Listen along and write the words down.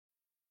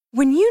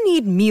When you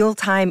need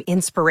mealtime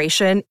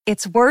inspiration,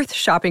 it's worth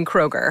shopping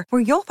Kroger,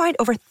 where you'll find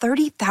over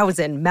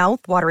 30,000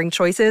 mouth-watering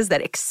choices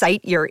that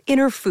excite your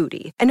inner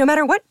foodie. And no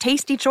matter what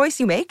tasty choice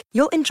you make,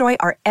 you'll enjoy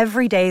our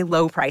everyday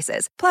low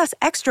prices, plus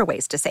extra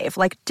ways to save,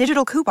 like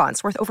digital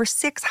coupons worth over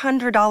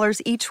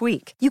 $600 each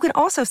week. You can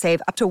also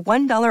save up to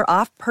 $1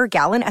 off per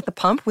gallon at the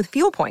pump with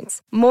fuel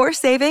points. More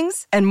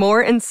savings and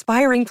more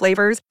inspiring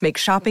flavors make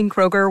shopping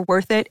Kroger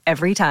worth it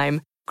every time.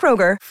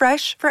 Kroger,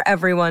 fresh for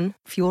everyone.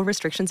 Fuel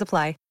restrictions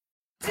apply.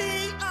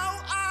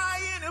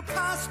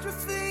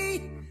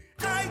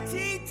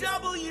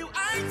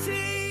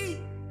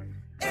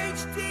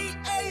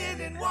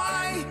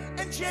 T-O-I-N-H-D-W-I-T-H-D-A-N-N-Y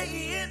and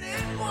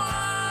J-E-N-N-Y.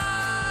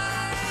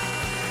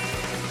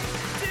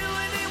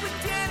 Doing it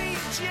with Danny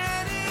and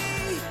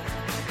Jenny.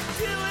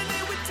 Doing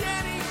it with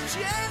Danny and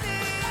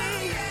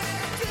Jenny.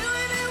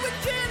 Doing it with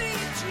Danny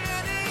and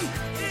Jenny.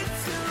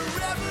 It's a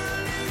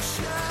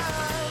revolution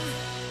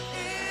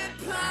in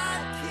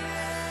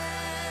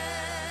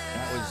podcast.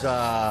 That was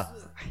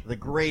the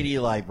great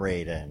Eli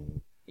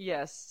Braden.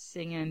 Yes,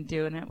 singing,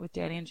 doing it with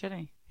Danny and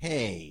Jenny.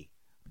 Hey,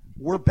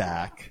 we're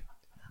back.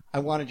 I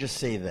want to just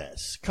say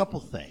this.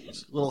 Couple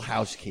things. Little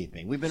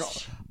housekeeping. We've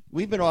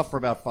been off for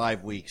about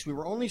 5 weeks. We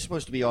were only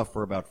supposed to be off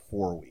for about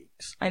 4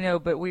 weeks. I know,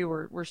 but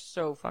we're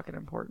so fucking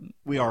important.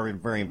 We are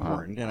very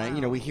important.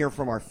 And we hear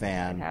from our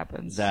fan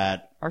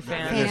that our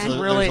fan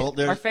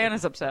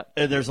is upset.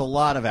 There's a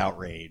lot of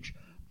outrage.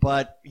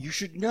 But you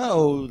should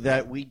know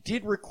that we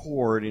did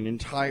record an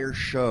entire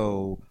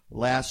show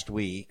last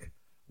week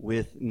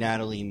with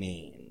Natalie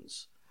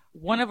Maines.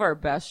 One of our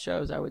best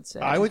shows, I would say.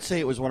 I would say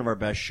it was one of our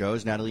best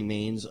shows. Natalie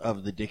Maines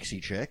of the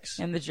Dixie Chicks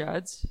and the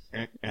Judds,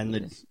 and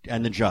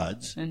the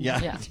Judds,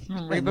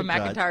 Reba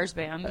McEntire's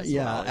band, as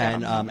well.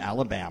 And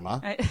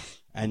Alabama,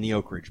 and the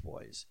Oak Ridge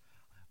Boys.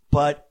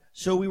 But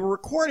so we were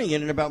recording it,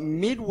 and about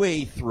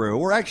midway through,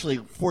 we're actually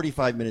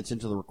 45 minutes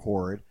into the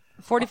record.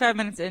 45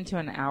 minutes into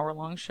an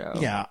hour-long show.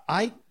 Yeah,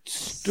 I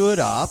stood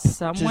up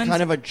to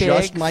kind of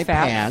adjust my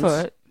pants.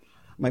 Foot.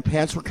 My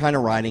pants were kind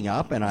of riding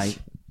up, and I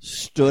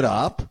stood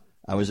up.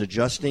 I was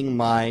adjusting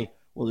my,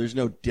 there's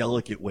no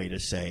delicate way to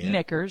say it.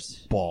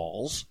 Knickers.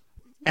 Balls.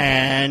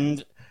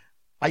 And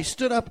I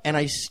stood up, and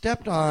I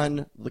stepped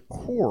on the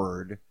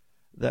cord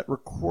that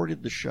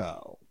recorded the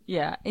show.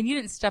 Yeah, and you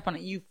didn't step on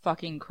it. You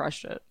fucking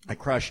crushed it. I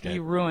crushed it.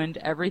 You ruined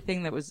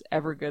everything that was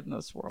ever good in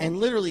this world. And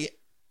literally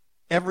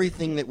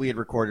everything that we had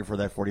recorded for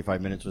that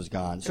 45 minutes was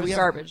gone. So it was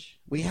garbage.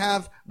 We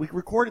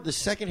recorded the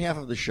second half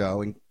of the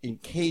show in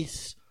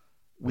case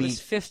it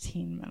was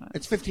 15 minutes.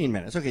 It's 15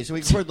 minutes. Okay, so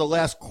we recorded the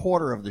last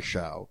quarter of the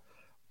show,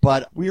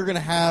 but we are going to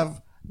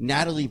have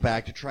Natalie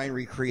back to try and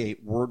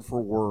recreate word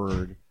for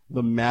word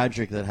the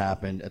magic that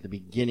happened at the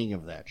beginning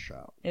of that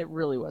show. It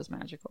really was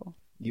magical.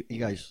 You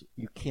guys,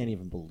 you can't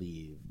even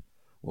believe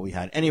what we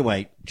had.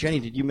 Anyway, Jenny,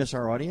 did you miss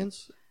our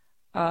audience?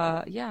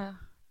 Yeah.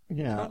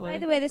 Yeah. Totally. By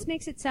the way, this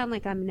makes it sound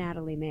like I'm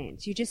Natalie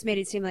Maines. You just made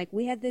it seem like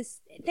we had this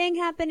thing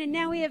happen, and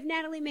now we have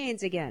Natalie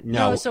Maines again.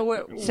 No. So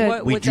what's do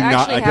actually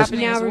not,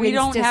 happening is now we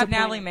don't have disappointed.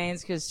 Natalie Maines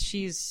because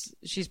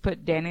she's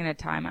put Danny in a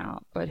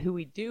timeout. But who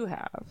we do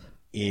have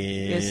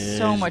is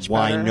so much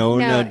better.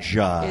 Winona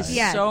Judd. Is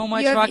so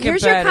much fucking better.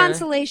 Here's your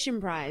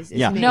consolation prize.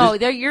 Yeah. No,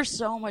 you're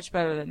so much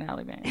better than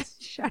Natalie Maines.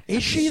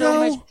 Is she so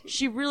though? much,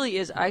 she really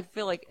is. I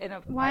feel like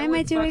Why am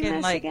I doing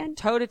this again?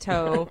 Toe to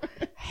toe,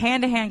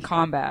 hand to hand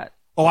combat.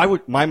 Oh, I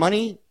would. My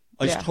money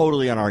is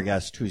totally on our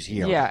guest who's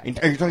here. Yeah.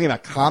 Are you talking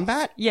about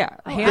combat? Yeah.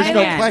 There's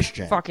no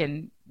question.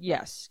 Fucking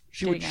yes.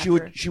 She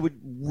would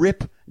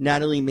rip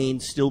Natalie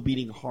Maines' still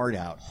beating heart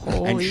out and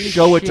Holy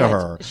show shit. it to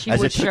her She as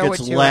would it took show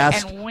its it to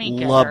last her and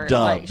wink at love her.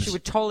 dubs. Like, she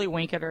would totally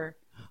wink at her.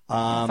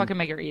 Fucking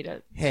make her eat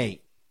it.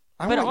 Hey,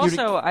 But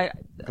also, I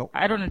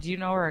don't know. Do you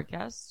know our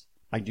guest?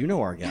 I do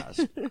know our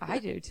guest. I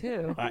do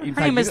too. Her in name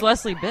fact, is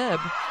Leslie Bibb.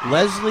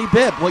 Leslie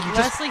Bibb. Well, you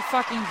just Leslie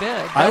fucking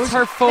Bibb. I That's was-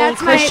 her full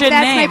That's Christian name.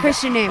 That's my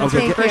Christian name. Okay,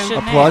 Thank Christian you.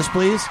 name. applause,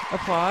 please.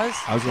 Applause.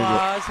 I was gonna do-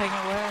 Applause.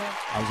 Hang away.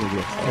 I was going to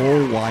do a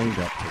whole wind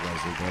up to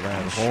Leslie Bibb. I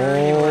had a Sure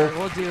you whole were.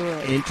 We'll do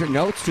it.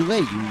 No, it's too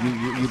late.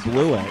 You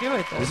blew it. Do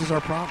it, though. This is our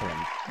problem.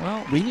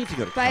 Well, We need to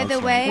go to By the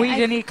counseling. way,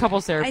 we need a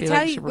couples therapy. I tell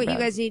like you super what you bad.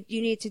 guys need.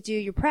 You need to do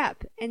your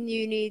prep, and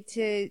you need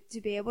to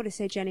be able to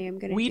say, Jenny, I'm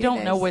going to. We do don't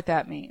this. know what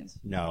that means.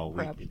 No.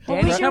 Prep. What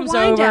Danny was your comes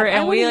wind-up? over I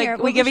and wanna hear it.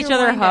 we What give was each your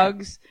other wind-up?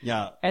 hugs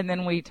Yeah. and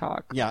then we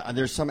talk. Yeah, and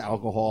there's some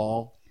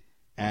alcohol,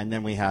 and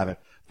then we have it.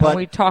 And But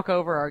we talk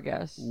over our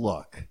guests.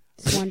 look,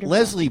 It's wonderful.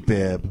 Leslie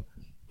Bibb,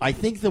 I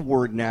think the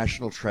word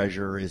national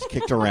treasure is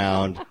kicked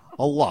around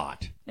a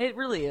lot. It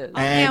really is. And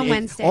And it's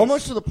Wednesdays.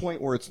 almost to the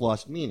point where it's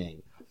lost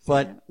meaning.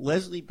 But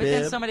Leslie But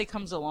then Bibb, somebody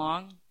comes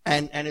along.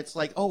 and it's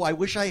like, oh, I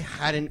wish I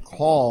hadn't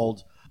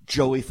called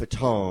Joey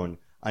Fatone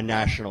a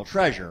national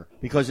treasure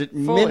because it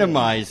Fully.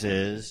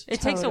 minimizes It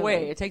takes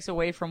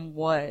away from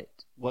what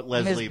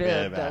Leslie Ms. Bibb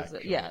Bibb does.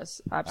 actually,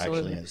 Yes,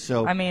 absolutely. actually is.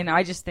 So I mean,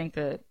 I just think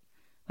that,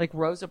 like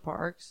Rosa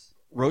Parks,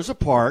 Rosa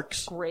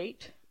Parks,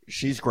 great.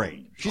 she's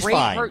great. She's Great,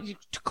 fine.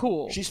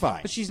 cool. She's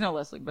fine. But she's no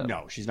Leslie Bibb.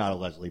 No, she's not a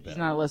Leslie Bibb. She's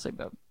not a Leslie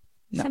Bibb.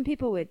 No. Some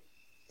people would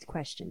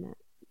question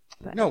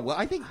that. No, well,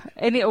 I think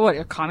What,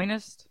 a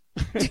communist?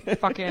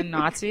 fucking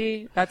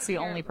Nazi. That's the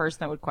only person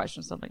that would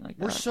question something like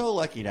that. We're so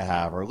lucky to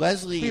have her.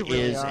 Leslie We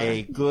really is are.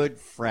 a good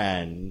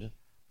friend.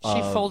 She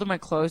of folded my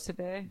clothes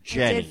today. I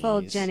did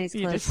fold Jenny's. Jenny's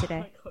You clothes did fold today.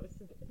 my clothes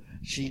today.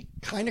 She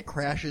kind of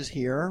crashes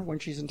here when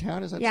she's in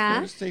town. Is that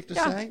Yeah. safe to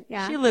Yeah. say?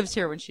 Yeah. She lives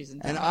here when she's in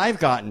town. And I've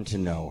gotten to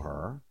know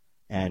her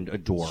and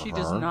adore her. She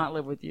does not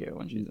live with you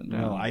when she's in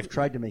town. No, I've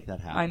tried to make that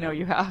happen. I know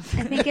you have.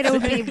 I think it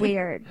would be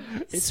weird.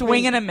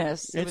 Swing and a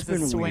miss. It's It was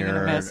been a swing and a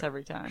weird. miss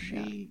every time.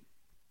 Yeah. She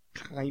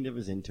kind of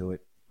is into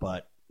it,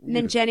 but And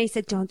then Jenny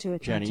said, "Don't do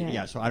it, Jenny, don't do it."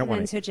 yeah, so I don't And wanna-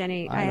 then so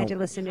Jenny, I I had don't- to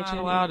listen to Not Jenny.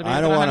 allowed to be I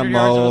don't within want to 100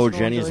 yards of a mow school,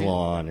 Jenny's Julie.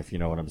 lawn, if you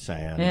know what I'm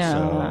saying. Yeah.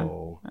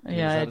 So, is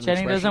Yeah, that an Jenny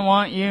expression? doesn't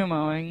want you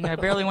mowing. I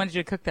barely wanted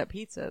you to cook that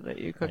pizza that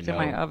you cooked in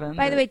my know. oven.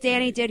 By the but way,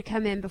 Danny did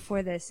come in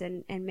before this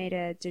and made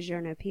a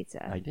DiGiorno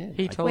pizza. I did.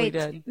 He I- totally Wait,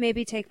 did.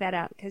 maybe take that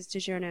out because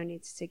DiGiorno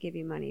needs to give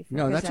you money. For,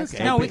 No, 'cause that's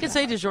okay. No, we But- could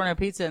say DiGiorno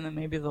pizza and then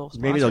maybe they'll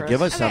sponsor Maybe they'll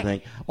give us Okay.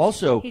 something.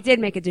 Also, He did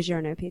make a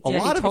DiGiorno pizza. a Yeah,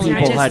 he lot of totally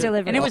people Not just had,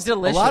 delivery. And it was a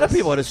delicious. lot of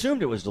people had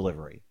assumed it was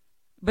delivery.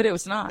 But it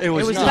was not. It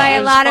was not. By it a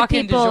was lot of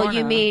fucking people, DiGiorno.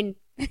 you mean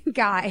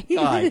Guy.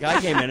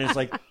 Guy came in and it's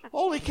like,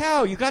 holy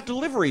cow, you got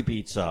delivery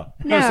pizza.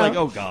 I No. was like,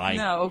 oh, Guy.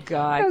 No,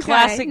 God. Oh, God.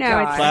 Classic No,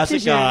 guy. it's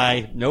Classic DiGiorno.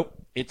 Guy. Nope,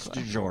 it's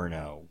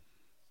DiGiorno.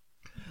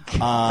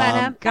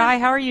 Guy,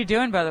 how are you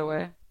doing, by the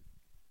way?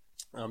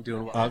 I'm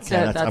doing well. Okay,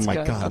 That's oh my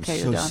good. God, Okay, I'm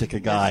you're so done. sick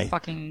of Guy.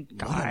 Fucking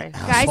guy.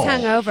 Guy's Asshole.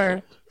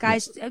 hungover.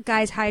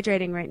 Guy's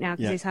hydrating right now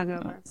because Yeah. he's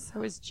hungover.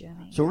 So is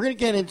Jenny. So we're going to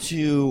get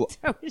into,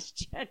 So is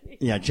Jenny.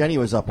 yeah, Jenny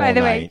was up By all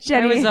the way, night.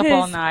 Jenny I was up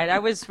all is- night. I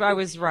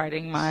was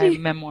writing my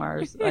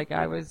memoirs. Like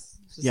I was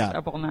just Yeah.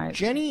 up all night.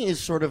 Jenny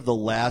is sort of the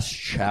last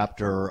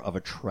chapter of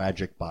a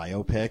tragic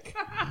biopic.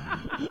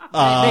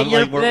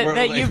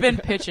 that you've been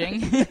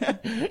pitching.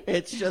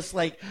 It's just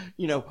like,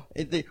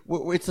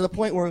 it's to the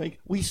point where like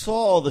we saw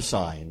all the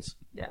signs.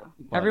 Yeah.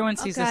 Everyone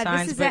Oh sees God, the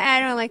signs. this is. but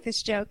I don't like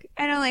this joke.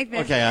 I don't like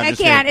this. Okay, I'm I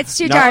just can't. kidding. It's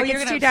too No. dark. You're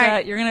It's gonna too dark.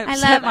 upset- you're gonna I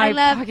upset love. my I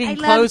love. fucking I love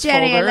clothes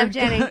Jenny. I folder. love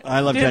Jenny. I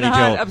love Do Jenny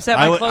not too. upset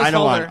my clothes I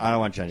don't folder.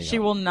 want Jenny. She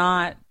though. will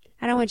not.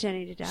 I don't want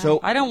Jenny to die. So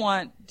I don't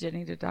want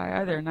Jenny to die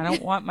either, and I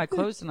don't want my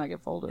clothes to not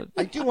get folded.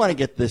 I do want to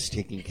get this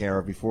taken care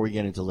of before we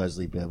get into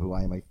Leslie Bibb, who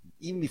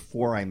even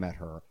before I met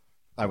her,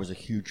 I was a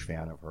huge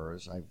fan of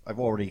hers. I've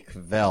already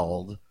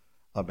cavelled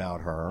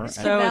about her.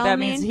 So Vel that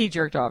means mean? he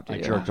jerked off to I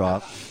you. jerked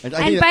off. And I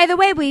and think by the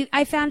way,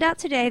 I found out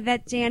today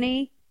that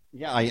Danny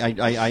yeah,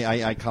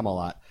 I come a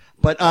lot.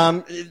 But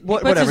Puts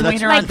whatever. his That's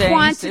wiener Like on things.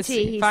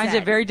 quantity, he finds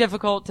said. it very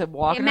difficult to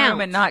walk The in a room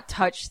amount. and not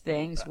touch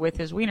things with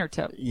his wiener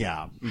tip.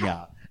 yeah.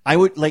 I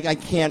would I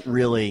can't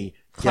really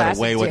get Classic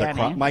away with a Danny.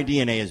 crime. My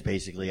DNA is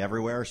basically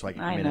everywhere, so I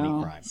can I commit any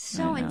know. crime.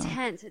 so I know.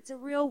 intense. It's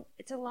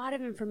a lot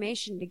of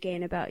information to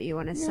gain about you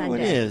on a No,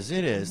 Sunday. it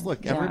is.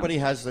 Look, Yeah. everybody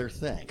has their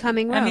thing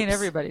Coming ropes. I mean,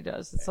 everybody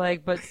does. It's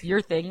like, but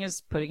your thing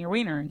is putting your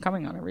wiener and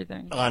coming on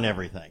everything. on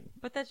everything.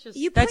 But that's just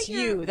You put that's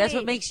your- you. That's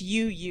what wait. makes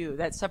you you.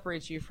 That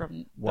separates you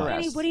from What? the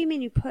Jenny, rest. what do you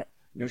mean you put?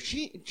 No,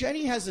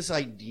 Jenny has this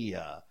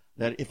idea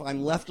that if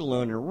I'm left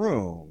alone in a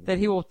room, That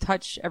he will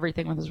touch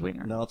everything with his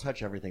wiener. then I'll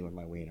touch everything with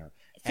my wiener.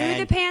 Through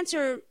And the pants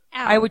or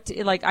out? I would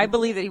I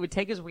believe that he would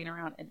take his wiener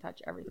out and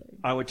touch everything.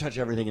 I would touch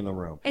everything in the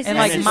room. Is And this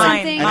like it's mine,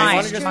 something and I mine,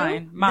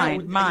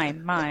 wanna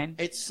just- mine.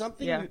 It's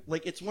something Yeah.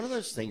 like it's one of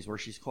those things where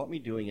she's caught me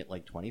doing it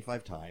like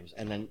 25 times,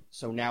 and then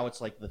so now it's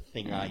like the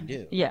thing I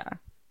do. Yeah.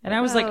 And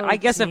I was like, Oh, I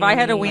guess if I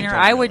had a Danny. wiener,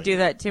 I I would definitely do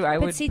that too. I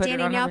But would see, put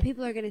Danny, it on now every-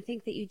 people are going to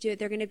think that you do it.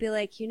 They're going to be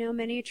like,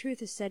 many a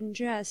truth is said and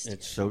dressed.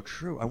 It's so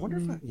true. I wonder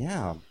if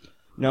yeah.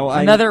 No,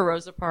 Another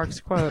Rosa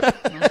Parks quote.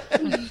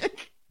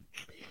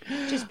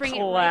 Just bring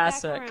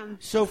Classic. it right back around.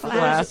 So for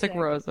Classic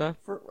Rosa.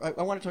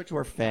 I want to talk to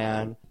our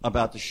fan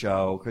about the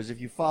show because if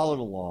you followed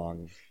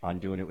along on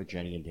Doing It with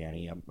Jenny and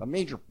Danny, a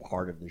major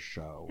part of the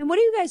show. And what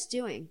are you guys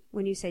doing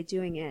when you say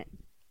doing it?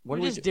 What We're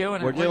do we just do?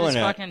 doing it. We're doing just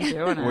it. fucking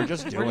doing it. We're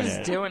just doing We're just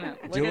it. doing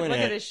it. Look, Doing look it.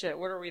 at this shit.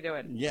 What are we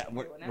doing? Yeah,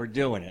 Doing it. we're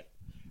doing it.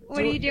 What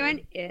are you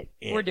doing? It.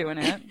 We're doing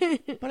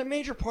it. But a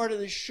major part of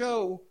the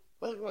show,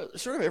 well,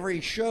 sort of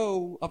every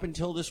show up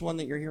until this one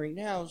that you're hearing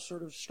now,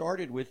 sort of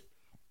started with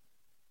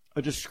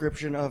a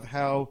description of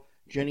how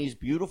Jenny's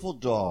beautiful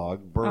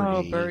dog, Birdie.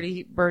 Oh,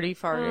 Birdie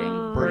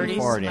farting. Birdie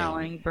farting.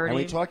 smelling. Birdie. And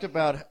we talked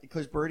about,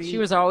 because Birdie, She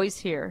was always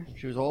here.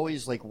 she was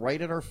always like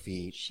right at our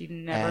feet. She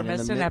never And in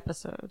missed the an mid-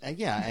 episode. And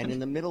yeah, and in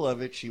the middle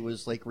of it, she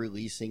was like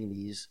releasing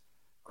these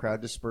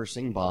crowd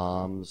dispersing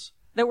bombs.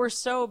 That were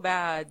so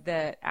bad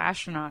that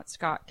astronaut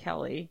Scott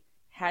Kelly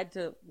had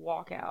to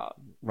walk out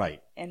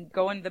Right. and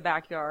go into the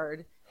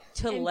backyard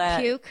to And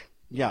let puke.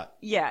 Yeah.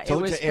 Yeah, So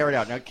it was to air it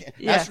out. Now,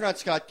 Yeah. astronaut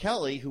Scott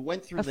Kelly, who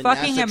went through a the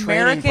fucking NASA training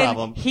American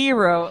problem.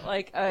 hero,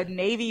 like a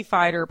Navy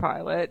fighter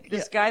pilot.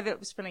 This Yeah. guy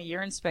that spent a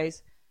year in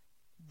space.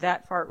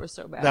 That fart was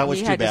so bad. That was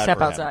he too had bad to step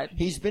for him. outside.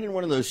 He's been in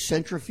one of those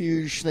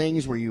centrifuge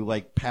things where you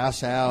like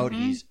pass out.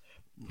 He's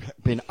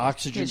been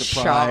oxygen He's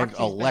deprived, shocked. He's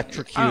been-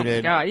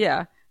 electrocuted, Oh my god,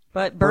 yeah.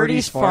 But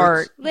Birdie's Birdie's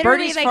fart. Literally,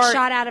 Birdie's like fart,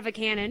 shot out of a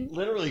cannon.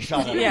 literally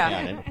shot out of a Yeah,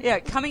 cannon. yeah,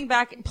 coming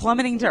back,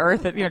 plummeting to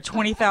Earth at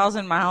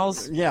 20,000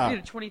 miles. Yeah.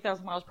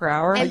 20,000 miles per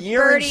hour. And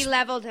year in Birdie s-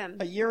 leveled him.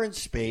 A year in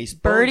space.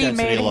 bone Birdie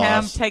density made him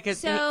loss. take a.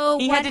 So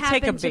he what had to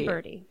take a happened to beat.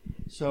 Birdie?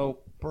 So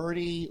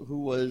Birdie,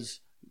 who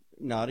was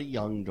not a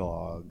young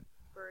dog.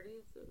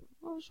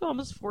 She's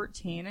almost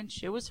 14, and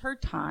it was her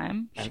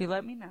time. She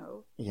let me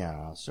know.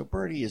 Yeah, so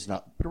Birdie is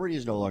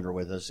no longer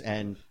with us,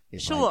 and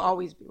She'll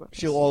always be with us.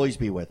 She'll always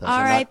be with us.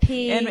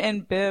 R.I.P.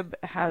 And Bibb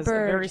has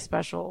Bird. a very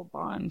special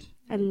bond.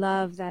 I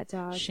love that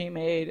dog.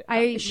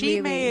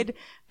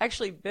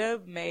 Actually,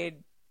 Bibb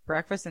made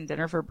breakfast and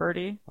dinner for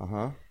Birdie.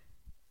 Uh-huh.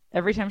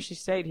 Every time she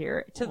stayed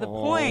here, to the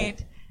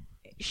point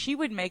she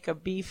would make a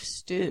beef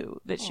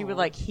stew that she would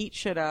like heat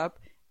shit up.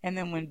 And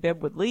then when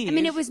Bibb would leave... I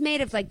mean, it was made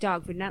of, like,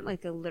 dog food, not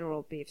like a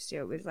literal beef stew.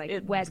 It was, like,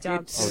 wet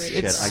dog food. Oh,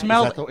 shit. It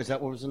smelled... Is that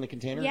what was in the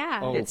container? Yeah.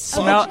 Oh, It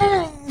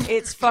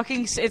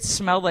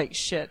smelled like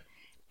shit.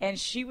 And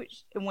she would...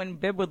 When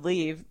Bibb would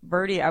leave,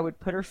 Birdie, I would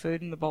put her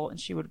food in the bowl,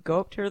 and she would go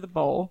up to the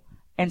bowl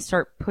and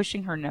start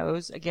pushing her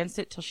nose against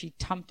it till she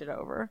tumped it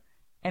over.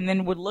 And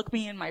then would look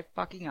me in my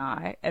fucking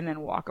eye and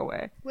then walk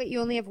away. Wait,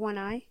 you only have one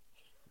eye?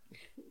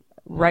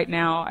 Right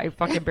now, I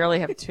fucking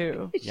barely have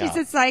two. She's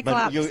a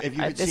cyclops. But if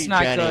you could It's see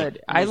not Jenny,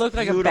 good. I look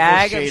like a beautiful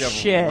bag shade of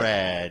shit.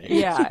 Red.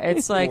 Yeah,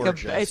 it's like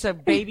Gorgeous. it's a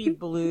baby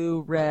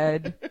blue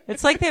red.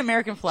 It's like the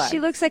American flag.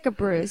 She looks like a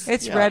Bruce.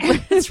 It's red.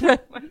 It's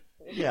red.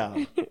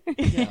 Yeah.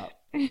 Yeah.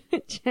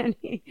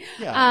 Jenny.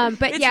 Yeah.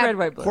 But It's yeah, red,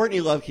 white, blue. Courtney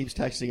Love keeps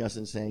texting us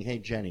and saying, "Hey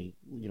Jenny,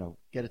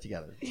 get it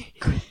together."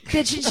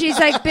 bitch, she's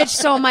like, bitch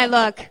stole my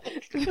look.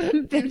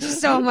 Bitch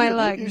stole my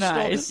look.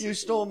 You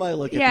stole my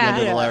look at Yeah. the end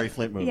of the Yeah. Larry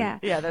Flint movie. Yeah.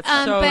 Yeah, that's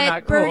But so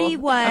not cool. Birdie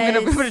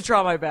I'm was... gonna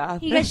draw my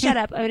bath. You guys shut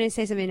up. I'm going to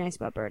say something nice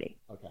about Birdie.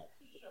 Okay.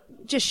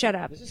 Just shut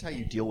up. This is how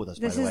you deal with us.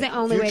 This by is the the way.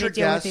 only way Future to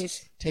deal with guests,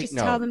 these. Take Just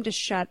note. tell them to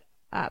shut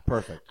up.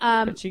 Perfect.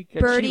 She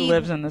Birdie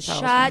lives in this house.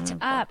 Shut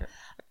up.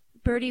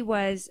 Birdie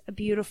was a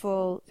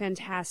beautiful,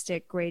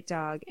 fantastic, great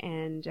dog,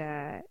 and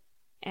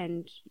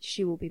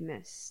she will be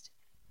missed.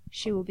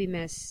 She will be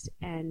missed,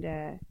 and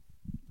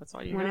That's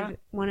all you got.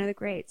 one of the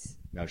greats.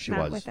 No, she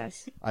not was with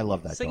us. I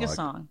love that Sing dog. a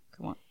song.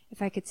 Come on.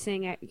 If I could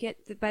sing,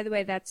 by the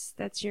way, that's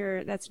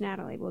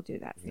Natalie. We'll do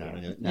that for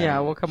you. Yeah,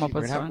 we'll come up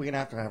with We're a song. gonna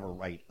have her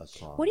write a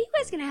song. What are you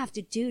guys gonna have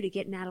to do to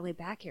get Natalie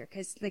back here?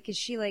 Because is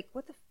she like,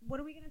 what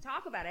are we gonna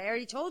talk about? I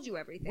already told you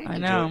everything. I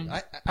know.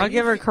 I I'll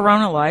give her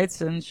Corona lights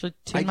and she'll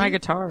tune my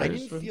guitars. I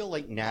didn't feel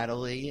like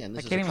Natalie, and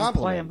this is can't a even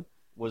play compliment, 'em.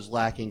 was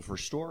lacking for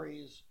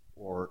stories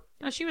or.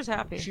 No, she was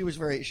happy. She was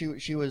very.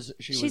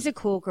 She's a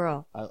cool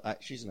girl.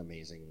 She's an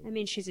amazing. I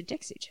mean, she's a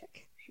Dixie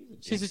chick.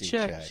 She's a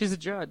chick. She's a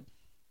Judd.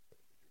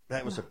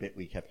 That was a bit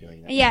we kept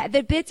doing. That. Yeah,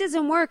 the bit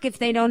doesn't work if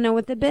they don't know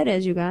what the bit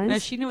is, you guys. No,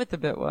 she knew what the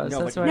bit was.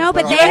 No, That's but- why. No,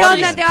 but But they our don't know.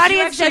 audience- The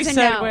audience you actually doesn't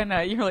said know.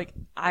 when you're like,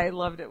 I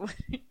loved it when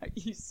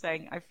you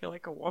sang, I feel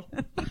like a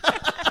woman.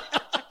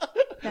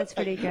 That's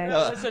pretty good.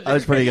 That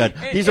was pretty good.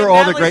 And- These and are all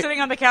the Natalie's great.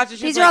 sitting on the couch and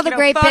she's These like, are all the you know,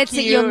 great fuck bits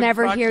that you you'll and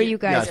never fuck hear, you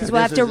guys, Yes, because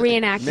we'll have this to is-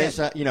 reenact this,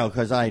 it.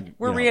 because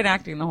We're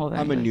reenacting the whole thing.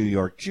 I'm a New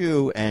York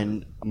Jew,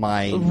 and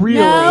my Really?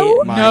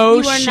 No,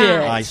 no you are shit.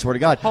 not. I swear to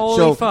God. Holy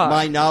so fuck.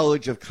 my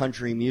knowledge of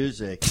country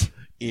music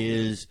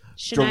is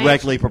Shania-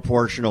 directly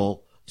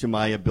proportional to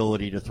my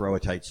ability to throw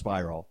a tight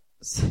spiral.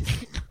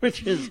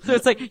 Which is So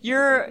it's like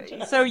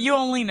so you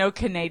only know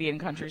Canadian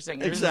country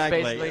singers. is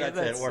exactly basically- that's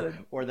it. the-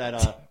 Or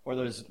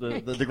those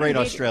the great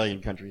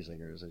Australian country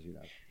singers, as you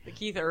know, the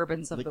Keith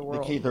Urbans of the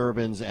world. the Keith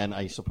Urbans, and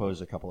I suppose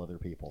a couple other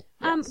people.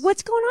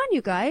 What's going on,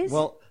 you guys?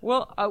 Well,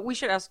 We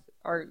should ask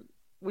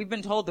we've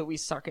been told that we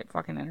suck at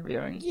fucking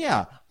interviewing.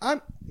 yeah,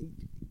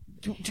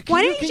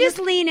 why don't you just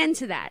lean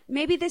into that?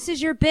 Maybe this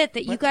is your bit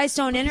that you guys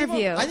don't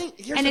interview, I think-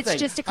 here's and the it's thing.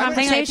 just a I'm gonna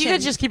say- Hang on, if you conversation.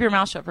 could just keep your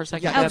mouth shut for a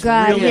second. Yeah, Oh that's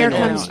God, really here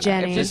annoying. comes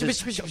Jenny. This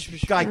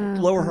is, guy,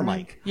 lower her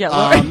mic. Yeah,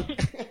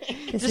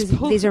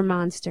 lower- These are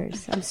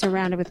monsters. I'm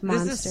surrounded with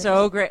monsters. This is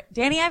so great,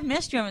 Danny. I've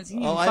missed you. I haven't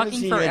seen you in I haven't fucking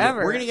seen you either.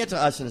 forever. We're gonna get to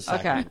us in a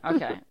second.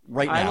 Okay.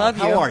 Right now. I love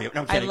you. How are you?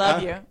 No, I'm I kidding.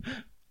 love you.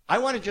 I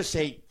want to just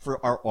say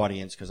for our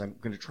audience, because I'm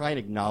going to try and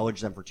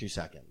acknowledge them for 2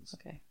 seconds,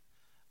 Okay.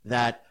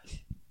 that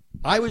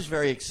I was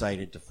very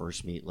excited to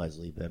first meet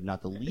Leslie Bibb,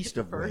 not the least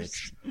of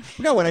which.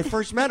 No, when I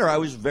first met her, I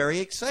was very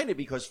excited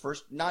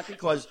not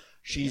because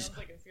she's. Sounds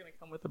like it's gonna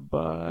come with a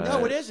buzz.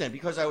 No, it isn't,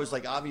 because I was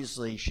like,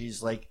 obviously,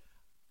 she's like,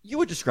 you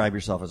would describe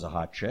yourself as a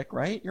hot chick,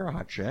 right? You're a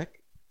hot chick.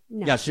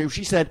 No. Yeah, so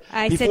she said.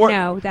 I before, said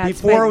no.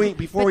 That's before but- we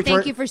before but we thank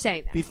turned- you for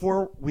saying that.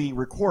 Before we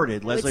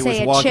recorded, would Leslie say was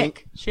a walking.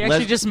 chick. She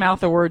actually just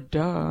mouthed the word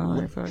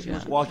 "duh." She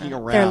was walking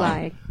around. They're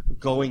lying.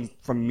 Going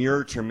from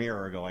mirror to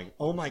mirror, going,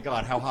 "Oh my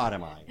God, how hot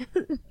am I?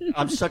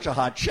 I'm such a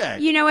hot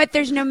chick." You know what?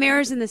 There's no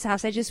mirrors in this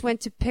house. I just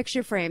went to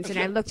picture frames and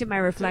I looked at my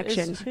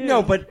reflection.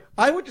 No, but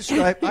I would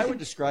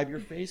describe your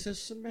face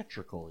as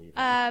symmetrical.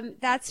 Even.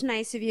 That's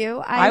nice of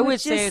you. I would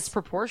just, say it's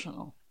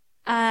proportional.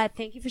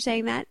 Thank you for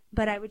saying that,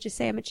 but I would just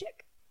say I'm a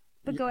chick.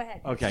 But go ahead.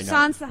 Okay, no.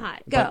 Sans the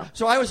hot. Go.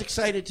 So I was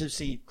excited to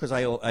see, because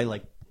I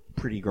like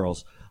pretty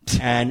girls,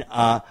 and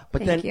but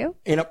Thank then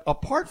you.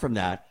 apart from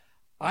that,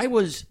 I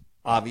was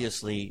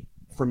obviously,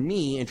 for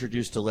me,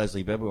 introduced to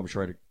Leslie Bibb, who I'm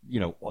sure had,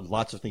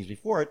 lots of things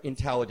before it, in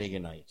Talladega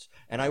Nights,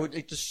 and I would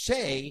like to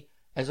say,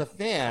 as a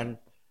fan,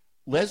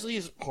 Leslie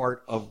is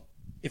part of.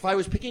 If I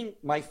was picking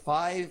my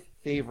 5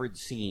 favorite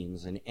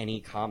scenes in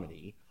any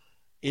comedy,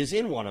 is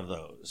in one of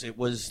those. It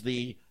was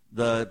the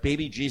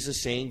baby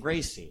Jesus saying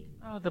grace scene.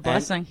 Oh, the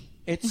blessing.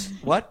 It's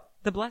what?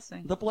 The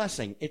blessing. The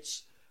blessing.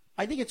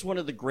 I think it's one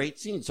of the great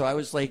scenes. So I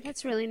was like,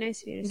 That's really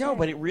nice of you to say. no,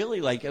 but it really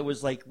it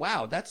was like,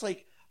 wow, that's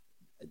like,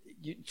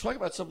 you talk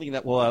about something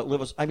that will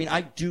outlive us. I mean,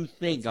 I do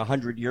think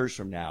 100 years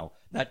from now,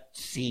 that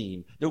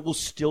scene, there will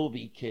still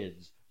be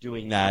kids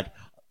doing that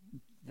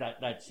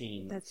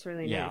scene. That's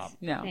really Yeah. nice.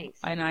 No, Thanks.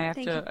 and I have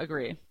Thank to you.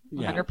 agree.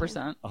 Yeah.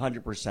 100%.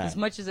 100%. As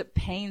much as it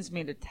pains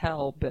me to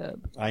tell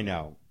Bibb I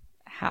know.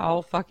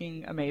 how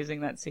fucking amazing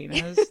that scene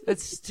is,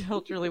 it's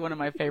still truly one of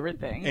my favorite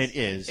things. It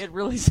is. It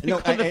really is No,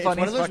 one of the it's one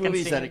funniest of those fucking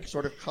movies that scenes. it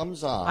sort of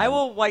comes on. I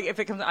will, like, if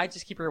it comes, I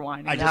just keep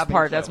rewinding I just that me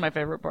part. too. That's my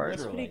favorite part.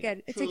 Literally. Pretty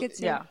good. It's a Truly- good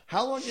scene. Yeah.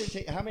 How long did it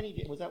take? How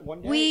many? Was that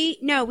one day?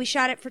 We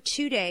shot it for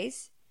 2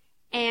 days,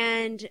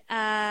 and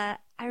I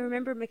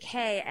remember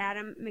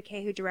Adam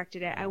McKay, who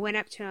directed it. I went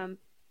up to him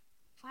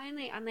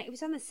finally it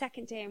was on the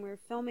second day, and we were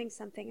filming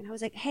something, and I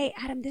was like, "Hey,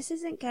 Adam, this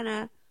isn't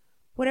gonna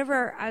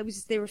whatever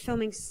they were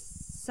filming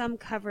some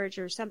coverage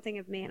or something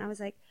of me," and I was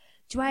like,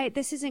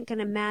 this isn't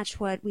gonna match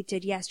what we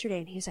did yesterday.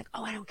 And he was like,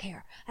 "Oh, I don't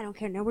care.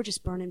 No, we're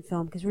just burning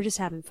film because we're just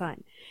having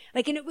fun."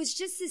 Like, and it was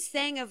just this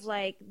thing of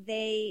like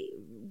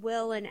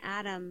Will and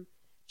Adam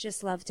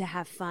just love to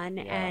have fun,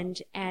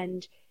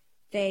 and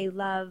they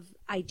love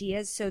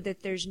ideas, so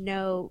that there's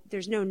no.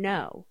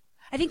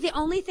 I think the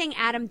only thing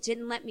Adam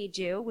didn't let me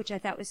do, which I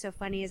thought was so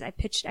funny, is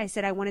I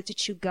said I wanted to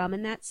chew gum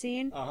in that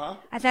scene. Uh-huh.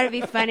 I thought it'd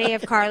be funny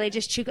if Carly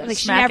just chewed gum. Like,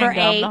 she Smacking never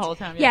gum ate. the whole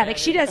time. Yeah, Yeah, like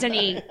yeah, she doesn't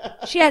eat.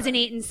 She hasn't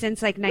eaten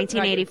since like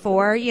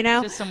 1984, you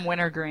know? Just some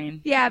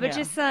wintergreen. Yeah, but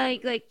just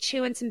like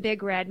chewing some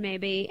Big Red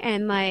maybe,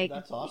 and like,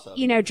 That's awesome.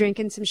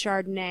 drinking some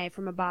Chardonnay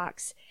from a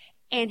box.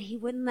 And he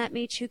wouldn't let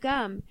me chew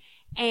gum.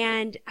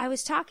 And I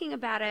was talking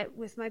about it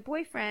with my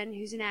boyfriend,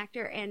 who's an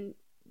actor, and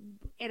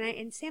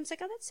Sam's like,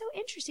 "Oh, that's so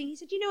interesting." He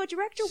said, "A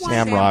director wants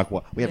Sam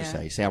Rockwell. We have Yeah. to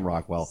say Sam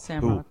Rockwell,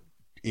 Sam who Rock.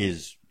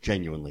 is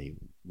genuinely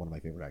one of my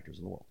favorite actors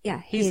in the world.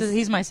 Yeah,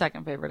 He's my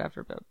second favorite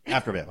after Bibb.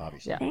 After Bibb,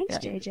 obviously. Yeah. Thanks,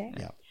 JJ.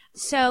 Yeah.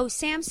 So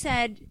Sam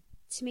said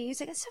to me, he was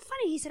like, "It's so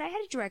funny." He said, "I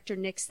had a director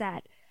nix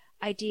that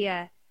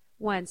idea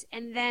once."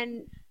 And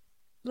then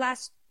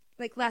last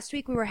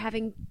week we were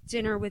having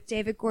dinner with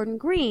David Gordon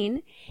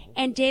Green,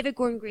 and David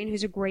Gordon Green,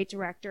 who's a great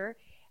director,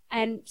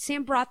 and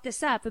Sam brought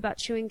this up about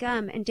chewing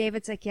gum, and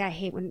David's like, "Yeah, I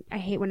hate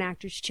when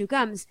actors chew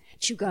gum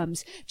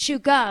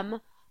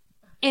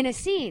in a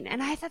scene."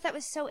 And I thought that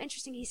was so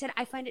interesting. He said,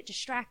 "I find it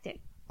distracting."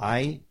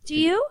 Do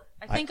you?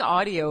 I think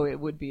audio it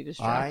would be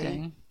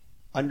distracting.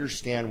 I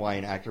understand why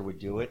an actor would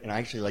do it, and I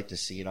actually like to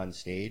see it on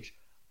stage.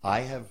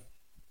 I have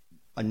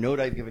a note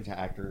I've given to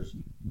actors.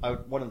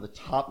 One of the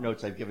top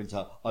notes I've given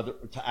to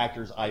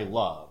actors I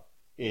love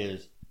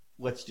is,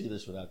 "Let's do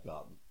this without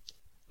gum."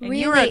 And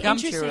Really you were a gum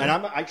interesting. chewer. And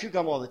I chew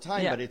gum all the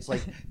time, Yeah. but it's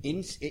like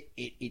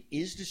it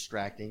is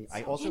distracting.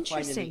 I also find in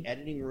interesting. the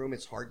editing room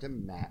it's hard to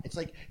match.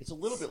 It's a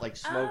little bit like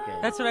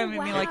smoking. That's what I mean.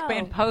 wow. Like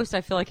in post,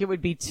 I feel like it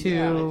would be too.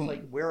 Yeah, it's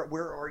like where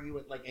are you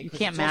at, like, You 'cause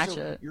can't it's match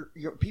also, it.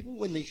 You're people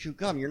when they chew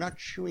gum, you're not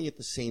chewing it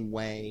the same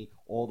way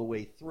all the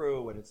way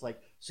through, and it's like,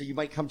 so you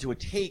might come to a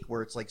take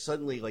where it's like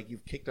suddenly like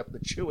you've kicked up the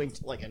chewing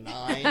to like a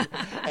 9,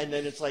 and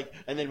then it's like,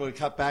 and then when we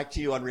cut back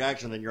to you on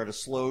reaction, then you're at a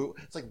slow.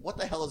 It's like, what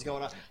the hell is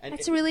going on? And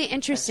That's really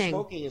interesting. And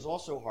smoking is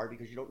also hard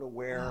because you don't know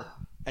where,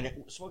 and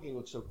smoking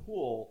looks so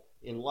cool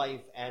in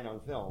life and on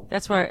film.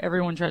 That's why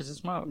everyone tries to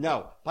smoke.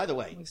 No, by the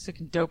way, It's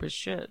fucking dope as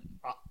shit.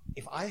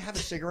 if I have a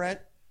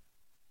cigarette,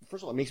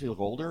 first of all, it makes me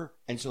look older,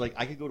 and so like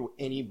I could go to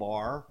any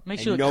bar, Makes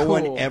and you look no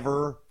cool. one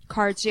ever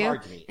Cards you?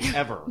 cards me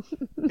ever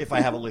if I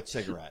have a lit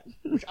cigarette,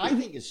 which I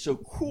think is so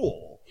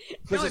cool.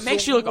 'cause No, it it's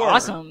makes so you look warm.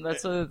 awesome.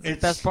 That's the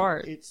best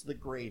part. It's the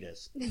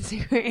greatest. That's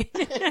great.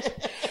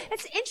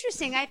 That's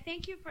interesting. I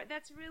thank you for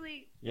that's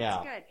really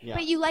Yeah, good. yeah.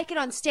 But you like it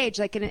on stage,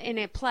 like in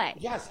a play.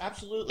 Yes,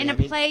 absolutely. In a I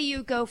mean, play,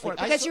 you go for like,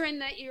 it I because saw- you're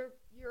in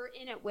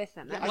it with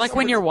them. That I makes Like saw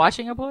when it- you're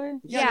watching a play.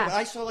 Yeah, Yeah. no, but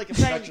I saw like a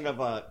production of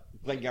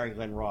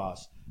Glenn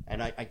Ross,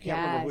 and I can't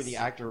remember who Yes. the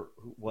actor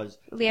who was.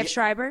 Liev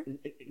Schreiber.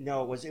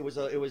 No,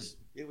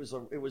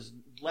 it was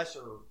lesser.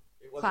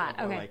 It wasn't Plot,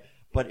 on Broadway, okay.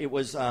 but it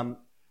was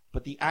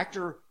but the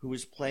actor who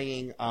was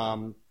playing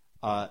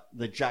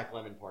the Jack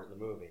Lemmon part in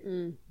the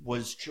movie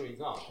was chewing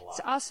gum a lot.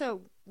 It's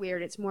also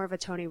weird. It's more of a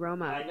Tony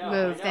Roma I know,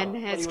 move I know. than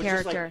But his he was just,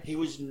 character. like, he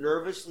was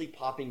nervously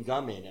popping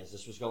gum in as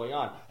this was going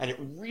on, and it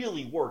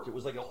really worked. It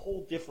was like a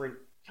whole different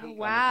take on the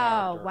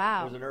Wow, character.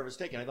 wow. It was a nervous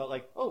take, and I thought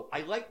like, oh,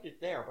 I liked it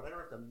there, but I don't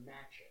have to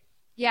match it.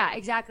 Yeah,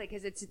 exactly,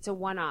 because it's a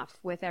one-off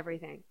with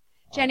everything.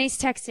 Jenny's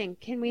texting.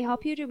 Can we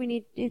help you? Do we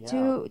need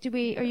to? Do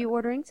we? Are you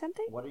ordering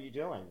something, What are you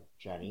doing,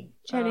 Jenny?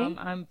 Jenny?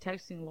 I'm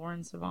texting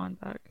Lauren Savon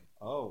back,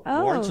 Oh,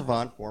 Oh. Lauren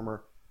Savant,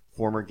 former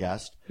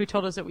guest. who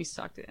told us that we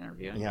sucked at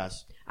interviewing.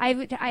 Yes. I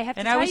have to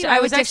And tell I was- you, I I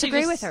was would actually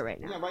disagree just- with her right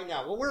now. Yeah, right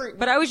now. Well, we're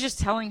But I was just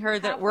telling her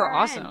that How we're far in?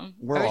 awesome.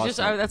 We're I was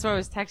awesome. that's why I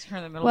was texting her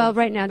in the middle. Well, of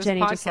right now this Jenny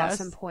just podcast.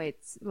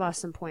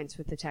 lost some points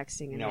with the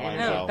texting. And No, the I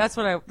interview. know. No, that's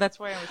why I was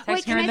texting Wait,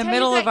 her can in I the tell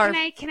middle you of our.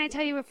 Can I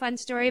tell you a fun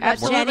story about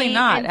Absolutely Jenny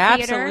not. and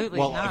theater? Absolutely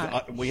well.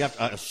 not. We have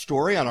a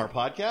story on our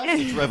podcast.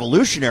 It's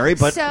revolutionary,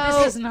 but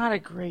So, This is not a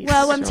great.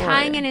 well, I'm story.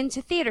 tying it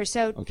into theater.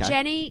 So Okay.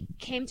 Jenny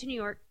came to New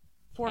York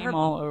for Came her.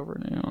 all over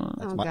New York.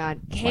 Oh my-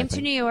 God! that's Came my to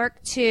thing. New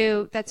York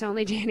to. That's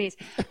only Jenny's.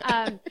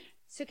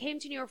 So came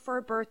to New York for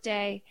her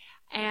birthday,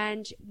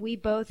 and we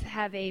both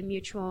have a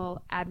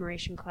mutual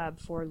admiration club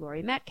for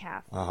Laurie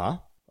Metcalf.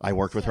 I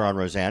worked with her on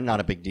Roseanne.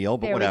 Not a big deal,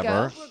 but There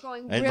whatever. we go. We're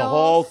going And real, the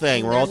whole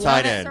thing, we're all there's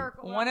tied a in.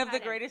 circle, we're One all of the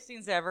tied in. greatest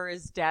scenes ever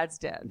is Dad's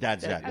Dead.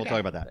 Dad's dead. We'll Okay. talk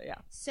about that. Yeah.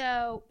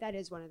 So that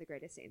is one of the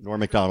greatest scenes. Norm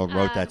Macdonald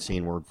wrote that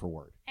scene word for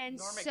word. And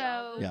Norm so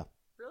Macdonald? Yeah.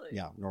 Really?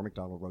 Yeah, Norm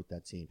Macdonald wrote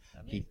that scene.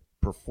 He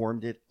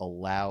performed it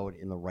aloud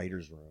in the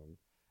writer's room,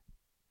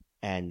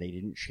 and they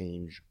didn't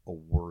change a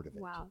word of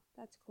it. wow,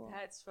 that's cool.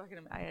 That's fucking.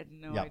 I had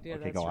no Yeah, idea.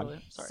 okay, That's go on.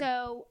 really. Sorry.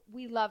 So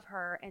we love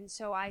her, and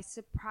so I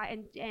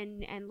surprised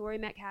and Laurie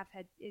Metcalf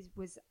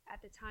was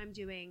at the time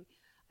doing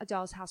A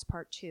Doll's House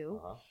Part 2,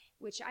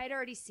 which I had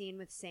already seen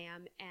with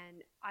Sam,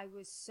 and I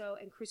was so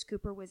and Chris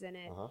Cooper was in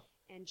it,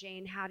 and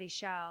Jane Howdy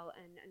Shell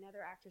and another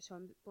actress who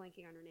I'm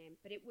blanking on her name,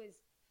 but it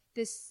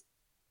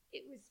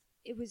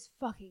was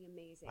fucking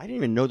amazing. I didn't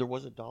even know there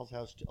was a Doll's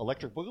House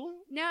Electric Boogaloo.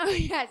 No,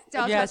 yes,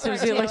 Doll's Yes, House it was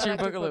Part the 2,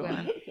 Electric Boogaloo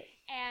one.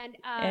 And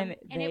And it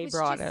they was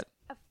brought just it.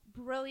 a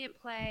brilliant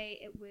play.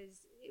 It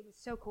was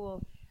so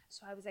cool.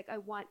 So I was like, I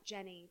want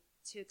Jenny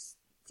to.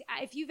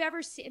 If you've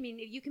ever seen, I mean,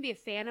 you can be a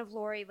fan of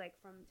Laurie like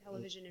from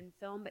television and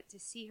film, but to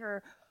see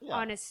her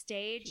on a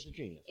stage She's a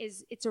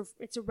genius.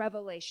 it's a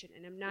revelation.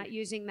 And I'm not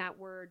using that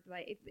word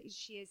like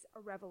she is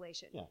a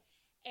revelation. Yeah.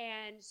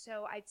 And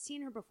so I'd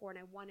seen her before, and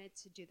I wanted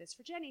to do this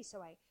for Jenny,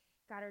 so I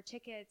got her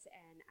tickets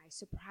and I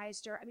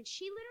surprised her. I mean,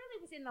 she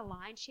literally was in the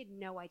line; she had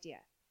no idea.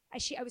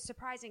 I was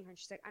surprising her, and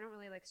she's like, "I don't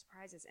really like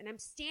surprises." And I'm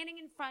standing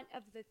in front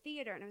of the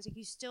theater, and I was like,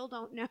 "You still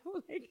don't know?"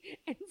 Like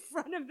in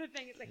front of the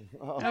thing, it's like,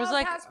 I was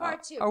like, House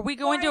Part 2. "Are we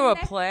going to Laurie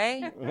a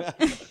play?"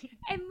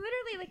 And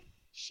literally, like,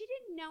 she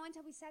didn't know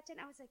until we sat down.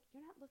 I was like,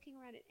 "You're not looking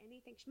around at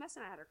anything." She must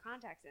not have had her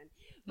contacts in.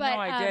 But, no,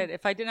 I did.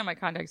 If I didn't have my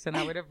contacts in,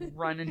 I would have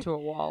run into a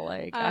wall.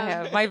 Like I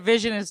have, my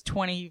vision is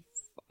 20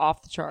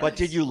 off the charts. But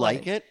did you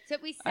like it? So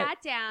we sat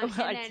down,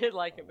 and I then did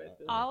like it, but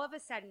all of a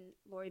sudden,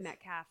 Laurie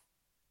Metcalf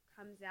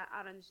comes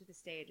out onto the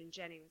stage, and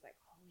Jenny was like,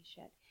 "Holy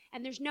shit!"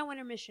 And there's no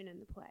intermission in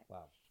the play.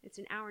 Wow. It's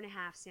an hour and a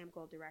half. Sam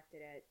Gold directed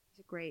it. He's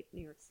a great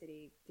New York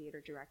City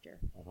theater director.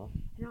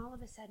 And all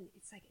of a sudden,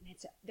 it's like, and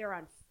they're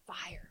on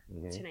fire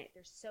tonight.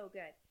 They're so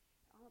good.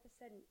 All of a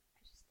sudden,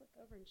 I just look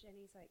over, and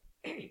Jenny's like,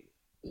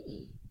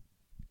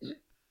 and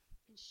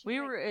we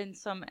were in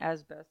some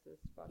asbestos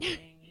fucking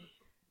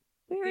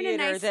we were in a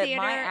theater nice that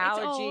theater. my It's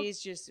old.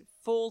 allergies just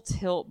full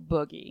tilt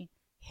boogie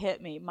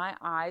hit me. My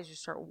eyes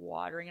just start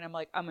watering, and I'm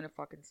like, I'm gonna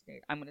fucking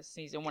sneeze. I'm gonna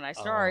sneeze, and when I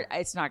start,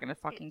 it's not gonna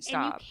fucking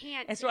stop. And you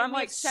can't. And so and I'm we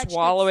like have such good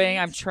swallowing.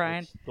 I'm seats.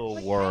 trying.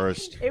 The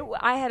worst.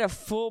 I had a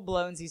full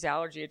blown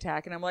allergy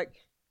attack, and I'm like,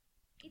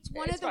 It's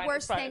one It's of the fine, worst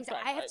it's fine, things. it's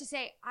fine, I have fine. to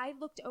say, I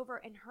looked over,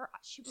 and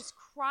she was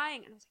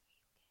crying, and I was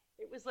like,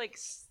 it was like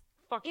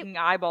fucking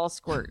eyeball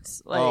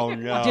squirts. Like, Oh,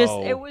 no. Just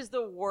it was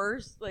the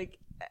worst. Like,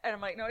 and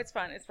I'm like, no, it's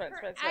fine. It's fine. It's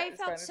fine. It's fine I it's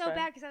felt fine, it's so fine.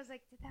 bad because I was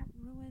like, did that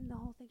ruin the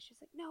whole thing? She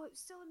was like, no, it was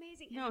still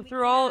amazing. And No, we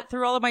through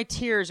all of my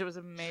tears, it was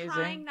amazing.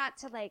 trying not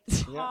to like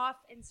cough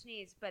and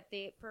sneeze, but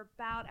for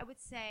about, I would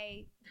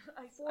say,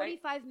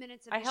 45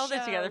 minutes of I the held it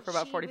show, together for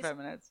about she 45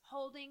 was minutes.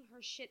 holding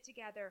her shit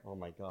together. Oh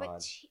my God. But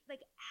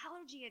like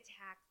allergy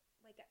attack,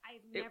 like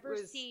I've It never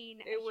was- seen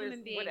It a was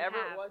human being whatever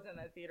have. it was in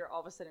that theater. All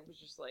of a sudden, it was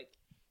just like.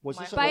 Was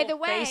my this By a, whole the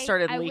way, face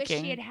started I wish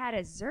leaking. she had had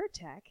a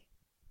Zyrtec.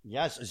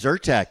 yes,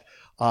 Zyrtec.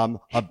 Or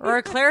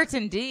a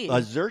Claritin D.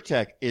 A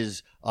Zyrtec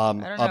is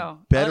don't a know.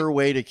 better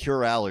way to cure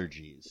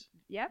allergies.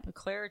 Yep. A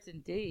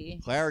Claritin D.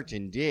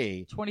 Claritin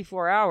D.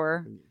 24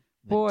 hour. The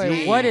Boy,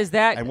 D. what is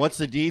that? And what's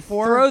the D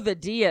for? Throw the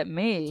D at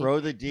me. Throw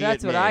the D.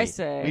 That's at what me. I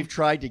say. We've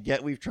tried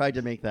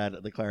to make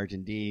that the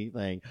Claritin D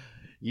thing.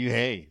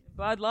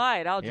 Bud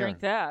Light. I'll Here. drink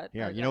that.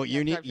 Yeah, you know what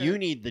you need? You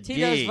need the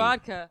Tito's D.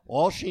 vodka.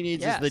 All she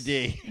needs Yes. is the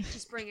D.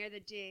 Just bring her the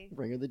D.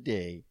 Bring her the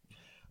D.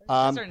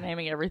 I start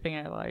naming everything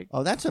I like.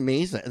 Oh, that's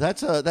amazing.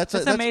 That's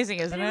It's amazing,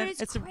 isn't But it? it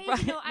is It's crazy,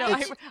 though. no,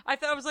 I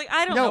thought I was like,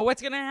 I don't No. know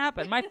what's gonna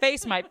happen. My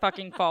face might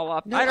fucking fall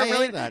off. No, I don't I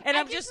really. hate that. And I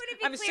I'm just just, want to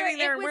be I'm clear, sitting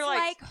there, it and was we're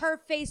like, her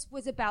face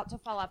was about to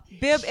fall off.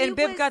 Bibb She and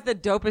Bibb was- got the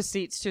dopest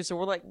seats too, so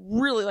we're like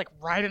really like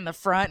right in the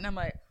front, and I'm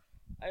like,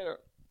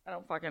 I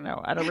don't fucking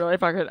know. I don't really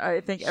fucking. I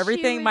think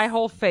everything, was- my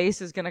whole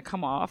face is gonna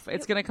come off.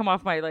 It's gonna come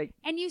off my like.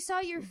 And you saw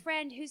your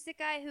friend, who's the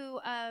guy who,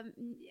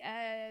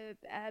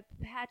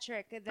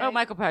 Patrick.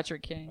 Michael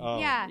Patrick King. Oh.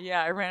 Yeah.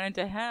 Yeah, I ran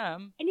into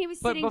him. And he was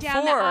But sitting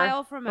down the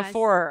aisle from us.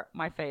 before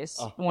my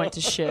face went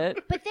to shit.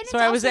 But then so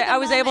it's I was also the I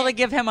was able to moment-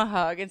 give him a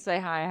hug and say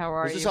hi. How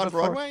are Is you? this on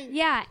before- Broadway?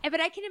 Yeah, but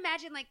I can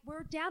imagine, like,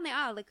 we're down the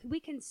aisle, like, we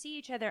can see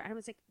each other, and I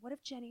was like, what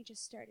if Jenny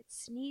just started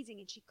sneezing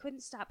and she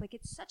couldn't stop? Like,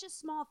 it's such a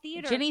small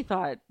theater. Jenny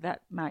thought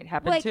that might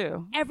happen Like,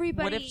 too.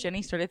 everybody- What if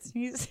Jenny started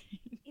sneezing?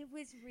 It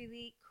was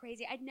really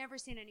crazy. I'd never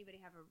seen anybody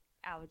have an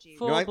allergy.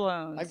 Full You know,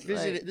 blown. I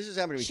visited. This has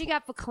happened to me. She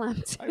got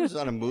verklempt. I was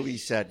on a movie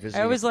set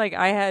visiting. I was like,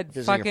 I had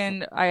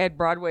visiting a I had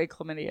Broadway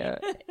chlamydia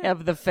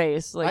of the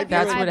face. Like I've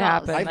that's ruined- what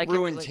happened. I've Like, it was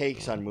ruined like-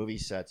 takes on movie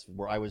sets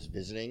where I was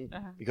visiting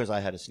because I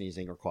had a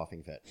sneezing or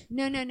coughing fit.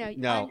 No.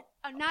 No.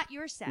 Oh, not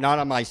your set. Not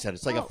on my set.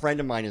 It's like Oh. a friend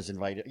of mine is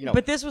invited. You know,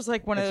 But this was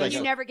like one of It's those. like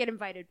You never get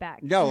invited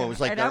back. no, it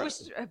was like and I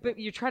was, but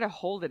you try to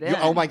hold it in.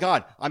 oh my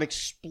god, I'm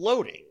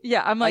exploding.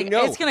 Yeah, I'm like,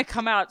 know. it's gonna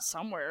come out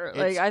somewhere.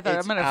 Like I thought,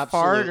 It's I'm gonna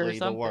fart or absolutely the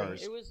something.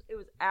 worst. It was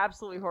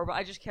absolutely horrible.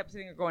 I just kept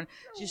sitting there going,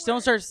 just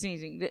don't start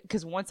sneezing,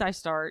 because once I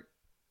start,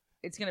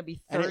 it's gonna be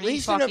 30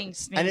 fucking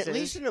sneezes. And at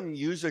least in a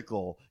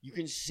musical, you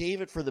can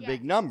save it for the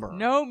big number.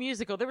 No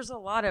musical. There was a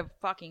lot of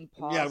fucking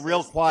pauses. Yeah,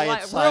 real quiet,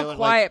 real silent,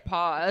 quiet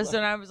pause,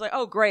 and I was like,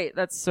 "Oh, great,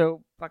 that's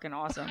so fucking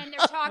awesome." And they're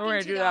talking We're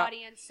gonna to do the that.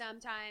 audience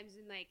sometimes,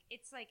 and like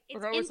it's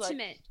But I was like-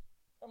 intimate.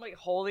 I'm like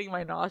holding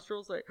my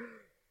nostrils, like,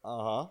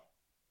 Uh huh.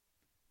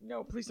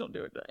 "No, please don't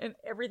do it." And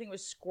everything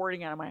was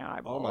squirting out of my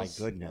eyeballs. Oh my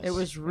goodness. It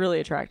was really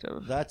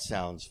attractive. That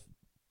sounds.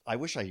 I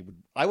wish I would.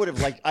 I would have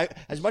liked.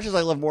 As much as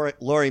I love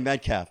Laurie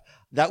Metcalf,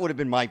 that would have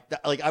been my.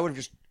 I would have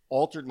just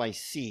altered my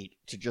seat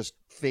to just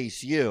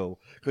face you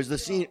because the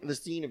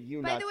scene of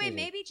you. By not the way, seeing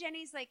me. maybe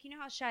Jenny's like, you know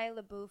how Shia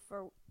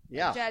LaBeouf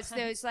Yeah. does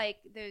those art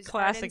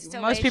Classic.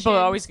 Most people installations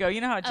always go, you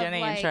know how of, Jenny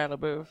and like- Shia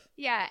LaBeouf.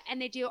 Yeah,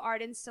 and they do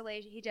art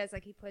installation. He does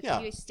he puts Yeah.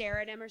 you stare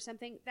at him or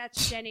something.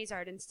 That's Jenny's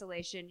art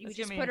installation. You That's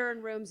just gonna put be- her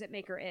in rooms that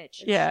make her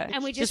itch. Yeah,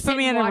 and we just just put sit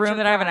me and in a watch room her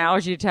that I have an cry.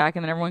 allergy attack,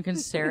 and then everyone can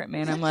stare at me,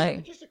 and I'm It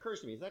like, just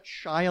occurs to me. Is that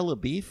Shia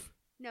LaBeouf?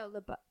 No,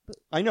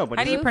 I know, but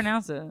how do you isn't-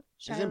 pronounce it?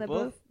 Shia Isn't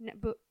LaBeouf. No,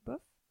 Boof.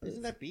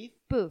 Isn't that beef?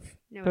 Boof.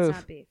 No, Boof. it's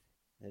not beef.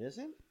 It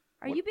isn't.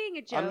 Are What- you being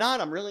a joke? I'm not.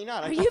 I'm really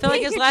not. Are I, you I feel like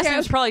being his a last joke?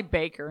 name's probably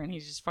Baker, and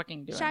he's just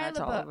fucking doing Shia that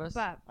to all of LaBeouf. us.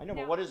 Buff. I know,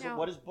 but No, what is no.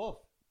 what is boof?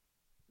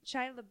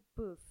 Shia LaBeouf.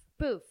 Boof.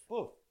 Boof.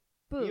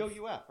 Boof.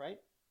 B-O-U-F, right?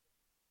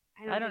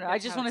 I don't think know. I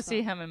that's just how want to it's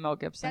see spelled. him and Mel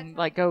Gibson That's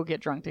like go get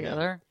drunk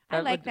together.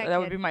 I like would, that That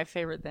would kid. be my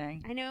favorite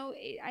thing. I know.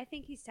 I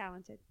think he's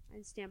talented.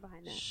 I stand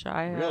behind that.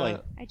 Shia. Really?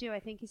 I do. I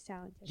think he's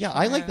talented. Yeah,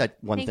 I like Yeah. that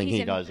one Think thing he's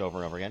he in- does over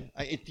and over again.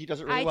 He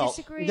does it really I well.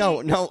 disagree.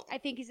 No, I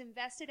think he's an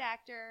invested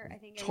actor. I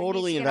think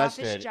totally he needs to get off his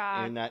invested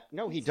job. in that.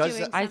 No, he He's does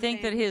doing that. I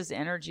think that something. his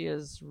energy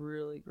is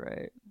really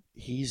great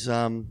He's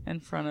in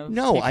front of.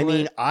 No, I people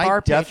mean at I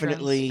bar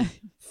definitely patrons.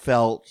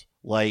 felt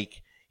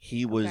like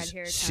he God, was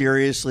here it comes.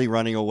 seriously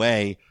running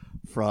away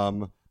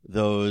from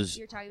those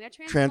You're talking about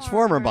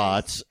Transformer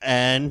bots,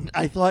 and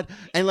I thought,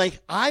 and like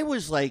I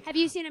was like, Have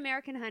you seen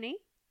American Honey?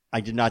 I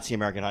did not see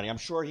American Honey. I'm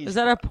sure he's. Is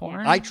that a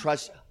porn? I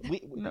trust.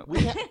 No.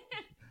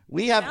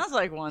 We have. Sounds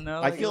like one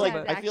though. I feel like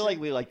Yeah, I feel like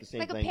we like the same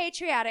Like a thing.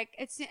 patriotic.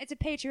 It's a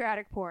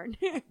patriotic porn.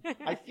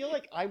 I feel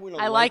like I would.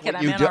 I like it. What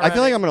I'm you in do. I feel already.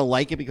 like I'm going to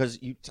like it because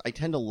I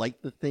tend to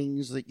like the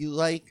things that you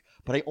like,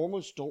 but I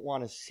almost don't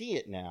want to see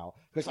it now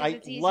because Because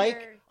it's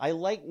easier. I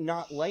like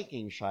not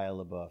liking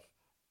Shia LaBeouf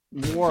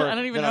more. I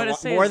don't even than know how to wa-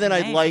 say more his than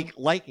I name. like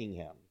liking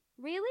him.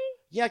 Really?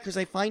 Yeah, because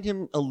I find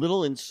him a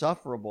little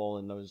insufferable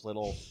in those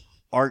little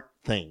art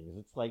things.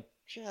 It's like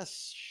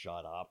just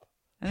shut up.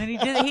 And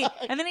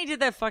then he did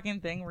that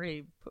fucking thing where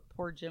he put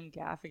poor Jim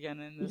Gaffigan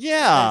in this,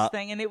 Yeah. this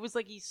thing, and it was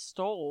like he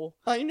stole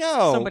I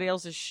know. somebody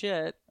else's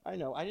shit. I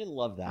know. I didn't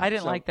love that. I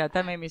didn't So- like that.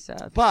 That made me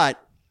sad.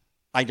 But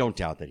I don't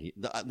doubt that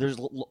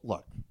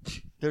look.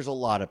 There's a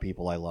lot of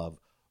people I love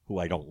who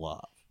I don't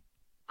love.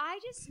 I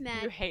just You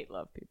met. hate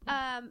love people.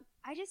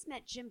 I just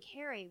met Jim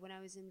Carrey when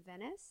I was in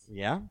Venice,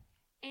 Yeah.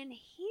 and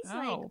he's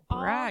Oh, like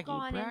braggy, all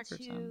gone braggerton.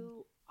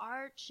 into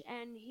art,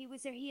 and he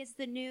was there. He has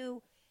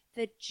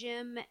the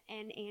Jim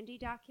and Andy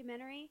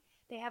documentary.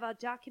 They have a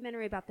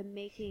documentary about the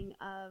making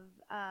of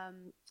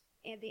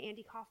the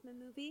Andy Kaufman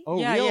movie. Oh,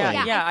 Yeah, really?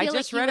 yeah. I feel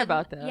just you read would-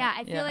 about that. Yeah,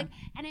 I feel Yeah. like,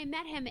 and I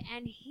met him,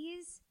 and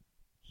he's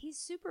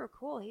super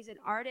cool. He's an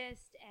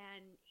artist,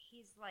 and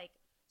he's like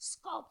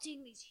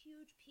sculpting these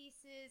huge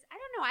pieces. I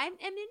don't know.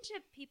 I'm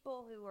into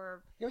people who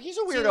are You know, he's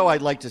a weirdo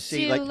I'd like to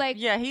see. do Like, like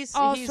Yeah, he's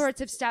all he's,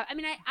 sorts of stuff. I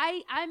mean,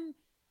 I'm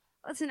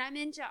listen. I'm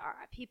into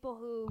people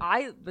who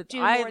But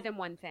do I more than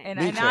one thing. and,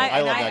 Me and too. I, I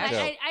and love I, that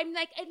too. I'm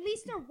like, at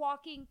least they're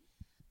walking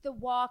the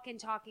walk and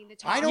talking the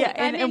talk. I don't- Yeah,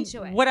 I'm and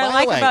into it. what By I the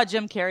like way- about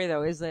Jim Carrey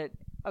though is that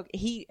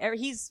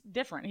he's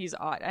different. He's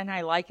odd, and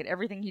I like it.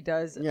 Everything he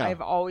does, Yeah.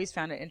 I've always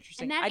found it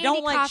interesting. And that I don't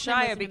Andy like Kaufman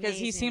Shia was because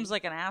he amazing. seems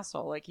like an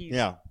asshole. Like he's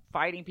Yeah.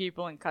 fighting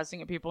people and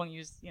cussing at people, and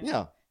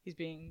Yeah. he's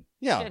being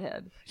Yeah.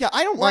 shithead, yeah,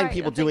 I don't mind Right,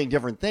 people I think- doing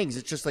different things.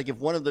 It's just like if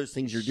one of those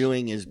things you're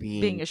doing is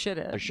being a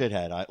shithead. a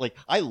shithead.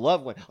 I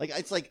love when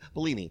it's like,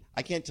 believe me,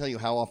 I can't tell you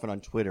how often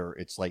on Twitter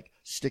it's like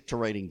stick to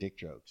writing dick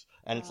jokes.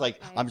 And it's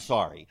like, right. I'm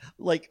sorry.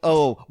 Like,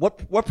 oh,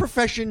 what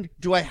profession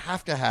do I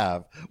have to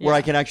have where Yeah.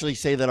 I can actually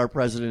say that our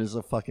president is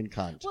a fucking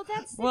cunt? Well,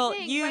 that's the Well,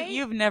 thing, you right?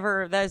 you've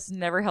never that's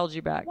never held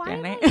you back, Why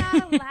Danny. am I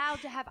not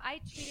allowed to have? I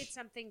tweeted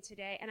something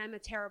today, and I'm a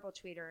terrible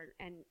tweeter,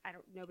 and I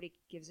don't. Nobody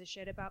gives a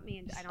shit about me,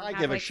 and I don't. I have,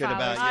 give a like, shit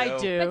followers. about you. I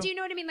do. But do you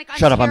know what I mean? Like,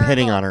 Shut up, I'm terrible.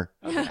 hitting on her.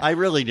 I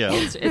really do.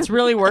 It's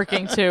really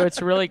working too.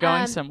 It's really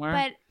going somewhere.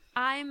 But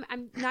I'm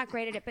not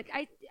great at it. But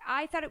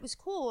I thought it was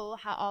cool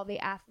how all the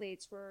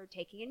athletes were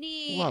taking a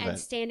knee Love and it.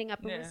 standing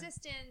up in Yeah.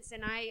 resistance,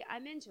 and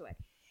I'm into it.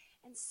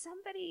 And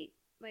somebody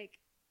like.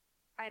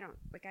 I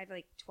have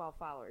like 12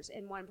 followers,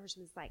 and one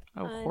person was like,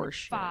 Oh,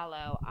 horseshit.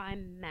 unfollow,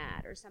 I'm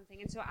mad or something.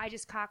 And so I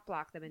just cock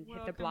block them and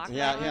hit the block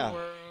Yeah, button.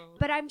 yeah.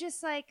 But I'm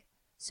just like,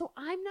 so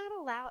I'm not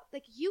allowed,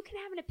 like, you can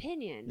have an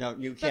opinion. No,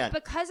 you But can't.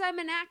 because I'm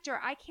an actor,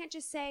 I can't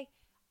just say,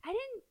 I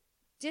didn't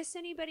diss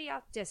anybody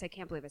else. Diss. I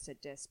can't believe I said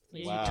diss.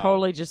 You Wow.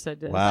 totally just said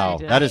this. Wow, You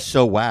did. that is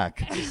so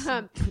whack.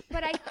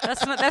 But I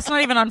That's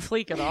not even on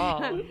fleek at all.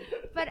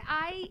 but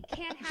I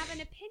can't have an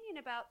opinion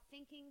about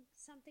thinking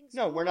something's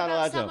No, cool we're not about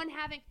allowed to. someone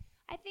having.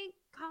 I think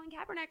Colin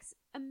Kaepernick's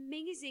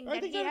amazing. I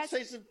that think he has.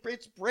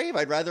 it's brave.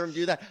 I'd rather him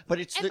do that. But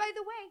it's And by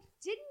the way,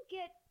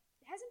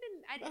 hasn't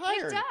been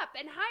Hired. picked up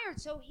and hired,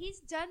 so he's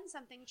done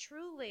something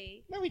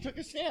truly. no, he took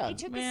a He stand.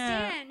 took a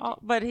Yeah. stand. Oh,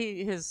 but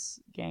his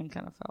game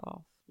kind of fell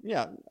off.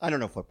 Yeah, I don't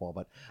know football,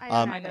 but I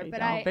don't I either, know you but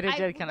don't, but it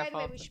did kind by of the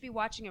way, fall. we should be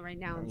watching it right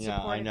now in Yeah,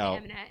 support I know.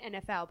 of the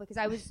NFL because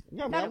I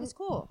No, thought man. it was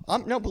cool.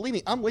 No, believe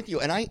me, I'm with you.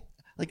 And I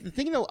like the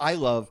thing though I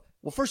love.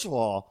 Well, first of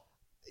all,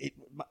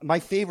 my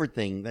favorite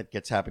thing that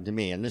gets happened to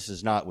me, and this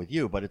is not with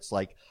you, but it's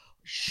like,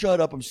 shut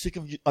up! I'm sick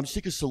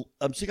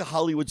of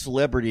Hollywood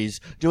celebrities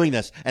doing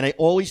this, and I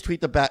always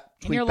tweet you're back.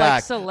 like,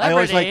 I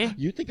always celebrity? like,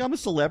 you think I'm a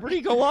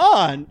celebrity? Go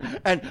on,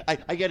 and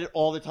I get it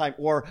all the time.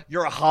 Or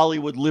you're a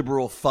Hollywood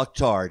liberal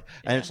fucktard,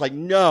 and it's like,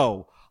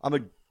 no, I'm a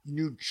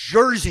New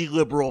Jersey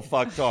liberal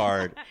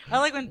fucktard. I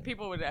like when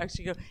people would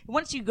actually go,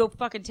 once you go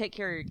fucking take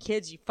care of your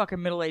kids, you fucking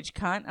middle-aged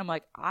cunt. I'm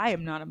like, I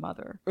am not a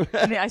mother.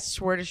 And I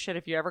swear to shit,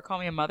 if you ever call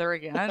me a mother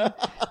again,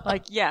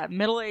 like, yeah,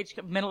 middle-aged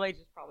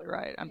is probably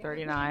right. I'm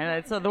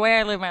 39. So the way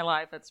I live my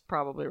life, that's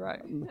probably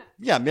right.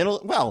 Yeah,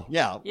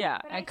 yeah. Yeah,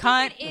 But and I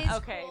cunt, think it is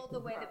okay. cool the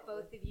way that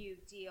both of you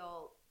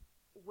deal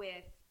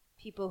with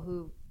people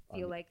who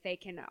feel like they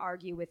can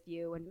argue with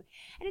you, and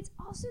it's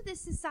also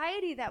this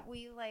society that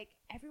we like.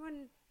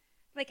 Everyone.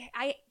 Like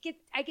I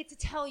get to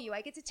tell you,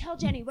 I get to tell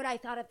Jenny what I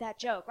thought of that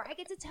joke, or I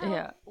get to tell.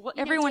 Yeah, well, you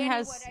know, everyone Danny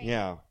has. what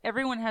Yeah.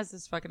 Everyone has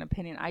this fucking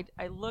opinion.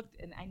 I looked,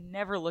 and I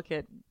never look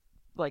at,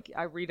 like,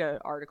 I read an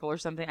article or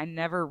something. I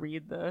never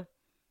read the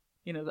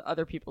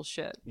other people's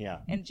shit. Yeah.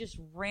 And just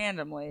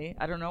randomly,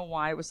 I don't know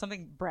why, it was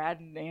something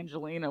Brad and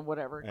Angelina,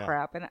 whatever Yeah.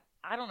 crap, and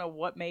I don't know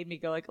what made me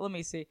go like, let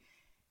me see.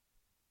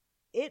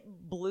 It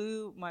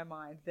blew my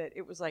mind that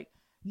it was like,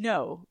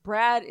 no,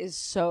 Brad is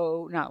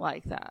so not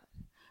like that.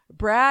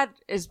 Brad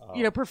is,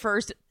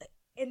 prefers to,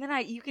 and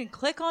then you can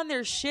click on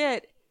their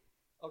shit.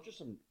 Oh, just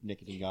some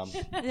nicotine gum.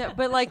 Yeah,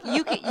 but like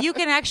you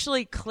can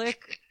actually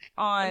click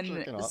on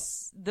Look it up.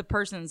 the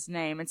person's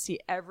name and see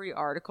every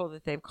article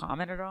that they've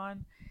commented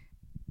on.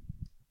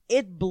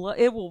 It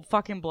will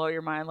fucking blow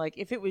your mind. Like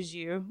if it was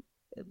you,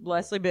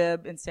 Leslie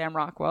Bibb and Sam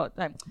Rockwell.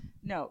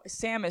 No,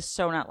 Sam is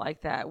so not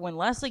like that. When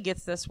Leslie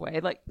gets this way,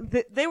 like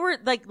they were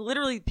like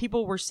literally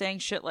people were saying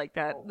shit like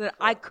that that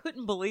I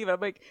couldn't believe it. I'm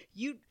like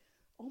you.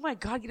 Oh my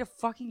God, get a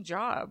fucking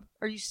job.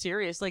 Are you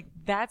serious? Like,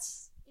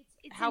 that's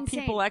It's how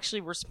insane. people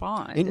actually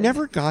respond. It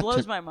never got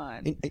blows to, my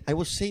mind. And I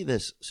will say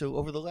this. So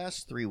over the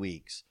last 3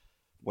 weeks,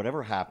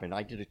 whatever happened,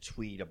 I did a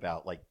tweet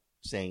about like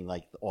saying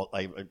like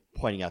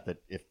pointing out that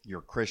if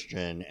you're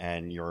Christian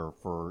and you're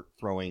for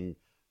throwing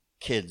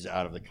kids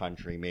out of the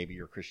country, maybe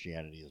your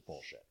Christianity is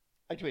bullshit.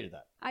 I tweeted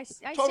that. I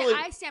Totally-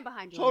 stand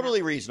behind you.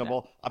 Totally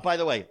reasonable. By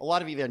the way, a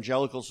lot of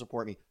evangelicals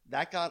support me.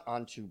 That got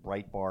onto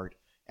Breitbart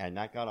and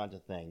that got onto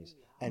things.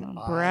 And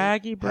Braggy I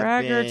have been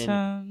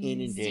braggertons.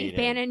 inundated. Steve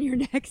Bannon, your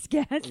next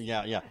guest.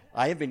 Yeah.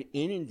 I have been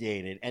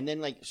inundated. And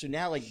then, so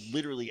now,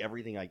 literally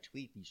everything I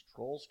tweet, these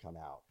trolls come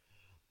out.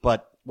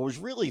 But what was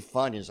really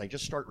fun is I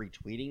just start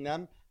retweeting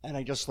them. And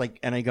I just,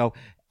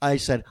 I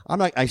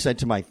said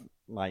to my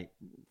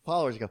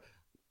followers, I go,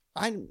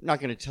 I'm not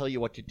going to tell you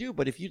what to do,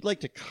 but if you'd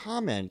like to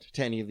comment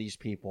to any of these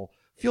people,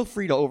 feel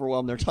free to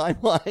overwhelm their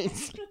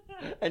timelines.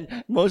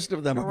 And most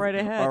of them Go right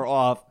ahead. are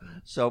off.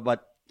 So,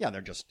 but. Yeah,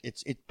 they're just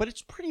but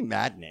it's pretty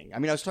maddening. I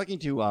mean, I was talking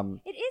to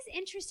It is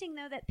interesting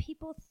though that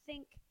people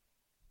think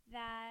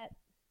that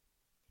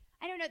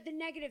I don't know the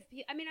negative.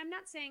 I mean, I'm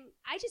not saying.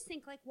 I just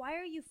think like, why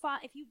are you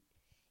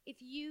if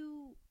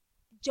you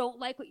don't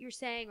like what you're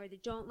saying or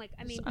they don't like?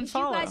 I mean, 'cause you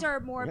unfollow. guys are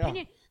more Yeah.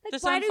 opinion. Like,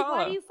 Just why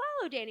unfollow. do you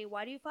follow Danny?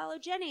 Why do you follow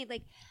Jenny?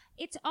 Like,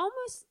 it's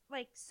almost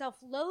like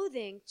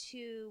self-loathing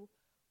to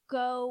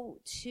go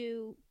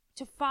to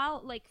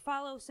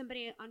follow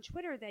somebody on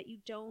Twitter that you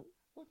don't.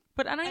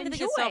 But I don't even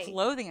think it's Enjoy.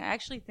 self-loathing. I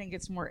actually think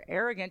it's more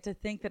arrogant to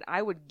think that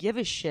I would give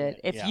a shit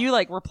if Yeah. you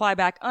reply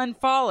back,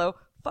 unfollow.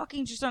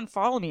 Fucking just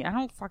unfollow me. I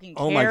don't fucking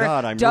care. Oh my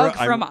God, I'm Doug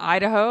re- from I'm-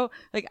 Idaho.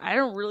 Like, I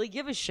don't really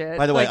give a shit.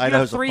 By the way, Like, you have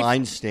Idaho's a 3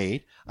 fine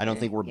state. I don't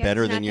think we're Yeah,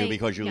 better it's than you nothing-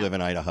 because you no. live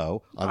in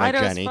Idaho. Unlike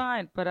Idaho's Jenny.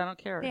 fine, but I don't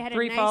care. They had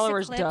 3 a nice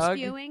followers, eclipse Doug.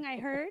 viewing, I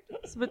heard.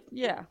 But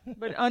yeah,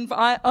 but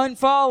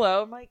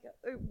unfollow. I'm like,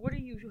 what are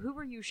you? Who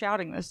are you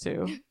shouting this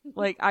to?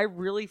 Like, I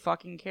really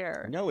fucking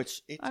care. No,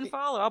 it's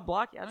Unfollow. I'll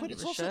block you. I don't but give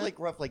it's a also shit.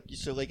 rough. I'm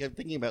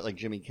thinking about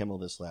Jimmy Kimmel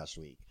this last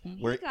week, He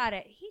where got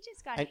it. He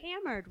just got and-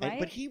 hammered, and- right?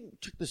 but he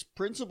took this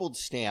principled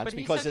stance But he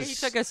because took- he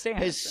took a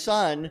stance. his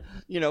son,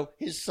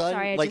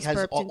 Sorry, I just has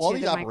burped all into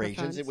these the operations.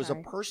 microphone. It was Sorry.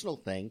 a personal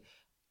thing.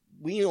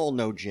 We all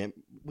know Jim.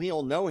 We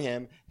all know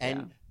him,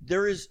 and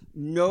there is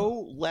no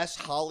less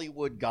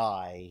Hollywood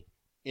guy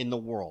in the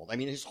world. I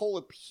mean, his whole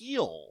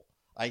appeal,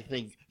 I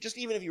think, just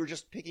even if you were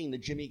just picking the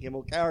Jimmy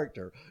Kimmel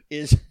character,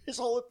 is his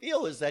whole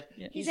appeal is that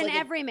He's an like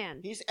everyman.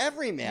 He's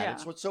everyman. Yeah.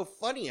 It's what's so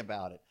funny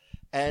about it.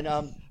 And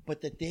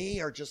but that they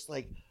are just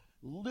like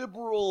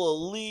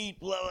liberal elite.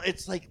 Blah,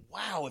 it's like,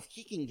 wow, if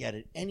he can get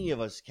it, any of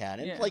us can.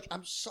 And Yeah. like,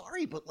 I'm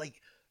sorry, but like,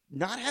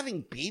 not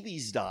having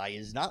babies die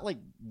is not like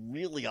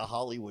really a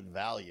Hollywood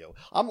value.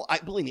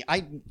 Believe me,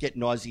 I get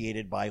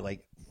nauseated by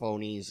like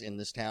phonies in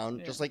this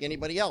town, just like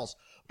anybody else.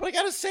 But I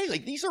gotta say,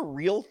 like, these are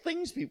real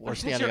things people are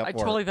standing up I for.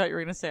 totally thought you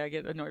were gonna say I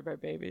get annoyed by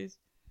babies.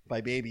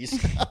 By babies.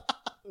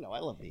 No, I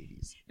love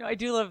babies. No, I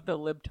do love the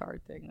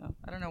libtard thing though.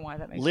 I don't know why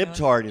that makes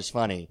Libtard is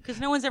funny. because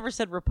no one's ever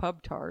said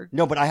repubtard.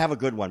 No, but I have a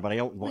good one, but I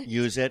don't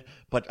use it.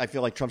 But I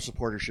feel like Trump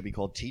supporters should be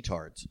called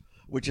T-tards,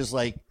 which is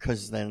like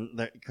because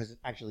it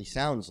actually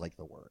sounds like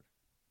the word.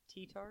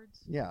 T-tards.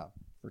 Yeah,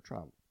 for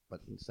Trump,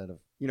 but instead of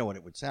what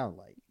it would sound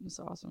like. That's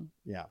awesome.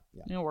 Yeah.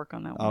 You'll work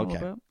on that one a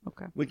little bit.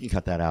 Okay. We can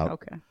cut that out.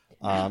 Okay.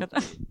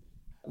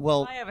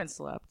 Well, I haven't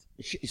slept.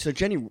 so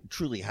Jenny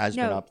truly has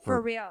been up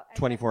for real.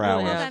 24 Really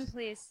hours. Hold has. on,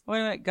 please. Wait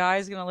a minute,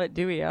 Guy's gonna let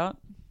Dewey out,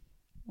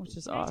 which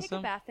is Can I take a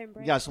awesome. bathroom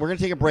break? Yes, we're going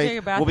to take a break. Take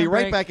a We'll be bathroom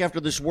right break. back after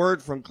this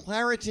word from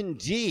Claritin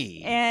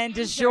D. And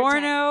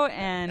DiGiorno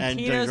and And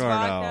Tito's DiGiorno.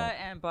 vodka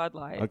and Bud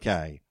Light.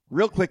 Okay.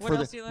 Real quick What for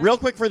else do you like? real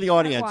quick for the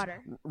audience.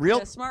 water.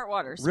 Real Smart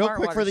water. real Smart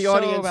quick water. for the So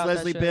audience, about that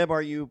Leslie shit. Bibb,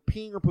 are you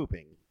peeing or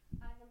pooping?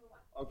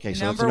 Okay,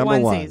 so number it's number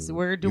onesies. one.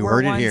 We're you doing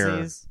heard it here.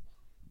 onesies.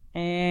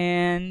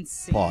 And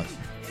see. Pause.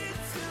 It's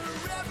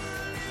a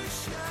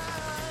revolution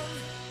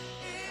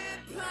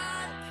in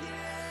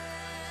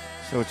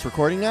podcast. So it's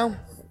recording now?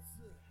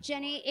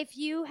 Jenny, if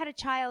you had a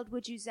child,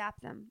 would you zap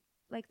them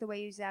like the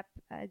way you zap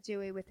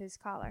Dewey with his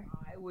collar?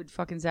 I would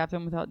fucking zap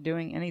them without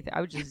doing anything.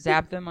 I would just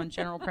zap them on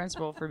general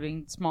principle for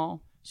being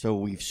small. So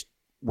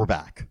we're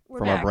back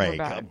from back, our break. we're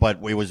back.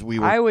 But we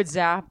were I would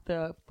zap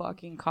the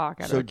fucking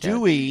cock out so of a kid.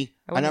 Dewey,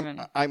 I and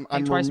wouldn't I'm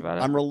think twice about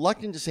it. I'm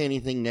reluctant to say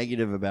anything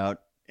negative about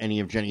any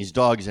of Jenny's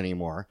dogs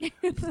anymore.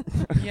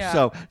 Yeah.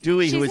 So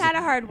Dewey, who She's is had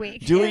a hard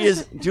week. Dewey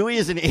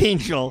is an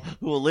angel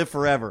who will live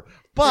forever.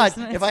 But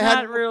It's if I had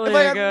not really if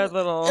I a had, good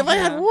little- if I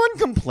had yeah. one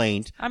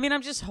complaint, I mean,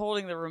 I'm just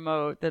holding the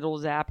remote that'll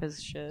zap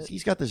his shit.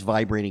 he's got this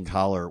vibrating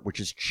collar, which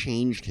has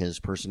changed his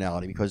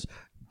personality because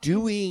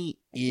Dewey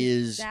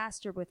is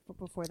disaster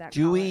before that.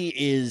 Dewey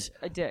is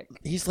A dick.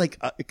 he's like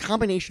a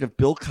combination of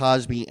Bill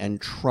Cosby and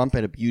Trump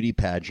at a beauty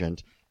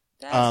pageant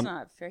That's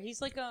not fair.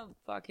 He's like a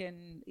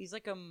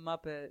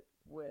Muppet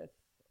with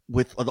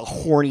the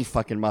horny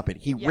fucking Muppet.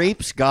 He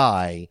rapes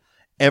Guy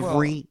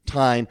every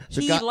time. So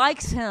he Guy,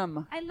 likes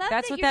him. I love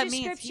That's that what your that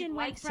means. description He went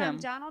likes from him.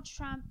 Donald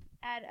Trump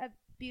at a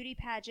beauty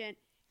pageant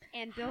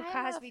and Bill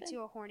Cosby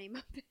to a horny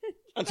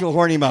Muppet. to a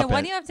horny Yeah, Muppet.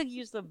 why do you have to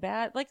use the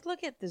bad? Like,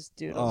 look at this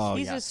dude. Oh,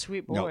 He's yeah. a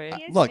sweet No, boy.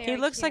 He is look, He very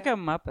looks like cute. a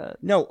Muppet.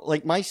 No,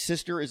 like my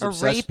sister is A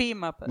obsessed. rapey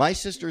Muppet. My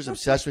sister's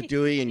obsessed with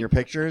Dewey in your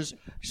pictures,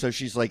 so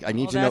she's like, I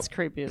need Oh, to know. that's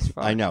creepy as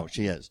fuck. I know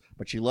she is,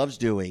 but she loves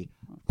Dewey.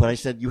 But I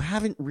said, you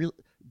haven't really.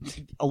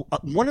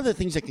 One of the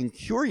things that can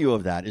cure you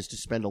of that is to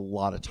spend a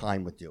lot of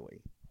time with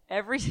Dewey.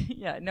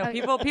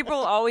 People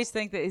always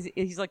think that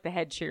he's like the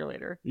head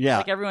cheerleader. Yeah.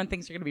 Like everyone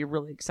thinks you're going to be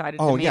really excited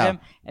Oh, to meet yeah. him,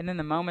 and then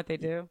the moment they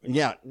do,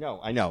 Yeah, no,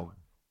 I know.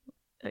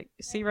 like,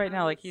 see right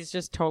now, like he's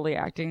just totally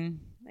acting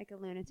Like a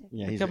lunatic.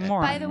 Yeah, like he's a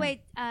moron. By the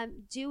way,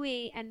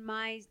 Dewey and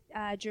my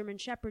German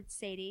Shepherd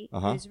Sadie,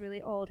 who's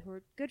really old, who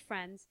are good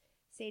friends.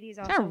 Sadie's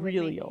also not with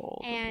really me.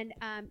 old. And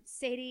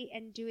Sadie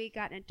and Dewey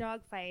got in a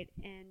dog fight,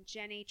 and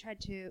Jenny tried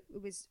to.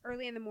 It was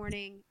early in the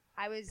morning.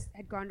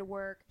 had gone to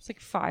work. It's like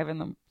 5 in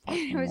the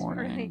fucking It was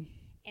morning. early,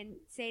 and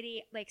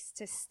Sadie likes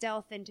to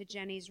stealth into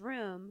Jenny's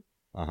room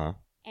Uh-huh.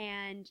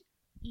 and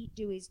eat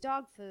Dewey's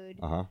dog food.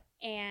 Uh-huh.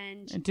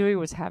 And And Dewey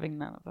was having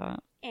none of that.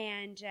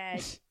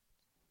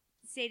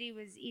 Sadie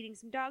was eating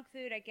some dog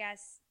food. I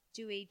guess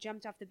Dewey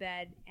jumped off the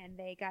bed, and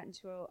they got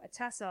into a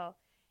tussle.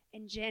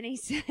 And Jenny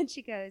said,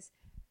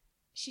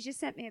 she just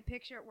sent me a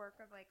picture at work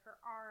of like her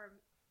arm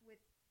with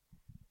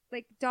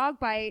like dog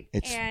bite,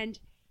 and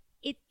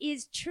it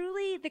is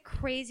truly the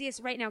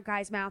craziest. Right now,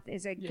 Guy's mouth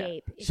is a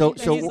gape. If So you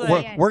guys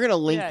see it. we're gonna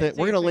link Yeah,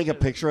 we're gonna link a picture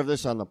of it. picture of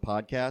this on the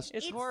podcast.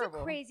 It's It's horrible.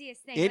 the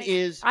craziest thing. It Like,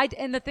 is.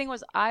 And the thing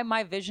was,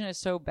 my vision is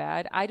so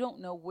bad. I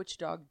don't know which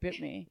dog bit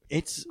me.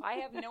 It's. I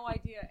have no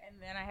idea. And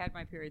then I had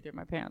my period through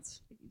my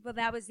pants. Well,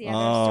 that was the other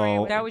Oh. story. I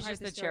wouldn't That was part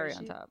just the story. cherry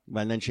on top.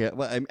 And then a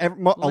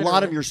lot of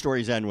Literally. your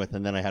stories end with,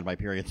 and then I had my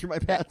period through my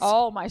pants.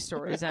 All my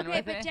stories end Okay,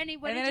 with but it. Jenny,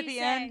 what and did then at you the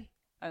say? end,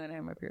 and then I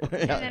had my period.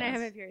 And then I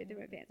have a period through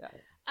my pants.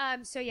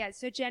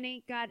 So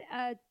Jenny got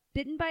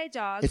bitten by a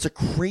dog. It's a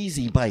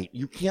crazy bite.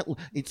 You can't.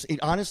 It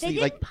honestly They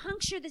didn't like.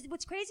 puncture this.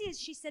 What's crazy is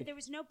she said there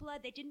was no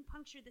blood. They didn't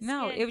puncture the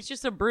No, skin. it was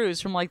just a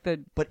bruise from like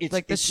the But it's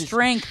like the it's this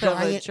strength of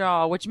the giant-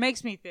 jaw, which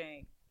makes me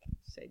think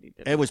Sadie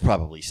did It was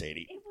probably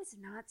Sadie. It was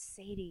not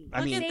Sadie.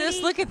 I mean- Look at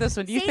this. Look at this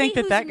one. Do you Sadie,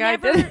 think that guy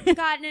who's never did?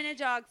 gotten in a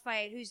dog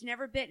fight, who's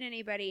never bitten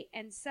anybody,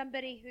 and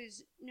somebody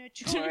who's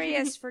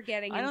notorious for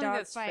getting I in don't think dog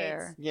that's fights.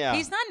 fair. Yeah.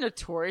 He's not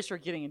notorious for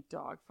getting in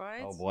dog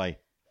fights. Oh boy.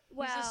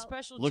 Well, He's a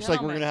special Looks like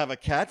we're gentleman. gonna have a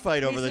cat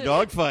fight over He's the a-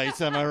 dog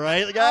fights. Am I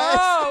right, guys?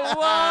 Oh,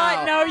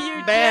 what? No,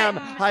 you Bam!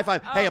 didn't. High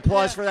five! Hey, Oh,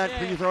 applause yeah, for that. yeah.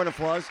 Can you throw an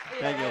applause?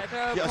 Thank you. Throw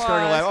Yeah, applause.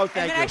 start a laugh. Oh, thank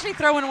and then you. actually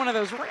throw in one of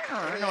those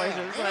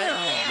noises.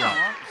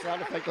 Yeah.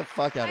 Sound effect the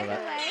fuck out of that.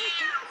 by the way,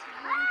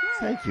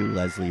 Thank you,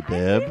 Leslie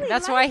Bibb. really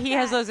That's like why he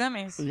has that. those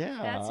Emmys. Yeah.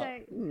 That's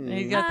right.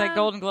 He got that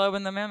Golden Globe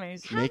and the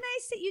Emmys. How nice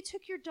that you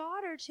took your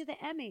daughter to the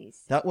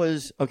Emmys. That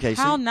was okay.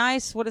 How So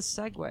nice! What a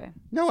segue.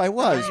 no, I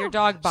was. Is your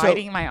dog So-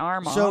 biting my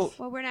arm so- off?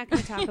 Well, we're not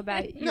going to talk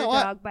about your No,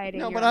 dog biting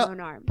your own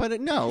arm.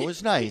 But no, it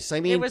was nice. I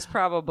mean, It was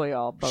probably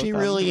all. Both she of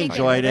them. really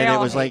enjoyed They it. It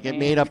all was hate like it me.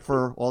 made up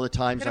for all the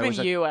times Could I have was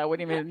been you. I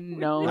wouldn't even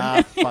know.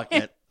 fuck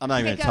it. I'm not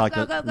even Okay, gonna go,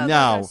 talk. go, go, go,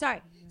 no. go.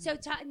 Sorry. So,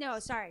 no,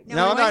 sorry.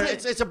 No, I'm not.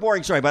 It's a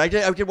boring story, but I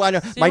did want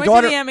to. So My you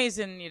daughter. went to the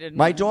Emmys and you didn't.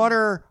 My win.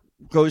 daughter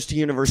goes to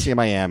University of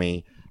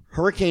Miami.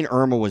 Hurricane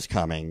Irma was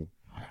coming.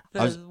 The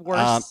I was-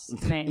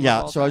 worst name. of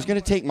Yeah, all so I was time.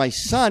 going to take my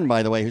son,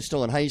 by the way, who's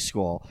still in high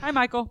school. Hi,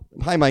 Michael.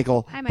 Hi,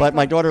 Michael. Hi, But Michael.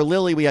 my daughter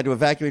Lily, we had to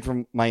evacuate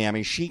from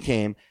Miami. She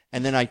came,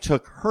 and then I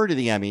took her to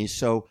the Emmys.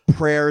 So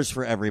prayers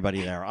for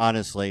everybody there.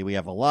 Honestly, we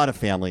have a lot of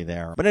family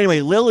there. But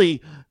anyway,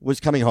 Lily was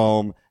coming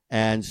home,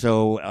 and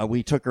so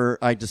we took her.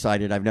 I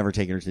decided I've never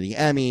taken her to the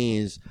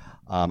Emmys.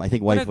 I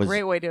think What wife a was.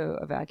 great way to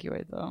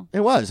evacuate, though. It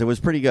was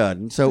pretty good,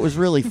 and so it was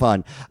really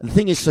fun. The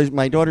thing is, so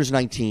my daughter's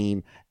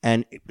 19,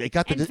 and it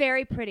got And the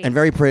very pretty. and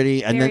very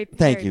pretty. And Very, then,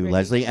 thank very you, pretty.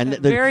 Leslie. And the,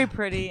 Very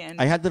pretty, and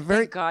I had the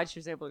very thank God she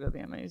was able to go to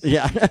the Emmys.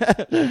 yeah,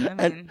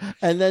 mean-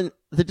 and then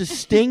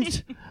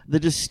the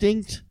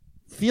distinct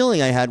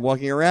feeling I had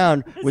walking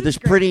around with this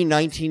pretty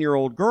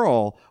 19-year-old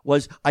girl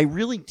was I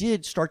really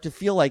did start to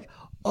feel like,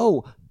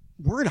 oh,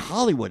 we're in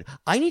Hollywood.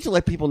 I need to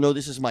let people know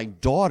this is my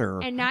daughter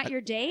And not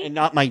your date? and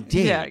not my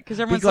date. Yeah, 'cause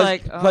everyone's Because-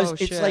 like, because oh,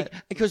 it's shit. like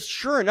because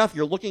sure enough,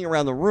 you're looking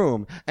around the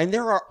room and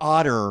there are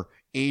odder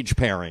age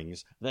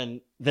pairings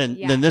than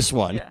Yeah. this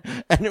one, Yeah.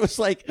 and it was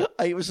like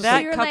it was just That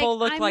like You're couple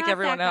looked I'm like not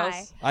everyone that guy.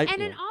 else. I-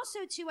 And then yeah. also,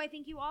 too, I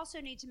think you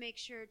also need to make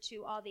sure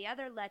to all the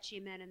other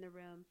lechy men in the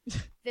room,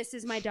 this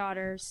is my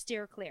daughter,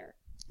 steer clear.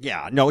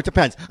 yeah, no, it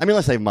depends. I mean,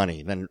 unless they have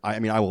money, then I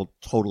mean, I will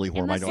totally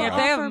whore my Unless they daughter. Yeah, if out.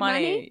 they have Offer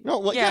money. money? No,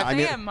 well, yeah, yeah, if I they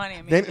mean, have money.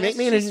 I mean, They, that's make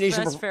me an just-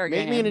 indecent, that's fair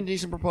make me game. an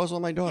indecent proposal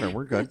on my daughter.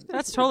 We're good.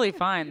 That's totally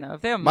fine, though.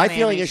 If they have My money,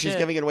 feeling I mean, is she's shit,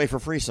 giving it away for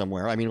free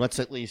somewhere. I mean, let's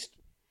at least.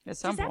 at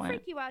some Does that point.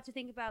 freak you out to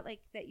think about, like,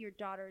 that your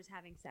daughter is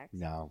having sex?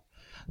 No,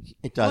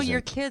 it Well, doesn't.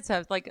 your kids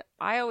have like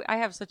I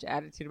have such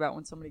attitude about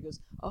when somebody goes,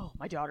 "Oh,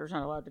 my daughter's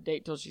not allowed to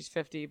date till she's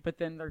 50," but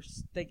then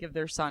they give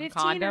their son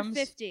 15 condoms. or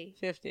 50?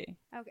 50.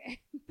 Okay.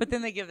 But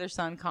then they give their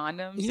son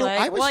condoms. You know, like,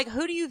 I was- like,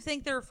 who do you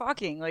think they're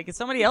fucking? Like, it's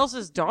somebody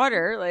else's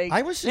daughter. Like,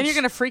 I was then you're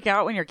sinc- gonna freak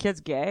out when your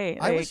kid's gay.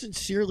 I Like, was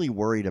sincerely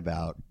worried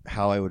about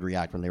how I would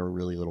react when they were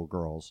really little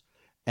girls,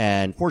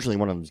 and fortunately,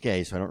 one of them's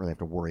gay, so I don't really have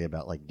to worry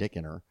about like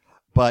dicking her.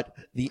 But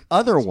the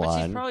other but she's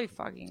one, probably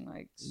fucking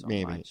like so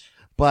maybe. much.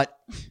 but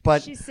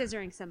She's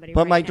scissoring somebody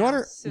But right my now. daughter,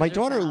 my Scissors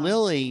daughter sound.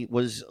 Lily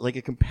was like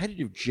a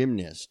competitive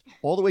gymnast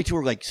all the way to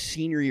her like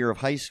senior year of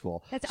high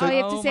school. That's So- all you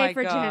have to Oh say my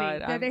for God,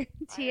 Jenny. They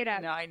tee it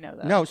up. No, I know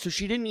that. No, so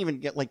she didn't even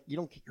get like you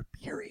don't get your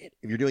period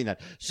if you're doing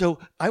that. So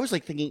I was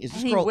like thinking, is this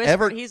And he girl whispered,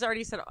 ever? He's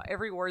already said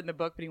every word in the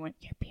book, but he went,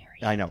 "Your period."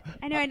 I know.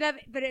 I know, I love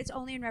it, but it's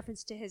only in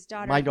reference to his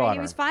daughter. My And daughter. he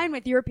was fine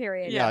with your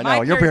period. Yeah, my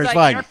no, your period's period's like,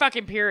 fine. Your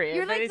fucking period.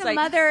 You're But like he's the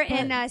mother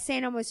in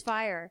St. Elmo's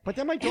Fire. But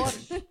then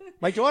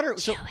my daughter,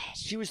 so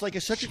she was like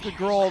such a good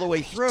girl all the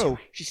way through.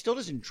 She still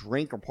doesn't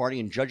drink or party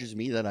and judges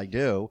me that I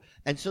do.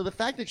 And so the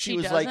fact that she She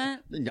was doesn't? like,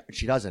 no,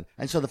 she doesn't.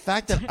 And so the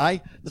fact that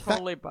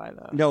totally buy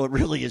that. no, it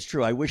really is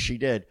true. I wish she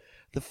did.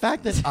 The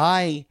fact that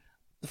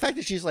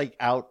she's like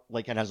out,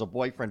 like, and has a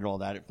boyfriend and all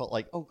that, it felt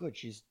like, oh, good,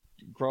 she's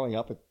growing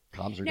up. It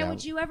calms her Now, down.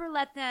 would you ever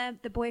let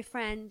the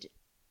boyfriend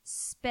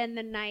spend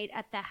the night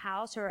at the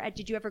house, or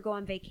did you ever go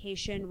on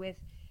vacation with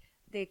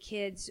the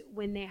kids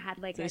when they had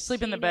like They a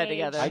sleep in the bed teenage-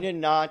 together. I did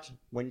not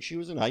when she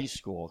was in high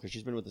school because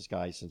she's been with this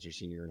guy since her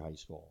senior year in high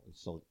school. It's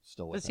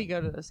still with Does he him.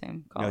 go to the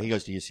same No, college? he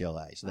goes to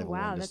UCLA. So they Oh, have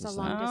wow, long that's a distance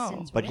long thing.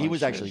 distance. But he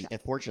was relationship. actually,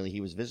 fortunately,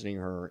 he was visiting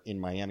her in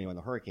Miami when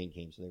the hurricane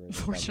came, so they were able to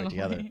get Fortunately.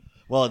 together.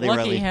 Well, they were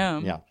Lucky at least,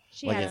 him. yeah.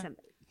 She Like had it.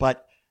 somebody.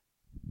 But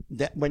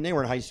when they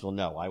were in high school,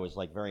 no, I was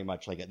like very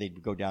much like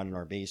they'd go down in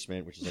our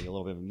basement, which is like a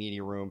little bit of a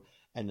media room,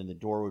 and then the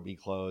door would be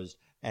closed,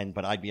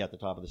 but I'd be at the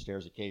top of the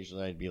stairs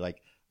occasionally. I'd be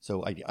like,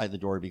 so the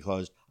door would be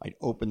closed. I'd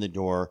open the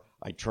door,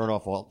 I'd turn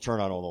on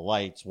all the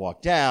lights,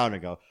 walk down,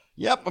 and go,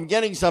 "Yep, I'm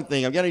getting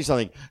something. And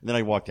then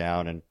I'd walk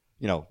down, and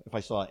if I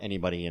saw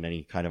anybody in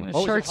any kind of The is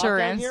it shirts hot are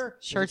down in, here?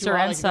 Is it shirts too are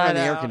hot? I can turn on inside the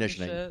air out and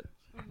conditioning. shit.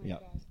 Yeah,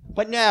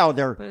 but now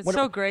they're. But it's what-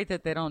 so great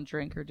that they don't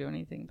drink or do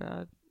anything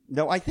bad.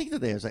 no, I think that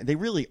they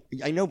really.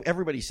 I know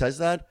everybody says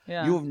that.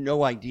 Yeah. You have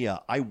no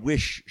idea. I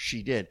wish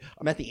she did.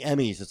 I'm at the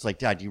Emmys. It's like,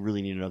 Dad, do you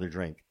really need another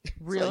drink? It's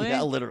like, Really?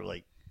 yeah,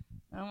 literally.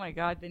 Oh my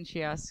God! Didn't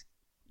she ask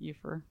you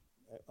for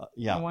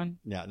Yeah. one?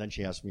 Yeah. Then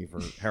she asked me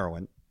for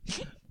heroin.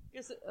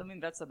 I mean,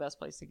 that's the best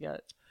place to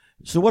get.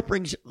 So what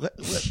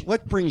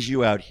brings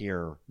you out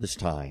here this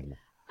time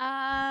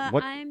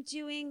What- I'm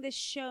doing the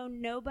show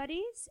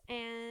Nobodies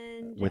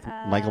and with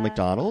Michael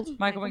McDonald?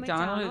 Michael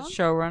McDonald is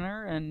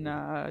showrunner and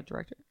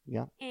director.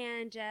 Yeah.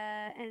 and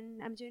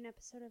I'm doing an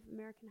episode of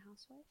American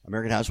Housewives.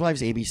 American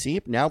Housewives,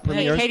 ABC now Hey,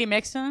 premieres. Katie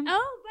Mixon.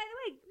 Oh, by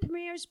the way,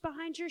 premieres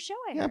behind your show.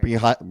 I Yeah,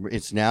 heard. but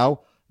it's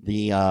now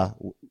the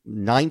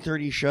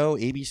 9:30 show,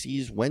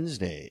 ABC's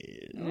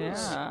Wednesdays.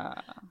 Yeah.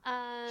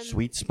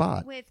 Sweet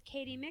spot. With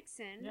Katie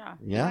Mixon, Yeah.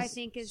 who Yes. I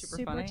think is Super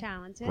super funny.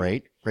 talented.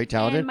 Great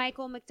talented. And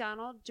Michael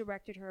McDonald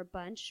directed her a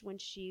bunch when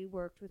she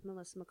worked with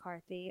Melissa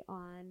McCarthy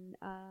on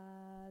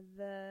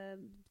the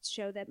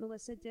show that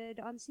Melissa did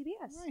on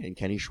CBS. Right. And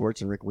Kenny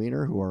Schwartz and Rick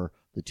Weiner, who are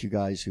the two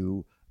guys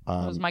who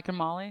That was Mike and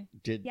Molly.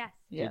 did Yes.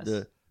 Yes.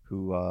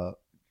 who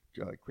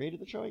created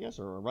the show, I guess,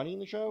 or are running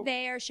the show.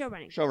 They are show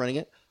running. Show running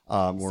it.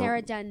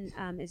 Sarah Dunn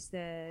is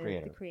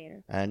the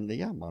creator. And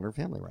Modern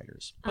Family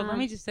writers. But let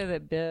me just say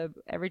that Bibb,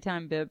 every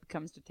time Bibb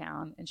comes to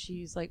town and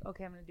she's like,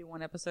 okay, I'm going to do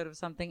one episode of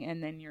something,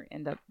 and then you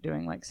end up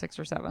doing like 6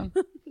 or 7.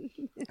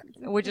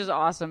 Which is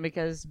awesome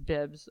because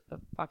Bibb's a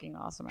fucking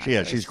awesome actress. She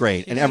is. She's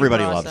great. She's and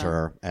everybody super loves awesome.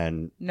 her.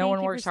 And No Thank one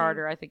you works for saying-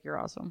 harder. I think you're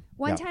awesome.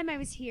 One Yeah. time I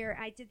was here,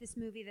 I did this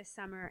movie this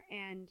summer,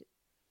 and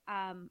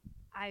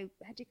I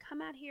had to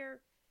come out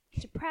here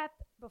to prep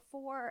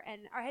before,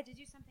 and I had to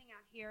do something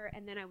out here,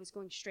 and then I was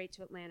going straight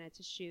to Atlanta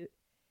to shoot.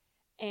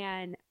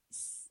 And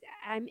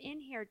I'm in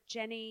here,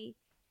 Jenny,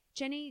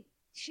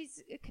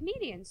 she's a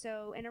comedian,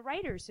 and a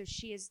writer, so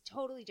she has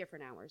totally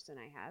different hours than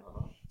I have.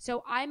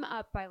 So I'm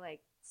up by like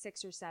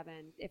 6 or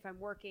 7. If I'm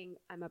working,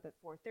 I'm up at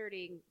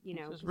 4:30. It's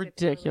 'cause it's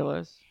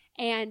ridiculous.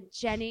 early. And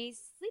Jenny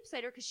sleeps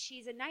later because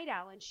she's a night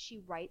owl and she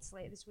writes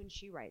late. This is when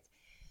she writes.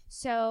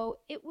 So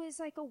it was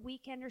like a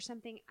weekend or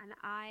something, and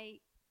I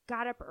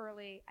got up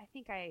early. I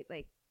think I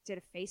did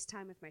a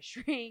FaceTime with my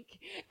shrink,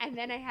 and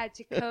then I had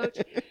to coach.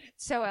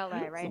 So LA,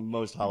 it's the right?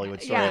 most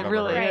Hollywood story Yeah, I've It ever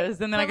really heard. Right. is.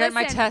 And then But I got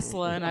my listen-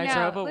 Tesla and I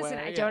drove away. Listen,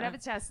 I don't have a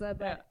Tesla,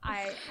 but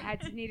I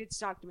needed to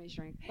talk to my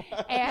shrink,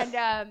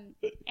 and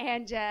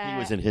He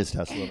was in his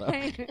Tesla, though.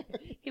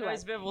 he As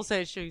was. Bibb will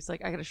say, she's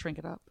like, I got to shrink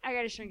it up. I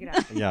got to shrink it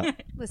up. Yeah.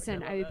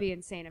 Listen, I would be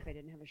insane if I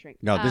didn't have a shrink.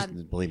 No,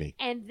 believe me.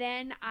 And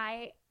then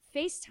I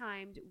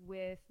FaceTimed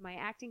with my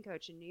acting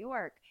coach in New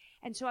York.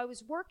 And so I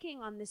was working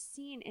on this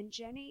scene, and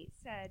Jenny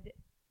said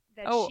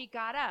that Oh. she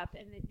got up,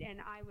 and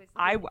I was.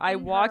 I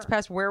in walked her-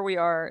 past where we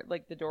are,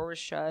 like the door was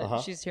shut.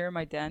 Uh-huh. She's here in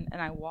my den,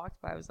 and I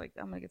walked by. I was like,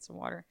 I'm gonna get some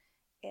water,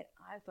 and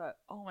I thought,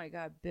 oh my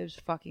god, Bibb's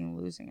fucking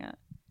losing it.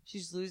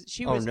 She's losing.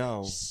 She Oh, was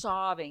no.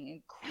 sobbing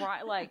and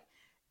crying like.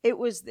 It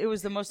was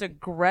the most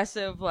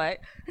aggressive,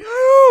 like,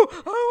 oh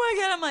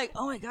my god! I'm like,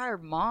 oh my god, her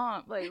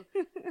mom, like,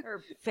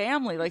 her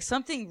family, like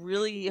something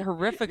really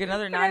horrific,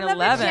 another But I love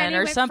that 9/11 Jenny or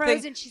went something.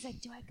 Frozen. She's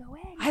like, "Do I go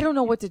in?" I don't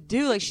know what to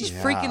do. Like she's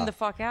Yeah. freaking the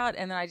fuck out,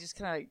 and then I just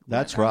kind of like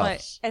That's I'm rough.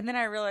 like- and then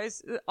I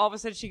realized all of a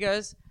sudden she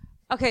goes,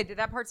 "Okay, did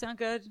that part sound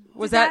good?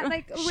 Was Did that, that?"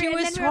 like, she and was then we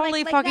were like-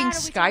 totally like fucking that? Are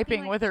we talking skyping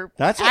like- with her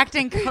That's a-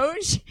 acting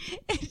coach,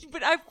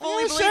 but I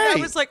fully believe I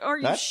was like, "Are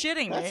you That's-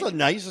 shitting That's me?" the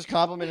nicest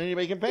compliment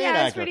anybody can pay Yeah, an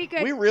it's actor. pretty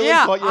good. We really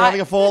Yeah, thought you were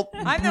having a full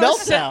I'm the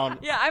most meltdown.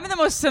 yeah, I'm the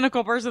most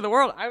cynical person in the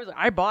world.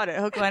 I bought it,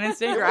 hook, line, and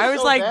sinker. It I was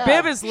so like, bad.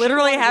 Bibb is She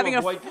literally wanted to having a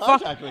avoid fuck.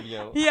 contact with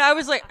you. Yeah, I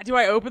was like, do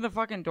I open the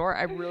fucking door?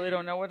 I really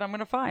don't know what I'm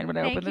gonna find when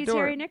I Thank open you, the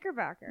door. Terry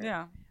Knickerbocker.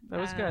 Yeah, that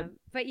was good.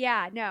 But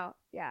yeah,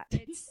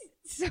 it's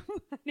so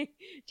funny.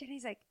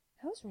 Jenny's like,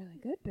 "That was really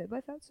good, Bibb.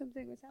 I thought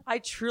something was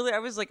happening." I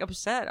was like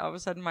upset. All of a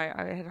sudden,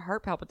 I had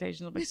heart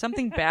palpitations. I'm like,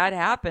 something bad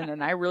happened,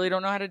 and I really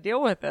don't know how to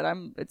deal with it.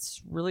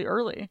 It's really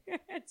early.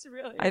 It's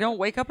really. I don't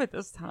wake up at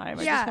this time.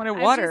 I yeah, just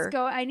wanted water.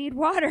 I need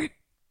water.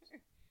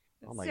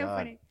 Oh my so God.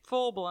 funny.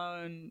 Full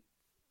blown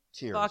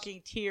Tears.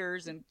 fucking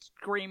tears and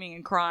screaming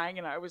and crying,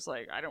 and I was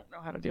like, I don't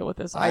know how to deal with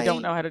this. I- I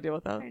don't know how to deal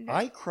with that. I know.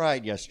 I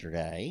cried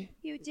yesterday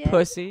You did.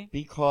 Pussy.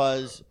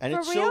 because, and For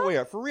it's real? so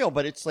weird, for real,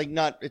 but it's like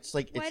not, it's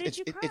like, Why did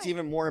you it's cry?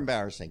 even more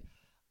embarrassing.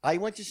 I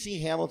went to see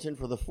Hamilton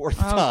for the 4th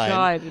Oh time.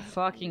 God,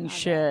 fucking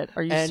shit.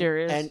 Are you and,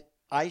 serious? And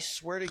I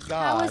swear to How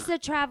God, was the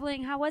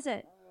traveling? How was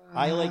it?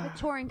 I like, The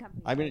touring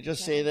company. I'm going to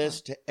just say this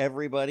to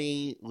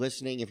everybody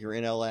listening if you're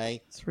in LA.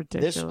 it's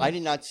ridiculous. This, I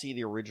did not see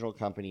the original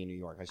company in New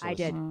York. I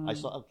did. I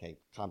saw, okay,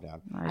 calm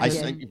down. I I did.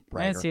 saw, I ain't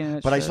bragger. seen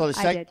it, But I shit. saw the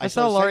I second. did. I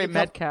saw the Laurie second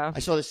Metcalf. I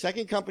saw the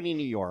second company in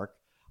New York.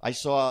 I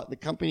saw the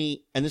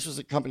company, and this was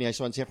a company I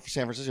saw in San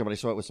Francisco, but I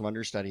saw it with some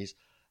understudies,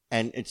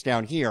 and it's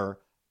down here.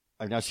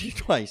 I've now seen it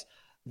twice.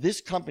 This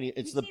company,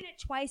 it's You've the seen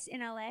it twice in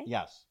LA.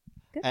 yes,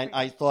 Good and for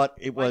you. I thought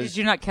it Why, was did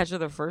you not catch it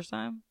the first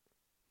time?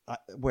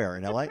 where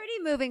in It's a LA? pretty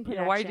moving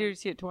production. Yeah, why did you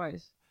see it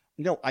twice?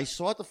 No, I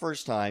saw it the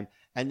first time,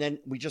 and then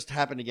we just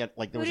happened to get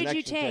like there Who was an did you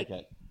extra take?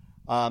 ticket.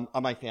 On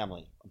my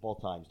family,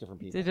 both times,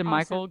 different people. Did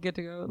Michael get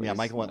to go? at Yeah, least?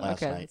 Michael went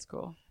last okay, night. that's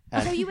cool.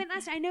 And- So you went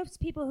last night. I know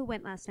people who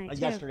went last night too.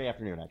 yesterday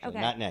afternoon, actually,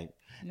 Okay. not night.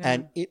 Yeah.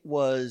 And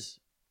it's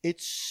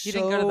You so...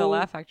 didn't go to the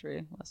Laugh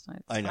Factory last night.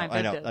 It's I know, fine.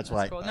 I know. Bibb did. That's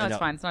why- cool. I No, it's know.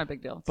 fine. It's not a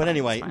big deal. It's But fine.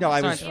 anyway, It's fine. no, It's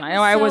I not was- fine. It I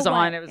know I was was so on.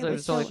 what? It was It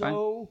was totally so fine.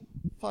 so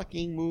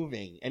fucking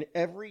moving, and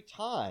every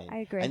time, I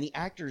agree. And the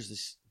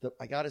actors,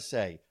 I gotta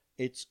say,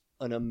 it's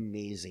an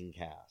amazing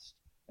cast.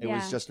 It Yeah.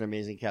 was just an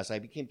amazing cast. I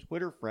became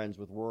Twitter friends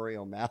with Rory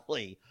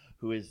O'Malley,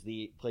 who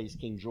plays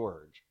King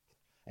George,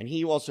 and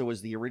he also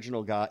was the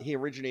original guy. He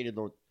originated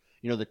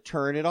the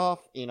turn it off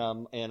in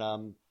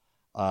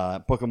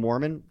Book of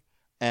Mormon,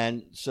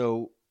 and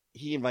so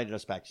he invited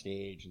us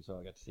backstage, and so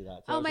I got to see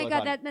that. So Oh it was my really God,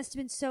 fun. that must have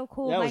been so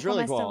cool. Yeah, it was Michael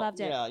really must cool. have loved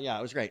it. Yeah,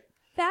 it was great.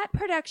 That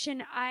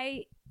production,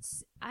 I'm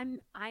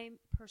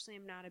personally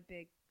am not a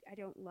big. I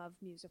don't love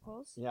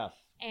musicals. Yeah.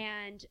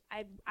 And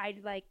I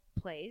like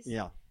plays.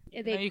 Yeah.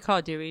 No, you call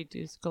it Dewey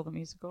Deucicle the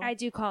Musical. I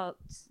do call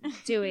it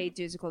Dewey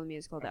Deucicle the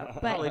Musical, though.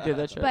 But Probably did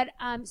that shit. But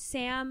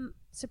Sam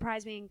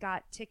surprised me and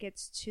got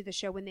tickets to the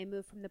show when they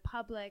moved from the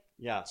Public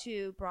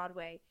to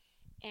Broadway,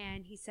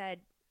 and he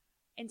said,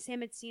 and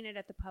Sam had seen it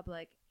at the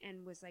Public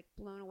and was like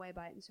blown away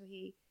by it, and so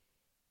he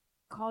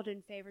called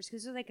in favors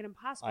because it was like an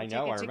impossible ticket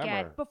to remember.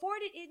 get before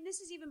it. And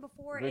this is even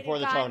before the it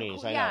had gotten Tonys.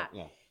 cool. I know.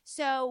 Yeah.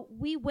 So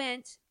we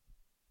went,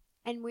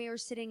 and we were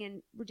sitting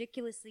in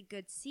ridiculously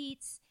good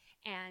seats.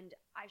 And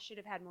I should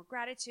have had more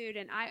gratitude.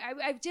 And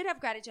I did have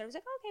gratitude. I was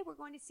like, okay, we're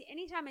going to see.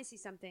 Anytime I see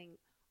something,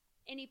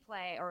 any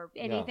play or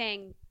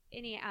anything,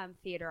 any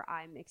theater,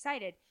 I'm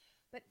excited.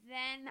 But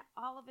then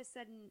all of a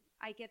sudden,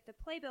 I get the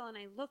playbill and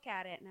I look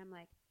at it and I'm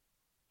like,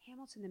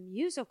 Hamilton the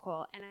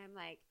Musical. And I'm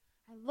like,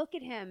 I look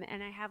at him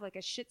and I have like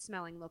a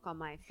shit-smelling look on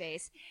my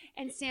face.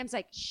 And Sam's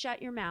like,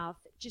 shut your mouth.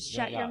 Just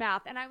shut your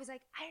mouth. And I was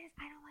like, I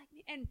don't like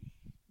me. And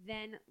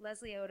then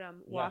Leslie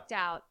Odom walked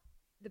out.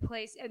 The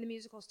place and the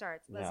musical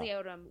starts. Leslie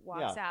Odom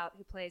walks out,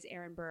 who plays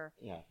Aaron Burr.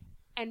 Yeah.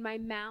 And my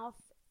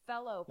mouth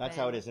fell open. That's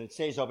how it is, and it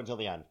stays open till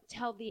the end.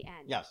 Till the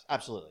end. Yes,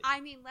 absolutely. I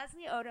mean,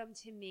 Leslie Odom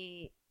to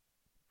me.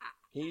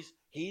 He's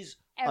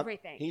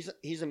everything. He's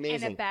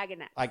amazing. And a bag of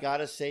nuts. I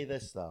gotta say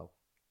this though,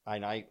 I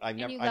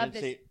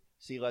didn't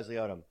see Leslie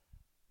Odom.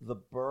 The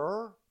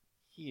Burr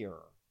here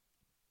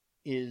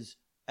is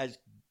as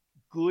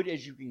good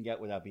as you can get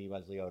without being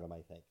Leslie Odom,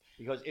 I think,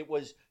 because it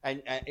was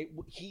it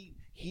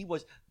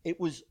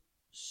was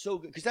so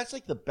good because that's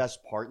like the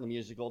best part in the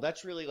musical.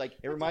 That's really like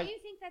it reminds. Do you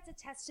think that's a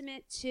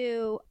testament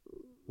to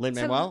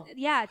Lin-Manuel?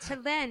 To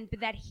Lin, but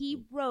that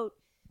he wrote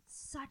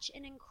such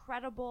an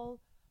incredible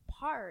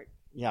part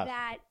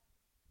that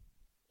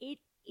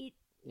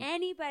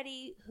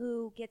anybody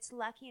who gets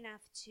lucky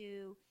enough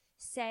to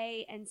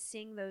say and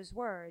sing those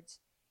words,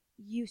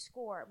 you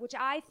score, which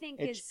I think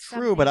is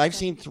true. But I've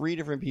seen 3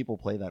 different people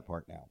play that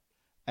part now,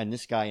 and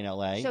this guy in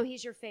L.A. So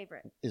he's your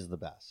favorite. Is the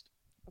best.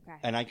 Okay.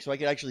 And so I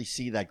could actually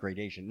see that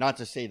gradation. Not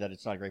to say that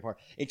it's not a great part.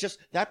 It just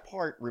that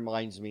part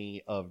reminds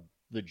me of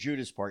the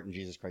Judas part in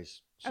Jesus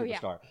Christ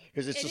Superstar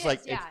because it's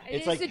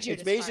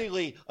it's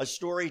basically a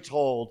story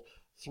told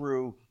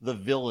through the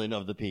villain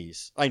of the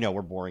piece. I know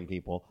we're boring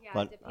people,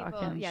 but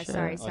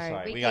sorry.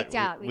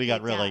 We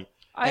got really.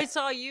 I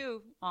saw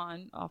you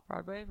on Off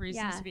Broadway.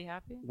 Reasons to be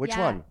Happy. Which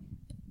one?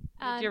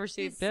 Did you ever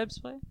see Bibb's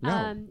play?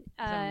 No. It's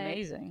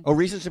amazing. Oh,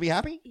 Reasons to be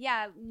Happy?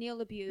 Yeah, Neil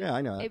LaBute. Yeah,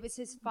 I know that. It was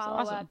his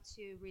follow-up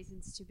to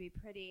Reasons to be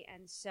Pretty,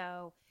 and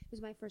so it was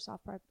my first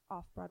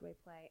off-Broadway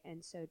play,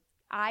 and so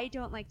I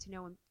don't like to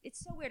know him. It's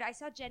so weird. I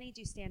saw Jenny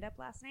do stand-up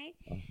last night,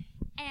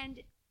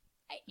 and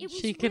it was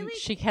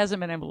she hasn't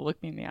been able to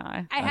look me in the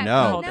eye. I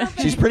know.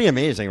 She's pretty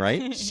amazing,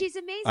 right? She's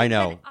amazing. I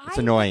know. It's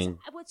annoying.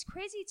 What's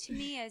crazy to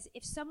me is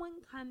if someone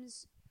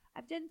comes,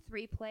 I've done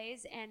 3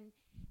 plays, and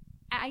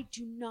I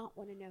do not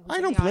want to know who's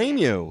I don't blame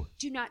you.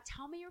 Do not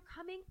tell me you're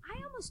coming.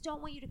 I almost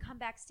don't want you to come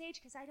backstage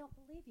because I don't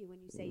believe you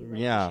when you say you like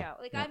the show.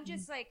 Like I'm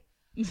just like,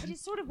 I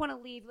just sort of want to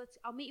leave.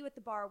 I'll meet you at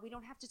the bar. We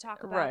don't have to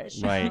talk about the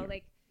show. Right.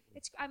 Like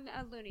I'm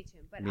a Looney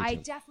Tune, but I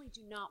definitely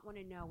do not want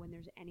to know when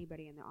there's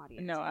anybody in the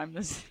audience. No, I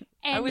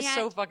was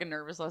so fucking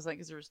nervous last night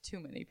because there was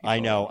too many people. I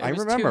know. I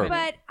remember.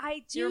 But I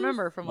do. Do you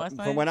remember from last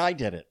night? From when I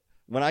did it.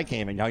 When I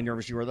came and how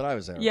nervous you were that I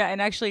was there. Yeah,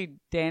 and actually,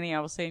 Danny, I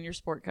was saying your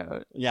sport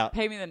coat. Yeah.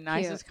 Paid me the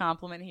nicest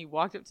compliment. He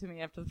walked up to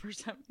me after the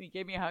first time. He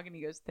gave me a hug and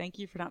he goes, "Thank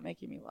you for not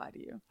making me lie to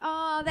you."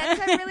 Oh, that's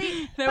a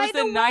really. That was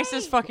the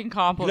nicest fucking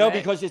compliment. No,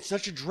 because it's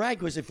such a drag.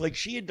 Because if like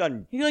she had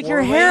done,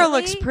 your hair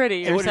looks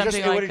pretty, or something like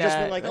that. It would have just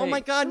been like, oh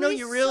my god, no,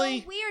 you really.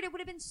 So weird. It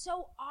would have been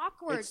so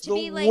awkward to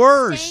be like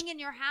staying in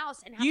your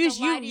house and have to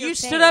lie to your you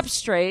face. stood up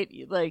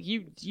straight, like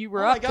you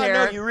were up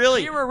there. No, you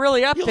were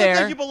really up there. You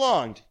looked like you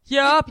belonged.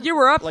 Yup, you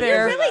were up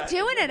there. You're really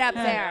doing it up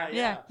there.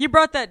 Yeah, you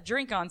brought that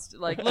drink on.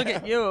 Like, look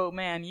at you,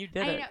 man. You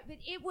did it. I know, but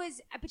it was.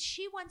 But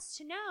she wants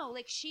to know.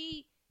 Like,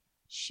 she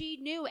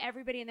knew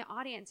everybody in the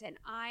audience, and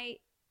my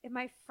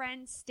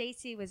friend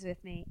Stacy was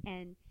with me,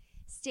 and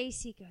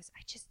Stacy goes,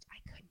 I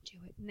couldn't do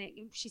it. And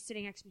she's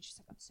sitting next to me. She's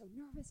like, I'm so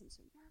nervous.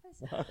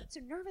 I'm so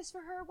nervous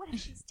for her. What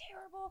if she's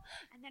terrible?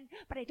 And then,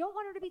 but I don't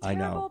want her to be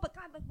terrible. But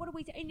God, like, what do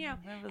we do? And,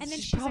 and then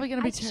she's probably like,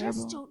 gonna be terrible. I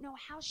just don't know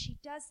how she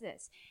does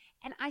this.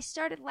 And I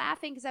started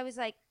laughing because I was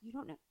like, you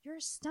don't know. You're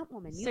a stunt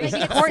woman. You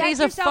Courtney's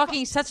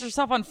sets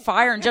herself on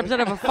fire and jumps out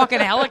of a fucking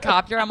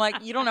helicopter. I'm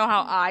like, you don't know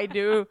how I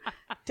do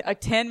a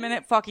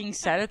 10-minute fucking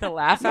set at the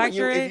Laugh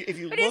Factory.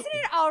 But isn't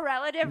it all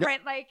relative,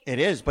 right? Like it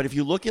is. But if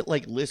you look at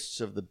like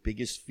lists of the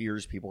biggest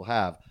fears people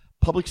have,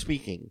 public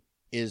speaking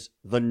is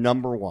the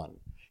number one.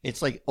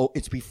 It's like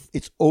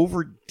it's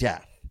over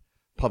death.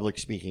 Public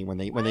speaking when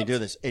they do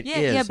this it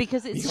is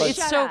because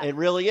it's so it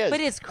really is, but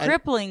it's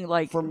crippling, and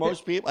like for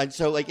most people, and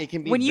so like it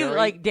can be when you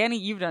like Danny,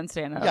 you've done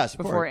stand up yes,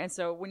 before, and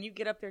so when you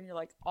get up there and you're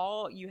like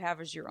all you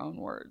have is your own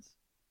words,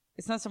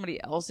 It's not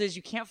somebody else's.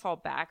 You can't fall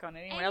back on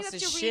anyone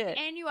else's shit.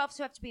 And you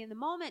also have to be in the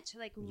moment to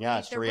like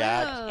Yes, read the to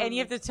react. room. And you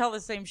have to tell the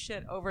same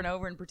shit over and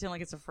over and pretend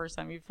like it's the first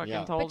time you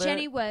fucking told But it.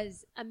 Jenny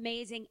was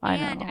amazing, I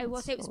and know. I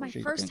will say it was my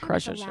She first fucking time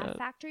at the crushes Laugh shit.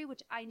 Factory,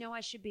 which I know I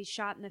should be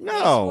shot in the face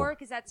No. for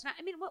because that's not.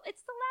 I mean, well,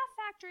 it's the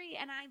Laugh Factory,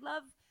 and I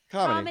love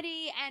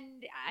comedy,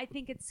 and I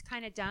think it's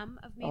kind of dumb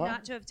of me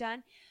not to have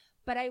done.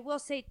 But I will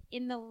say,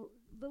 in the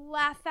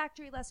Laugh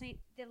Factory last night,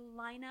 the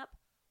lineup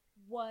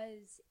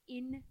was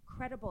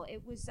incredible.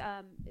 It was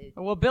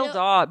Well, Bill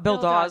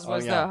Dawes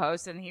was Oh, yeah. the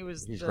host, and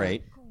he's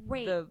great.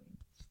 the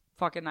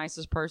fucking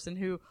nicest person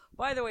who,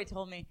 by the way,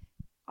 told me,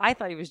 I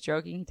thought he was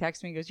joking. He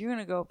texted me, he goes, "You're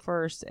gonna go up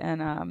first,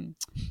 and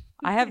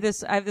I have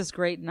this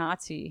great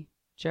Nazi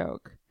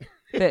joke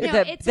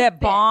that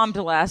bombed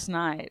last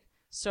night,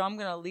 so I'm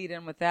gonna lead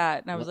in with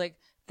that." And I was like,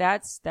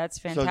 "That's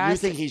fantastic." So you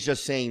think he's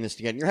just saying this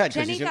to get in your head?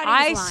 Jenny He's thought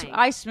gonna, he was lying.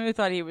 I smooth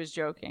thought he was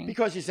joking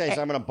because he says,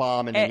 I'm going to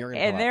bomb and then you're going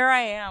to and there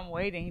I am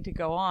waiting to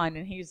go on,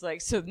 and he's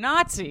like, "So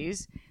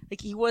Nazis?"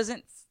 Like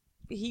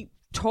he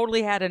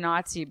totally had a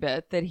Nazi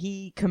bit that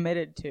he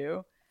committed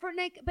to. for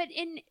like, but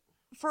in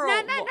For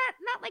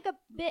not like a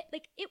bit.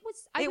 Like it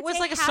was. It was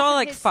like a solid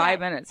like 5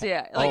 minutes.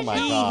 Yeah. Oh Like my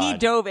he God.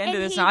 dove into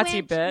and this he Nazi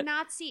went bit.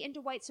 Nazi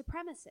into white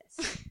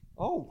supremacists.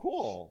 Oh,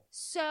 cool.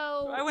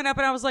 So I went up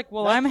and I was like,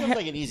 "Well, That I'm." feels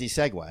like an easy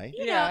segue.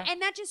 you Yeah. know,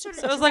 and that just sort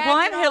of. So I was like, "Well,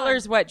 I'm dragged it on.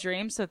 Hitler's wet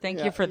dream." So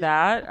thank you for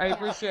that. I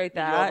appreciate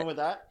You that. open with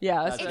that?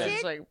 Yeah. That's So it. I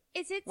was like,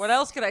 Is it? "What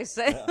else could I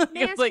say?"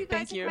 May I ask like, you guys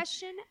thank a you.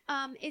 question?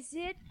 Is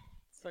it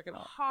It's fucking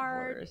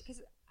hard? hilarious.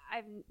 Because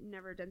I've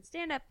never done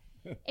stand up.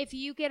 If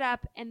you get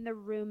up and the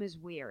room is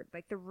weird,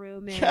 like the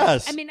room is.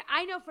 Yes. I mean,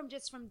 I know from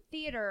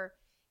theater,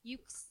 you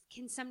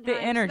can sometimes The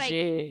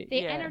energy, Like, the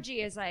yeah. energy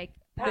is like.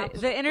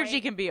 The energy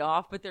right? can be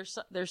off, but there's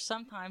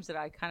sometimes that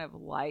I kind of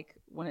like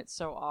when it's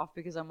so off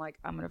because I'm like,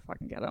 I'm gonna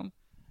fucking get them.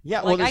 Yeah,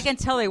 Like well, I there's- can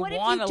tell they What if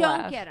want you to don't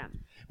laugh. get them?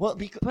 well,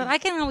 because, But I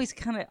can always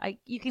kind of,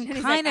 you can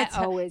Jenny's kind like, of I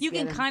tell. always You get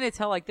can 'em. kind of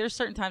tell. Like there's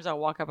certain times I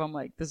walk up, I'm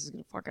like, this is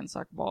gonna fucking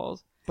suck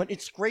balls. but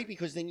it's great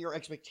because then your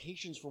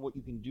expectations for what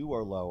you can do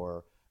are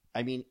lower.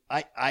 I mean,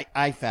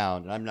 I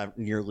found, and I'm not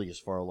nearly as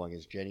far along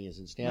as Jenny is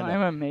in stand-up. No,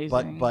 I'm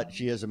amazing. But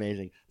she is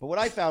amazing. But what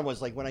I found was,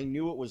 like, when I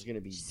knew it was going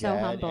to be So dead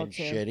humble, and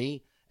too.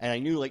 shitty, and I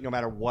knew, like, no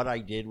matter what I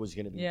did was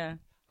going to be, Yeah.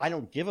 I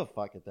don't give a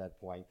fuck at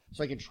that point.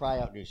 So I can try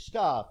out new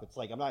stuff. It's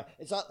like,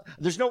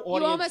 there's no You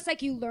audience. almost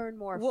like you learn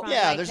more Well, from.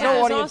 yeah, like there's that. no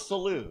There's audience also-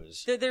 to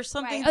lose. There's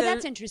something. Right. Oh, that-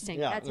 that's interesting.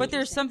 Yeah. That's But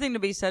there's interesting. something to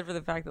be said for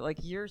the fact that like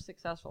you're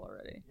successful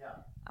already. Yeah.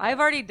 I've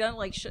already done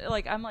like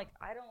like I'm like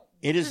I don't.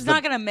 It This is is the-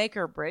 not gonna make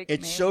or break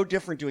It's me. so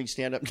different doing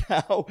stand-up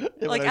now.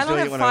 Than Like when I I was don't doing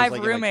have it when I was, 5 like,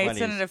 in my roommates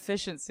and 20s. an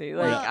efficiency.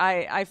 Well-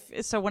 Like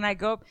so when I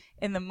go up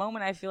in the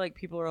moment, I feel like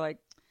people are like,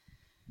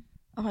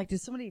 I'm like,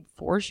 did somebody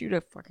force you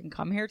to fucking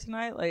come here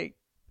tonight? Like,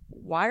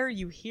 why are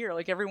you here?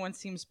 Like everyone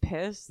seems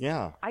pissed.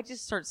 Yeah. I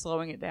just start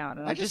slowing it down,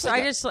 and I I just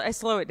just like I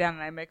slow it down,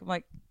 and I make. I'm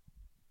like,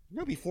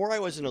 No, before I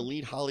was an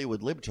elite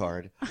Hollywood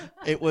libtard,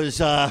 it was.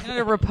 not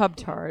a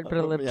repubtard, but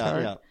a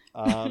libtard. Yeah.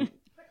 But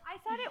I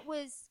thought it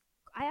was.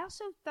 I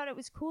also thought it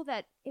was cool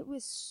that it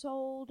was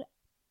sold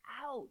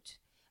out.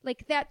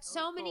 Like that,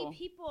 so many cool.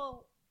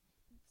 people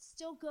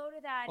still go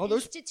to that Oh,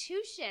 those-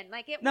 institution.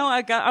 Like it. No,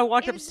 was, I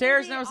walked it was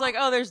upstairs really and I was like,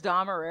 awesome. oh, there's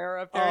Dom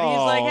Herrera up there, and he's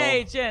like, Oh.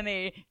 hey,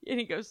 Jenny, and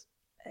he goes,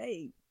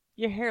 hey,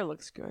 your hair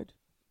looks good.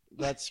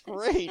 That's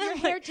great. Your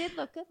hair did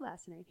look good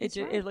last night. He's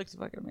right. It looks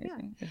fucking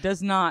amazing. It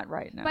does not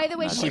right now. By the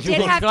way, Not she like-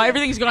 did have to.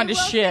 everything's gone I to will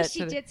say shit.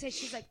 She did say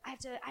she's like, I have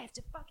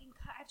to fucking,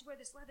 I have to wear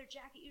this leather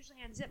jacket. Usually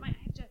I unzip my, I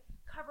have to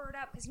cover it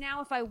up because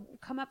now if I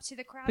come up to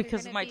the crowd, they're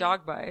because of gonna my be,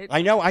 dog bite.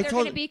 I know. I they're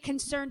told. going to be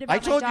concerned about I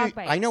told my you. dog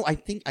bite. I know. I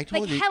think I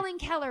told Like you. Helen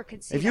Keller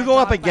could see. If you my go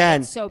up dog bite.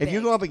 again, It's so if you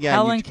big. go up again,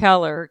 Helen you-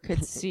 Keller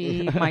could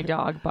see my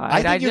dog bite. I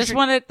think I you just should-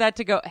 wanted that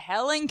to go.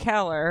 Helen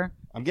Keller.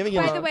 I'm giving you.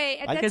 By a- the way,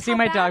 I that's can see how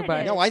my bad dog it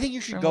bite. is. No, I think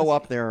you should From go this-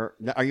 up there.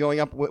 Are you going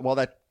up while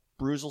that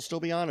bruise will still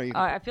be on? Or you?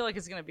 I feel like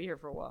it's gonna be here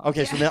for a while.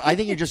 Okay, so then I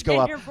think you just go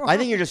up. Been here for I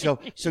think you just go.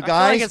 So I feel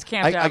guys, like it's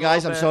camped out a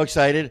guys, little I'm so bit.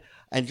 excited,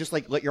 and just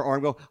like let your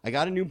arm go. I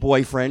got a new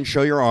boyfriend.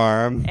 Show your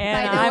arm.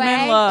 And By the I'm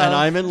way- in love. And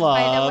I'm in love.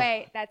 By the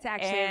way, that's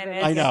actually And really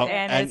it's- I know,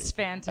 and it's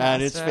fantastic.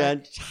 and it's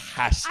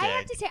fantastic. I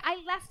have to say, I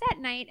left that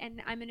night,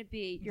 and I'm going to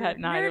be your That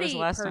night, it was nerdy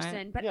last person,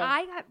 night. but Yeah.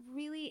 I got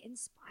really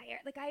inspired.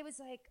 Like I was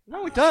like,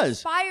 No, it does.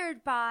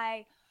 inspired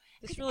by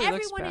This because really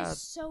looks everyone bad.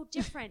 is so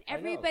different. I know.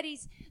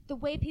 Everybody's the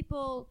way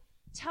people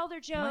tell their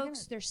I gonna-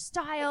 jokes, their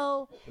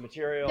style, The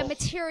material. the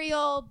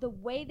material, the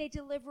way they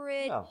deliver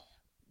it, Yeah.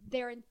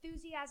 their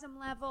enthusiasm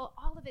level,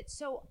 all of it.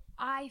 So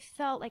I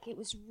felt like it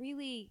was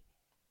really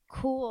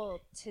cool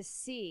to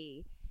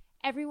see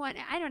everyone.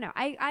 I don't know.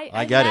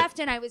 I get it. laughed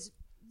and I was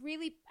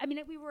really. I mean,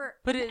 we were.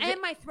 But it-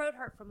 and my throat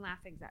hurt from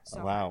laughing that.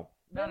 So Wow.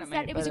 What Not was at me,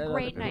 that? It was but a at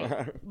great other people.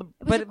 night. It was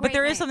a But great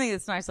there is night. something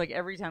that's nice. Like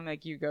every time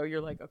like you go,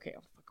 you're like, okay, I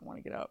fucking want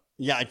to get up.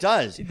 Yeah, it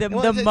does. The Well,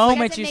 it's-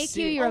 moment Does it you make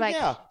see, you? You're Oh, like,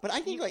 yeah, but I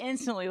think you like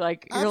instantly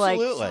like Absolutely.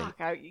 you're like,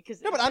 fuck,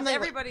 because No, but I'm not-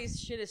 everybody's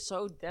shit is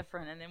so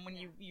different, and then when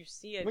you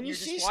see it, When you're you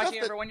just see watching stuff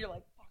that- everyone, you're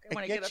like, fuck, when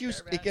I it get gets up you.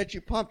 there, man. It gets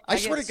you pumped. I I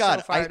swear get to God,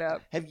 so fired I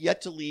up. have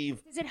yet to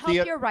leave. Does it help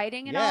your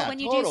writing at all when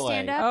you do totally.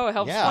 stand up? Oh, it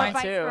helps Yeah. mine Or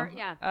vice too. versa,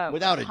 yeah.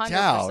 Without a 100%,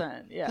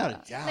 doubt. Yeah.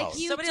 Without a doubt. Like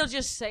you- Somebody will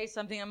just say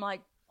something. I'm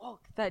like, oh,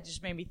 that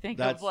just made me think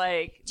That's- of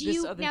like Do this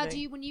you other now? thing. Do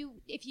you when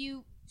you if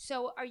you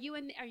so are you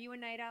a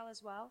night owl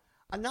as well?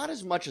 Not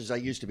as much as I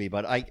used to be,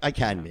 but I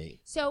can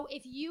be. So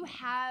if you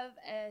have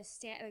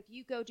like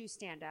you go do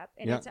stand up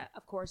and Yeah. it's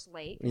of course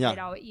late. 'Cause Yeah. it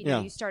always,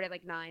 Yeah. you start at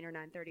like 9 or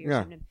 9:30 or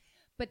Yeah. something.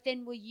 But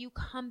then will you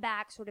come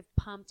back sort of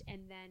pumped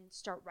and then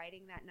start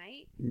writing that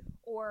night,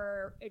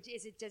 or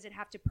does it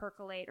have to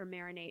percolate or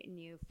marinate in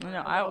you? For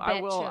No, a I little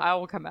bit will. to- I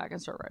will come back and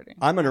start writing.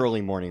 I'm an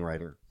early morning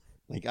writer.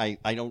 Like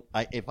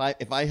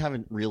if I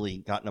haven't really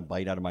gotten a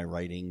bite out of my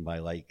writing by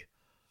like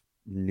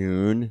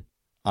noon,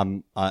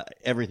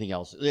 everything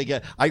else. Like,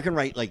 I can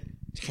write like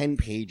 10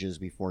 pages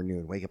before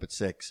noon. Wake up at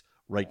 6,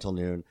 write till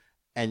noon,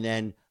 and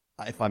then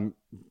if I'm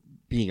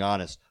being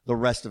honest, the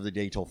rest of the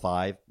day till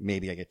 5,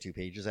 maybe I get 2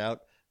 pages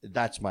out.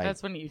 That's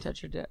That's when you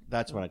touch your dick.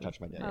 That's when I touch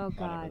my dick. Oh, on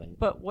God. everything.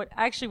 But what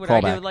I Call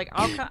do, back. like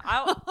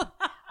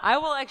I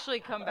will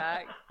actually come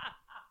back.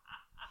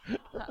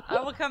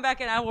 I will come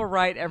back and I will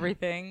write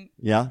everything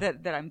Yeah.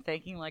 that I'm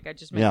thinking. Like I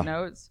just make Yeah.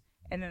 notes,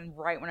 and then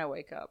right when I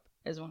wake up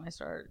is when I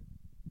start.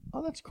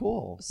 Oh, that's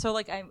cool. So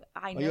like I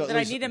you know at that I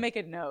least- need to make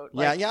a note.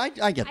 Yeah, Like, yeah,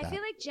 I get I that.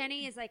 feel like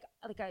Jenny is like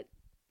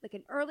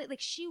an early,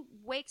 like she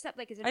wakes up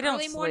like is an I don't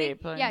early morning.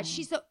 sleep, Yeah,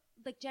 she's so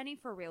like Jenny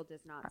for real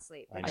does not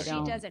sleep. I Like, know. she I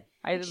don't. doesn't.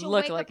 I Like, she'll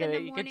look wake like up in the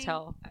it. You could morning,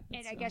 tell.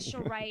 and I guess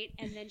she'll write,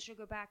 and then she'll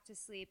go back to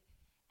sleep,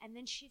 and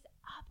then she's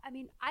up. I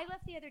mean, I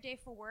left the other day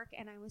for work,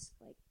 and I was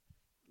like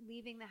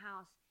leaving the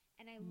house,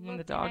 and I the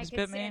looked, dogs and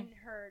I bit could see me? and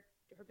her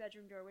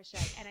bedroom door was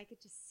shut, and I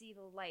could just see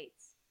the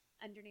lights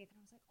underneath, and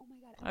I was like, oh my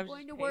god, I I'm was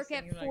going to just work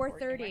at pacing, like,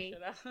 working my 4:30.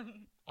 shit out.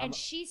 And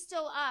she's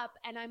still up,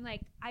 and I'm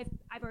like, I've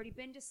already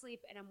been to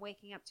sleep, and I'm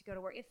waking up to go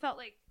to work. It felt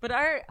like But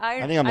I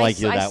think I'm like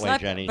you that way,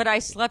 slept, Jenny. But I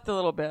slept a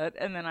little bit,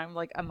 and then I'm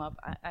like, I'm up.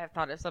 I have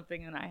thought of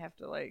something, and I have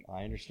to like.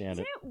 I understand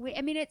Isn't it. it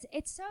I mean, it's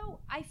so.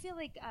 I feel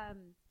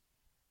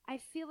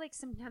like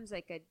sometimes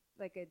like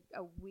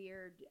a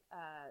weird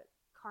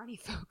carny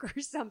folk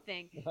or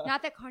something.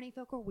 Not that carny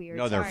folk are weird.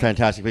 No, they're sorry.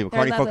 fantastic people. They're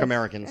Carney folk lovely.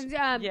 Americans.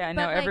 Yeah, but,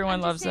 no, like, everyone I'm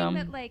just loves saying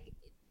them. That, like,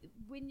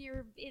 when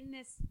you're in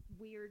this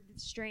weird,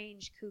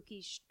 strange,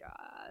 kooky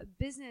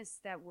business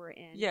that we're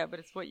in. Yeah, but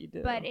it's what you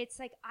do. But it's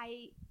like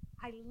I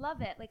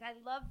love it. Like I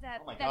love that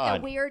Oh my the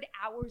God. weird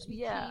hours we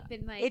yeah, keep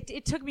and like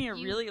it took me a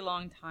you- really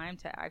long time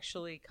to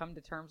actually come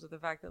to terms with the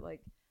fact that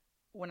like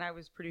when I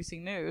was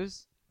producing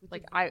news,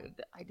 like I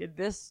did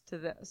this to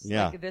this,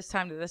 Yeah. like this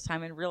time to this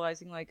time, and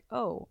realizing like,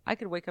 oh, I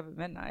could wake up at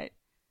midnight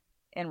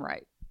and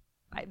write.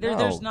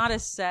 There's not a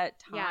set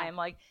time, Yeah.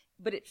 like,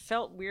 but it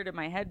felt weird in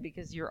my head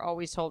because you're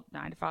always told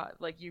 9 to 5,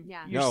 like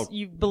Yeah.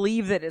 you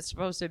believe that it's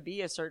supposed to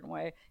be a certain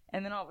way,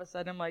 and then all of a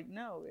sudden I'm like,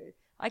 no,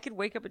 I could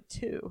wake up at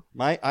 2.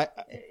 it's a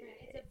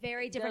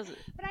very different. does-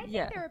 But I think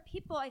yeah. there are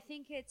people. I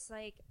think it's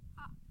like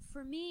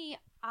for me,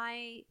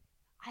 I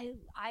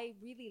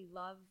really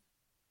love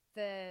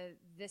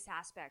this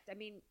aspect. I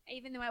mean,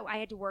 even though I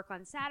had to work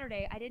on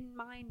Saturday, I didn't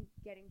mind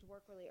getting to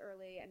work really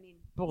early. I mean,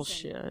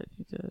 Bullshit, listen,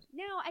 you did.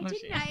 No, I No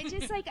didn't. shit. I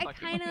just like I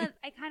Fucking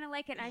kind of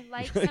like it. I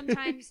like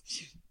sometimes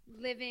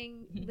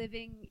living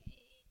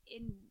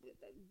in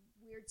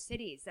weird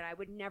cities that I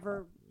would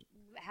never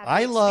have.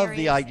 I love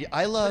the experience idea. in.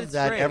 I love it's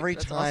that great. every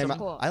That's time. awesome.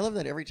 Cool. I love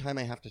that every time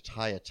I have to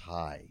tie a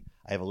tie,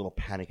 I have a little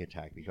panic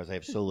attack because I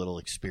have so little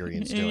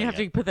experience You doing have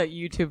it. to put that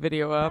YouTube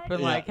video up and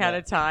Yeah, like how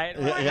to tie it.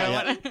 Yeah, yeah, I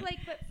yeah. think, like,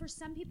 but for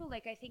some people,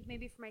 like I think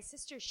maybe for my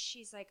sister,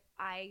 she's like,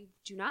 I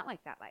do not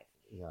like that life.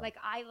 Yeah. Like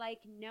I like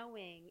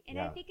knowing, and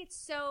I Yeah. think it's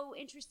so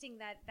interesting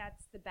that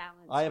that's the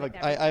balance. I have with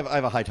a I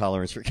have a high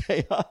tolerance for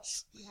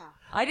chaos. yeah.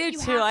 I do You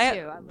too. have to.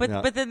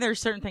 Yeah. But then there's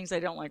certain things I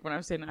don't like when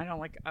I'm saying I don't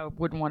like. I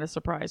wouldn't want a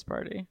surprise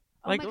party.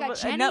 Oh Like my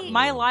God, enough- Jenny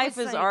my life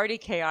was is like- already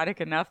chaotic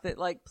enough that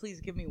like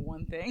please give me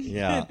one thing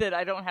Yeah. that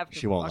I don't have to.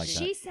 She won't like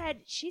fucking- that.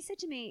 She said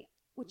to me,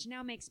 which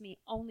now makes me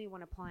only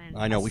want to plan.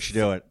 I know we should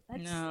do it.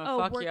 No,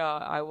 fuck we're- yeah,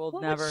 I will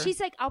What never. was- she's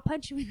like, I'll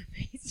punch you in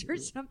the face or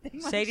something.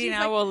 Like, Sadie she's and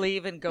I like- will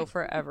leave and go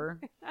forever.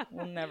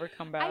 We'll never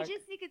come back. I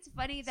just think it's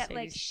funny that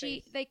like Sadie's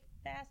she face. like.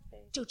 Fast face.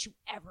 Don't you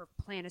ever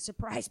plan a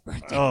surprise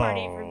birthday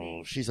party for Oh,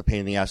 me? she's a pain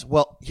in the ass.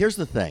 Well, here's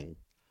the thing.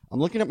 I'm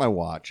looking at my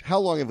watch. How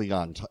long have we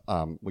gone?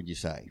 Would you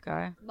say?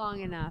 Okay.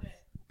 Long enough.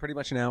 Pretty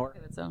much an hour. Okay,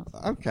 that sounds.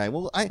 Okay.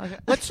 Well, Okay.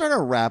 let's start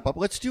our wrap up.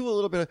 Let's do a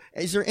little bit.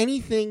 Is there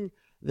anything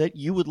that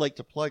you would like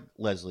to plug,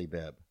 Leslie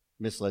Bibb,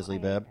 Miss Leslie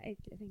Bibb? I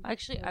think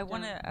Actually, I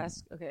want don't. to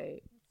ask.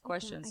 Okay,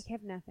 questions. I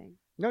have nothing.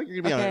 No,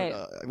 you're gonna be Okay.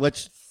 on.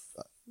 Let's.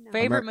 No.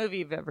 Favorite movie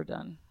you've ever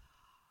done?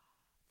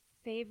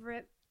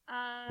 Favorite.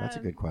 That's a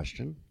good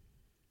question.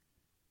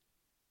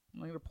 I'm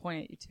going to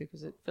point at you too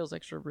because it feels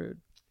extra rude.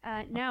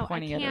 No, I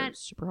Pointing at her can't.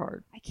 super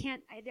hard. I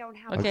can't. I don't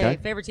have. Okay,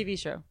 Okay. favorite TV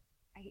show.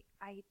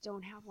 I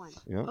don't have one.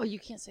 Yeah. Oh, you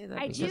can't say that.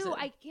 I because do. it-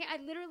 I can't. I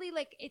literally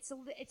like. It's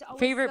always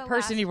favorite the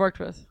person last- you've worked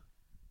with.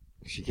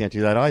 She can't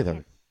do that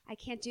either. I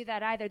can't do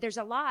that either. There's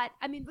a lot.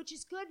 I mean, which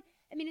is good.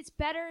 I mean, it's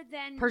better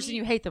than Person me-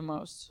 you hate the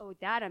most. Oh,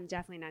 that I'm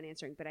definitely not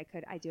answering, but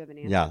I do have an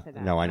answer Yeah. for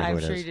that. No, I know who I'm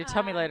it sure is. you did.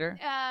 Tell me later.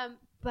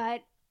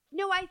 But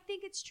No, I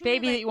think it's true.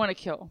 Baby like, that you want to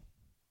kill.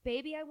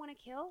 baby I want to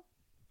kill?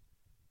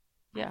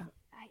 Yeah.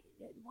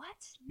 What?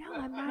 No,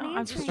 I'm not No, answering.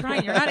 I'm just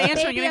trying. You're not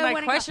answering Baby, any I of my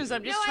wanna questions. go.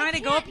 I'm just No, I trying to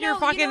go can't. up your No,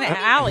 fucking you know what I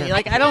mean? alley.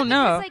 Like, I don't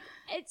know. Because,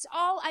 like, it's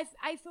all.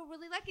 I feel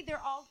really lucky.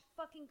 They're all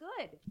fucking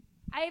good.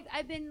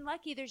 I've been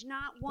lucky. There's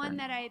not one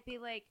that I'd be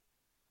like.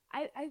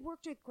 I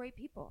worked with great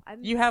people.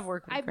 You have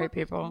worked with I've great worked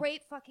people. with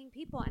great fucking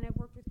people, and I've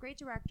worked with great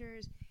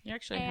directors. You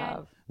actually and-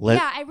 have.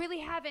 Yeah, I really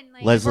haven't.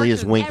 Like, Leslie worked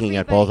is with winking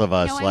at everybody. both of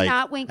us, No, I'm like,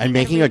 not winking and at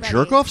making a everybody.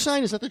 jerk off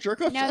sign. Is that the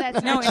jerk off No, sign?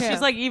 that's No, not and true.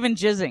 she's like even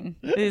jizzing.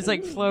 It's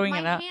like flowing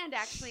it My out. hand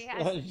actually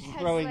has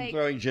throwing like,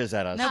 jizz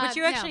at us. No, but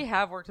you no. actually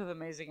have worked with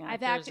amazing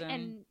I've actors. acted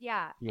and You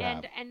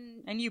and have.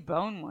 and you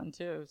bone one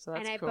too, so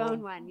that's and I cool.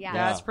 bone one. Yeah,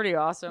 Yeah. That's pretty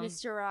awesome.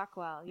 Mr.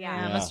 Rockwell.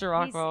 Yeah, Yeah. Mr.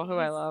 Rockwell, who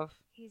I He's- love.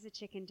 He's a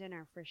chicken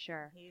dinner for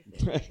sure.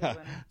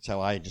 That's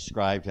how I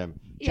described him.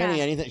 Yeah.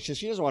 Jenny, anything?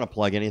 She doesn't want to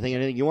plug anything.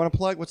 Anything you want to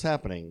plug? What's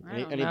happening? I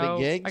don't Any know.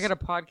 big gigs? I got a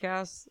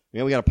podcast.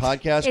 Yeah, we got a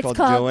podcast It's called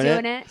called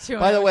Doing It. Doing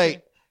By the It.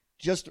 way,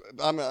 just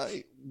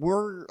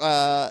we're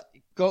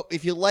go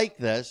if you like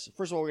this.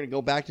 First of all, we're going to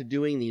go back to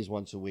doing these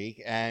once a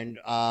week, and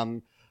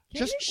Get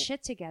just your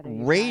shit together.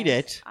 you rate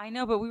guys. it. I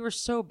know, but we were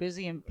so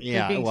busy and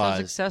Yeah, being it so was.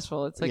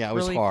 successful. It's like Yeah, it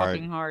was really hard.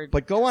 fucking hard.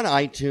 But go on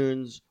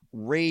iTunes,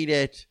 rate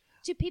it.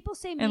 Do people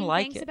say mean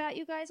like things it. about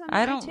you guys on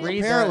I don't iTunes? read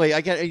Apparently,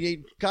 I get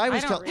a guy I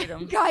was don't telling. read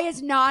them. Guy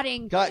is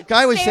nodding.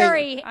 Guy was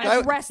very saying. Guy,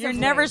 aggressively. You're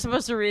never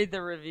supposed to read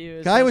the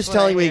reviews. guy was That's what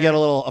telling I me you hear. get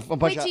a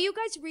bunch Wait, of. do you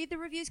guys read the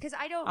reviews? Because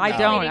I don't. I like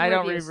don't. reading I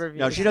don't read reviews. reviews.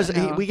 No, she doesn't.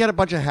 No. We get a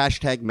bunch of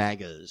hashtag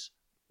MAGAs.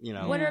 You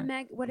know, What Yeah.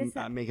 are what is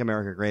that? Make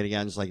America Great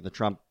Again. It's like the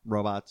Trump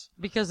robots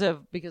because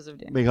of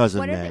Dan. because of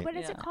What is Meg. it? What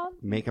is Yeah. it called?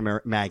 Make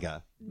America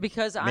MAGA.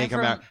 Because I'm Make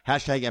from. America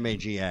hashtag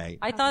MAGA.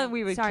 I thought Okay.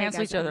 we would Sorry,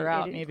 cancel guys, each other I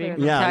out. didn't Me clear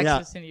being that. from Yeah,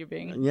 Texas and you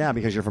being. Yeah,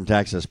 because you're from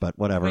Texas, but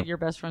whatever. But you're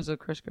best friends with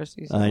Chris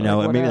Christie. So I know.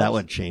 like, Maybe what that else?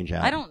 would change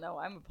out. I don't know.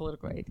 I'm a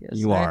political atheist.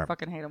 You I are.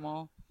 fucking hate them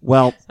all.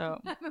 Well, So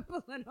I'm a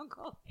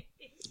political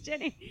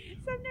Jenny.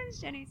 Sometimes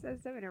Jenny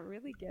says something that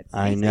really gets me.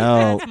 I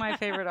know. that's my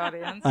favorite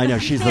audience. I know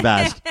she's the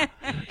best.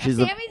 She's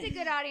the. Sammy's a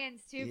good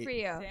audience too for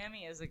you.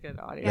 Sammy is a good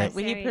audience. Yeah,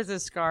 When he Sammy. puts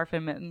his scarf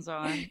and mittens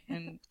on,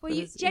 and Well,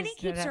 Jenny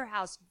keeps her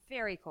house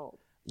very cold.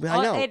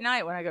 I know. at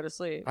night when I go to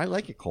sleep. I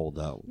like it cold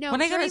though. No,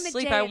 when I go to during the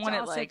sleep, day, I it's want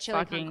it also like chili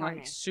con fucking carne.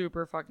 like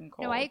super fucking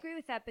cold. No, I agree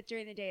with that, but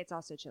during the day it's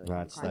also chili con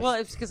That's- carne. Well,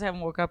 it's because I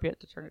haven't woke up yet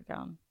to turn it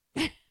down.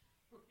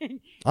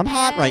 I'm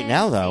hot right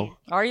now though.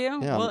 Are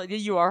you? Yeah. Well,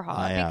 you are hot.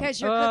 I am. because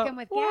you're cooking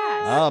with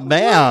gas. Oh,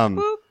 bam! Boop,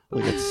 boop.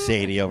 Look at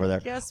Sadie over there.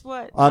 Guess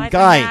what? Um, Light a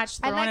Guy. match,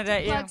 I throwing like it at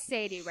to you. plug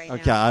Sadie right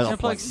Okay, now. I'll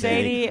Unplug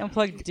Sadie,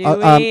 unplug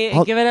Dewey,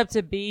 hold- give it up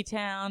to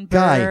B-Town,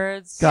 Guy,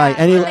 Birds. Guy, Yeah,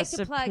 any- I like Rest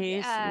to in plug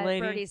peace,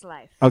 lady. Birdie's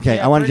life. Okay,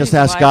 Yeah, I want to just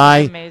Birdie's ask life Guy.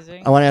 is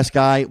amazing. I want to ask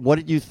Guy, what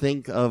did you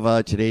think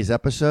of today's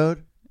episode?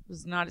 It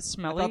was not I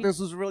smelly. thought this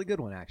was a really good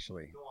one,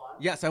 actually.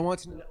 Yes, I want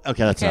to.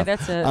 Okay, that's Okay, enough.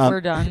 that's it. Um,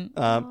 We're done.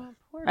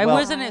 Poor I well-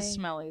 wasn't guy. as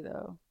smelly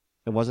though.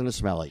 It wasn't as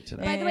smelly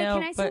today. By the way, Yeah,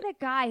 can I say but- that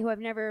guy who I've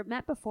never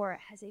met before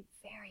has a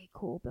very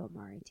cool Bill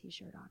Murray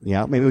T-shirt on?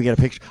 Yeah, maybe we get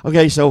a picture.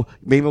 Okay, so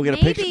maybe we'll get a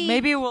picture.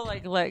 Maybe we'll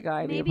like let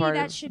Guy be a Maybe part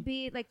that of. should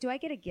be like. Do I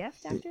get a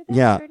gift after this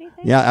Yeah, or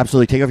anything? yeah,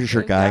 absolutely. Take off your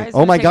shirt, Guy. Guy's Oh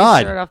gonna my take his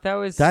God, shirt off.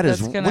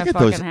 That's is. gonna Look at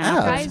fucking those happen.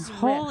 abs. Guy's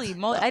Holy ripped.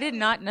 moly! I did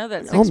not know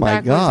that. Oh my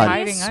Six-pack God. was He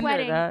hiding is under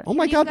sweating. that. Oh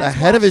my Can you God, the guys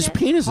head of watch his it?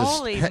 penis is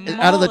Holy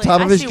out of the moly.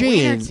 top of I his see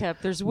wiener jeans. tip.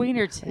 There's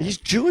wiener tip. He's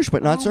Jewish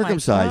but not Oh my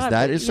circumcised. God,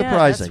 That but is yeah,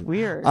 surprising. that's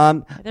weird. Now,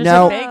 There's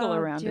a bagel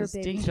around dear his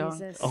baby ding dong.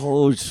 Jesus.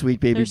 oh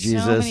sweet baby There's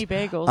Jesus. so many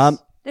bagels.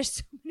 There's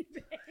so many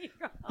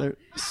bagels.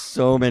 There's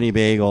so many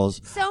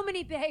bagels. So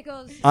many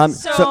bagels.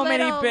 So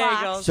many little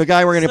bagels. lots. So,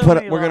 Guy, we're gonna So put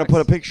many we're gonna locks.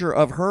 put a picture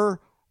of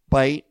her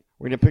bite.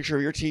 We're gonna picture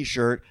of your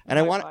T-shirt, and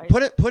I My want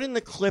bite. put in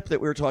the clip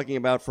that we were talking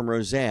about from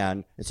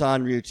Roseanne. It's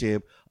on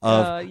YouTube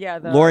of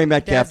the Lori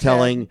Metcalf dad's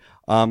telling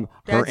her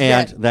Dad's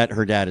aunt dead. that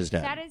her dad is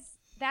dead.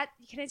 That.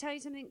 Can I tell you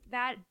something?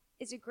 That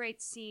is a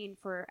great scene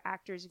for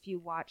actors if you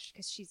watch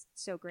because she's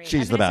so great.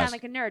 She's I'm the gonna best.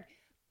 sound like a nerd,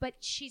 but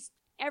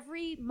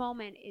every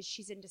moment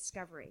she's in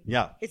discovery.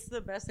 Yeah, It's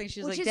the best thing.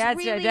 She's Which like, is Dad's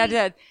really-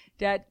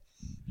 Dad.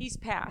 He's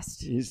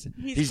passed. he's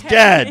passed.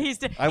 dead. He's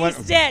dead. I went-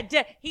 He's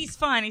dead. He's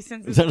fine. He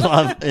sends his It's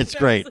love. it's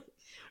great.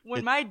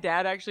 When my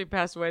dad actually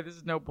passed away, this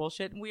is no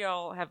bullshit. We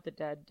all have the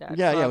dead dad.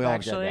 Yeah, yeah, club, we all have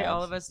actually, dead dads.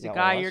 all of us. Yeah, all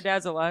Guy, of us. your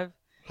dad's alive.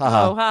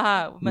 Haha. Oh,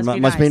 haha.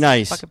 Must be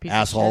nice, Fucking piece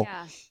asshole.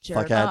 Of shit.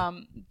 Yeah.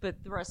 Fuckhead.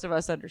 But the rest of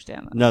us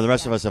understand that. No, the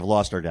rest of us have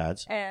lost our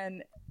dads.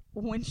 And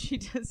when she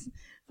does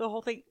the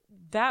whole thing,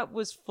 that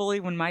was fully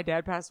when my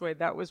dad passed away.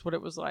 That was what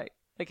it was like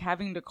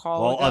having to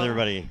call. Well, and go,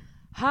 everybody.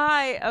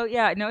 Hi. Oh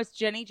yeah. No, it's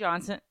Jenny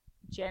Johnson.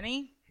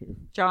 Jenny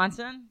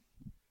Johnson.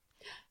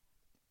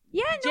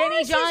 Yeah, Jenny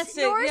Norris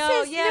Johnson. Norris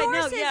no, is, yeah, Norris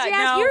no, is, yeah, yes,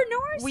 no. you're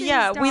Norris's Well,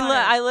 yeah, daughter.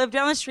 I live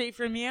down the street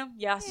from you.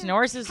 Yes, Yeah.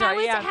 Norris is. How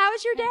is yeah.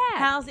 how's your dad?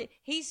 How's it?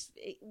 He's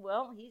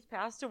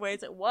passed away.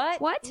 It's like what?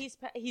 What?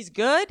 He's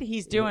good.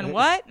 He's doing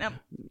what? No,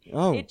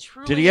 Oh, it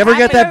truly did he ever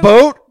get happened. that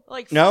boat?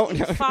 Like No, fucking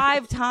no.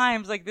 5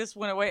 times, like this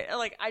went away.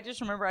 Like I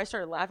just remember I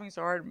started laughing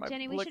so hard.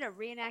 Jenny, we should have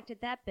reenacted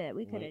that bit.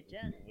 We could have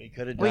done it. We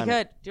could have We done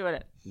could do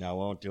it. No,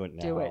 won't do it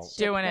now. Do it.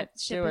 Doing it.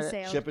 Ship Do has it.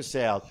 sailed. Ship has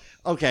sailed.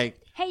 Okay.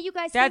 Hey, you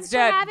guys, Dad's thanks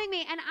dead. for having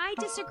me. And I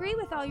disagree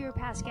with all your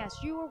past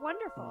guests. You were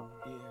wonderful.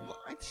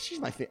 She's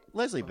my favorite.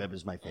 Leslie Bibb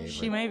is my favorite.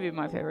 She may be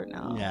my favorite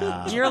now.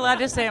 Yeah. You're allowed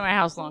to stay at my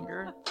house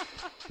longer.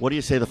 What do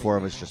you say the four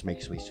of us just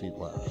make sweet, sweet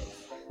love?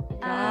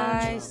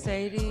 Guy,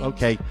 Sadie,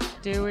 Okay.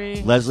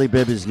 Dewey. Leslie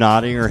Bibb is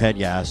nodding her head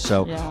yes.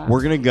 So Yeah.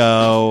 we're going to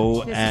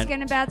go. This and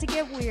is about to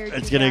get weird.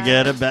 it's you going to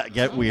guys.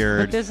 get But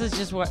weird. this is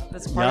just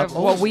that's part Yep.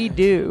 of what we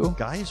do.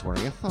 Guy is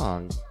wearing a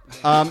thong.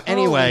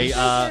 Anyway,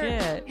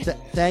 Shit.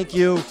 thank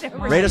you.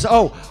 Rate us.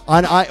 Oh,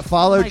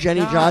 follow Oh my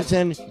Jenny God.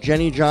 Johnson.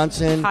 Jenny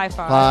Johnson. High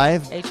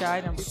 5.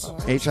 HI number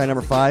 5. HI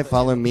number 5.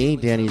 Follow me,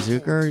 Danny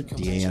Zucker.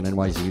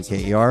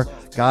 DANNYZUKER.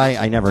 Guy,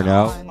 I never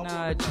know.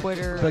 On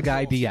Twitter. The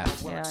guy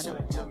DF. Yeah, I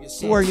know.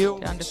 Who are you?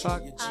 Down to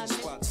fuck.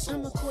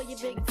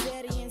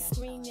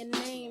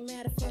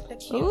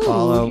 Ooh, Ooh,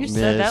 Follow you Ms.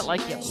 said that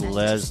like you meant it.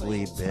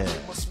 Leslie Bibb.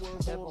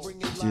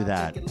 Do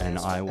that, and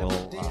I will.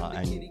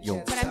 And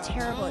you'll. But I'm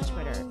terrible at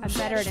Twitter. I'm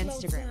better at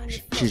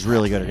Instagram. She's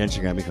really good at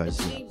Instagram because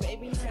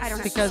I don't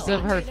have Because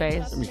of her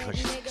face.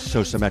 she's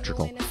so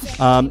symmetrical.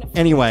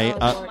 Anyway,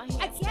 Again,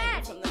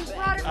 you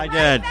brought her I right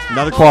did back.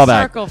 another Full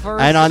callback, circle,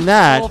 first and on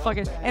that. full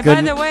fucking, and good-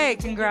 by the way,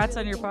 congrats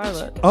on your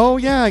pilot. Oh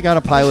yeah, I got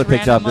a pilot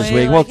picked up this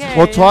week. randomly, like, hey,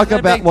 we'll talk not a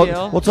about big we'll,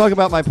 deal. we'll talk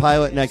about my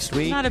pilot next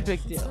week. Not a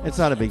big deal. It's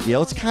not a big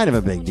deal. It's kind of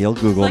a big deal.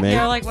 Google Like me.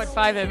 you're like what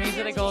 5 Emmys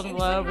and a Golden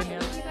Globe, and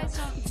you're You guys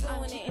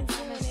don't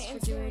infamous for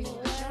doing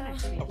the show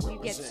next week.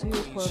 We get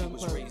to quote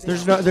unquote.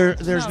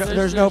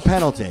 There's no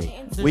penalty.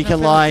 We can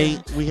no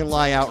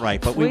lie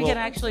outright, but we we will. can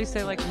actually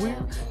say like we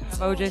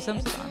have O.J.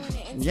 Simpson on.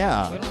 We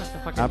Yeah, don't have to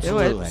fucking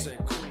absolutely. do it.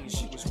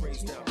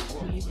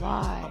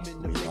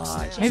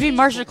 Maybe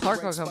Marsha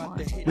Clark will come on.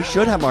 We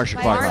should have Marsha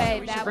By Clark the on. way,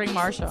 We that should bring would-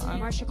 Marsha on.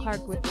 Marsha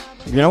Clark would.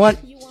 You know what?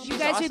 You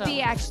guys would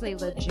be awesome. actually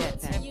legit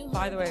then. And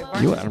by the way,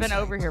 You- Marsha's been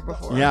over here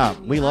before. Yeah,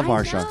 we love I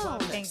Marsha. know.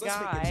 And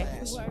Guy.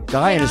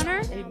 Guy and Hit his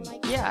on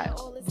her? Yeah.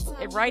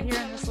 Right here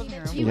in this living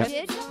room. You Yeah.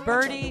 did?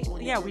 Birdie.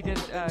 Yeah, we did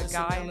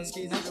Guy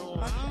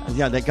and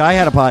yeah, that guy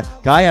had a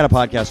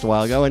podcast a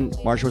while ago, and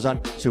Marsha was on.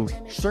 So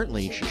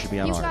certainly she should be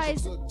on You ours.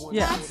 guys,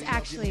 Yeah. that's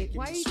actually.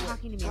 Why are you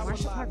talking to me?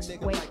 Marsha Clark's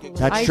way cooler.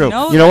 That's I true.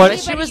 know You know that, what? but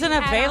she wasn't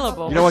Anybody you had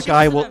available. You know what, She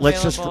Guy? wasn't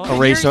Let's just available. And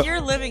erase you're, it.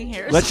 you're living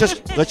here. Let's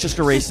just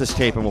erase this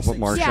tape, and we'll put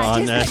Marsha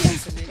on yeah,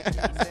 this.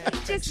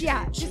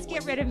 just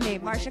get rid of me.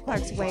 Marsha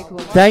Clark's way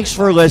cooler. Thanks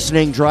for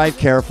listening. Drive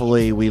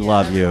carefully. We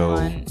love you.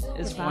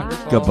 It's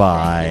wonderful.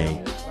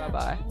 Goodbye.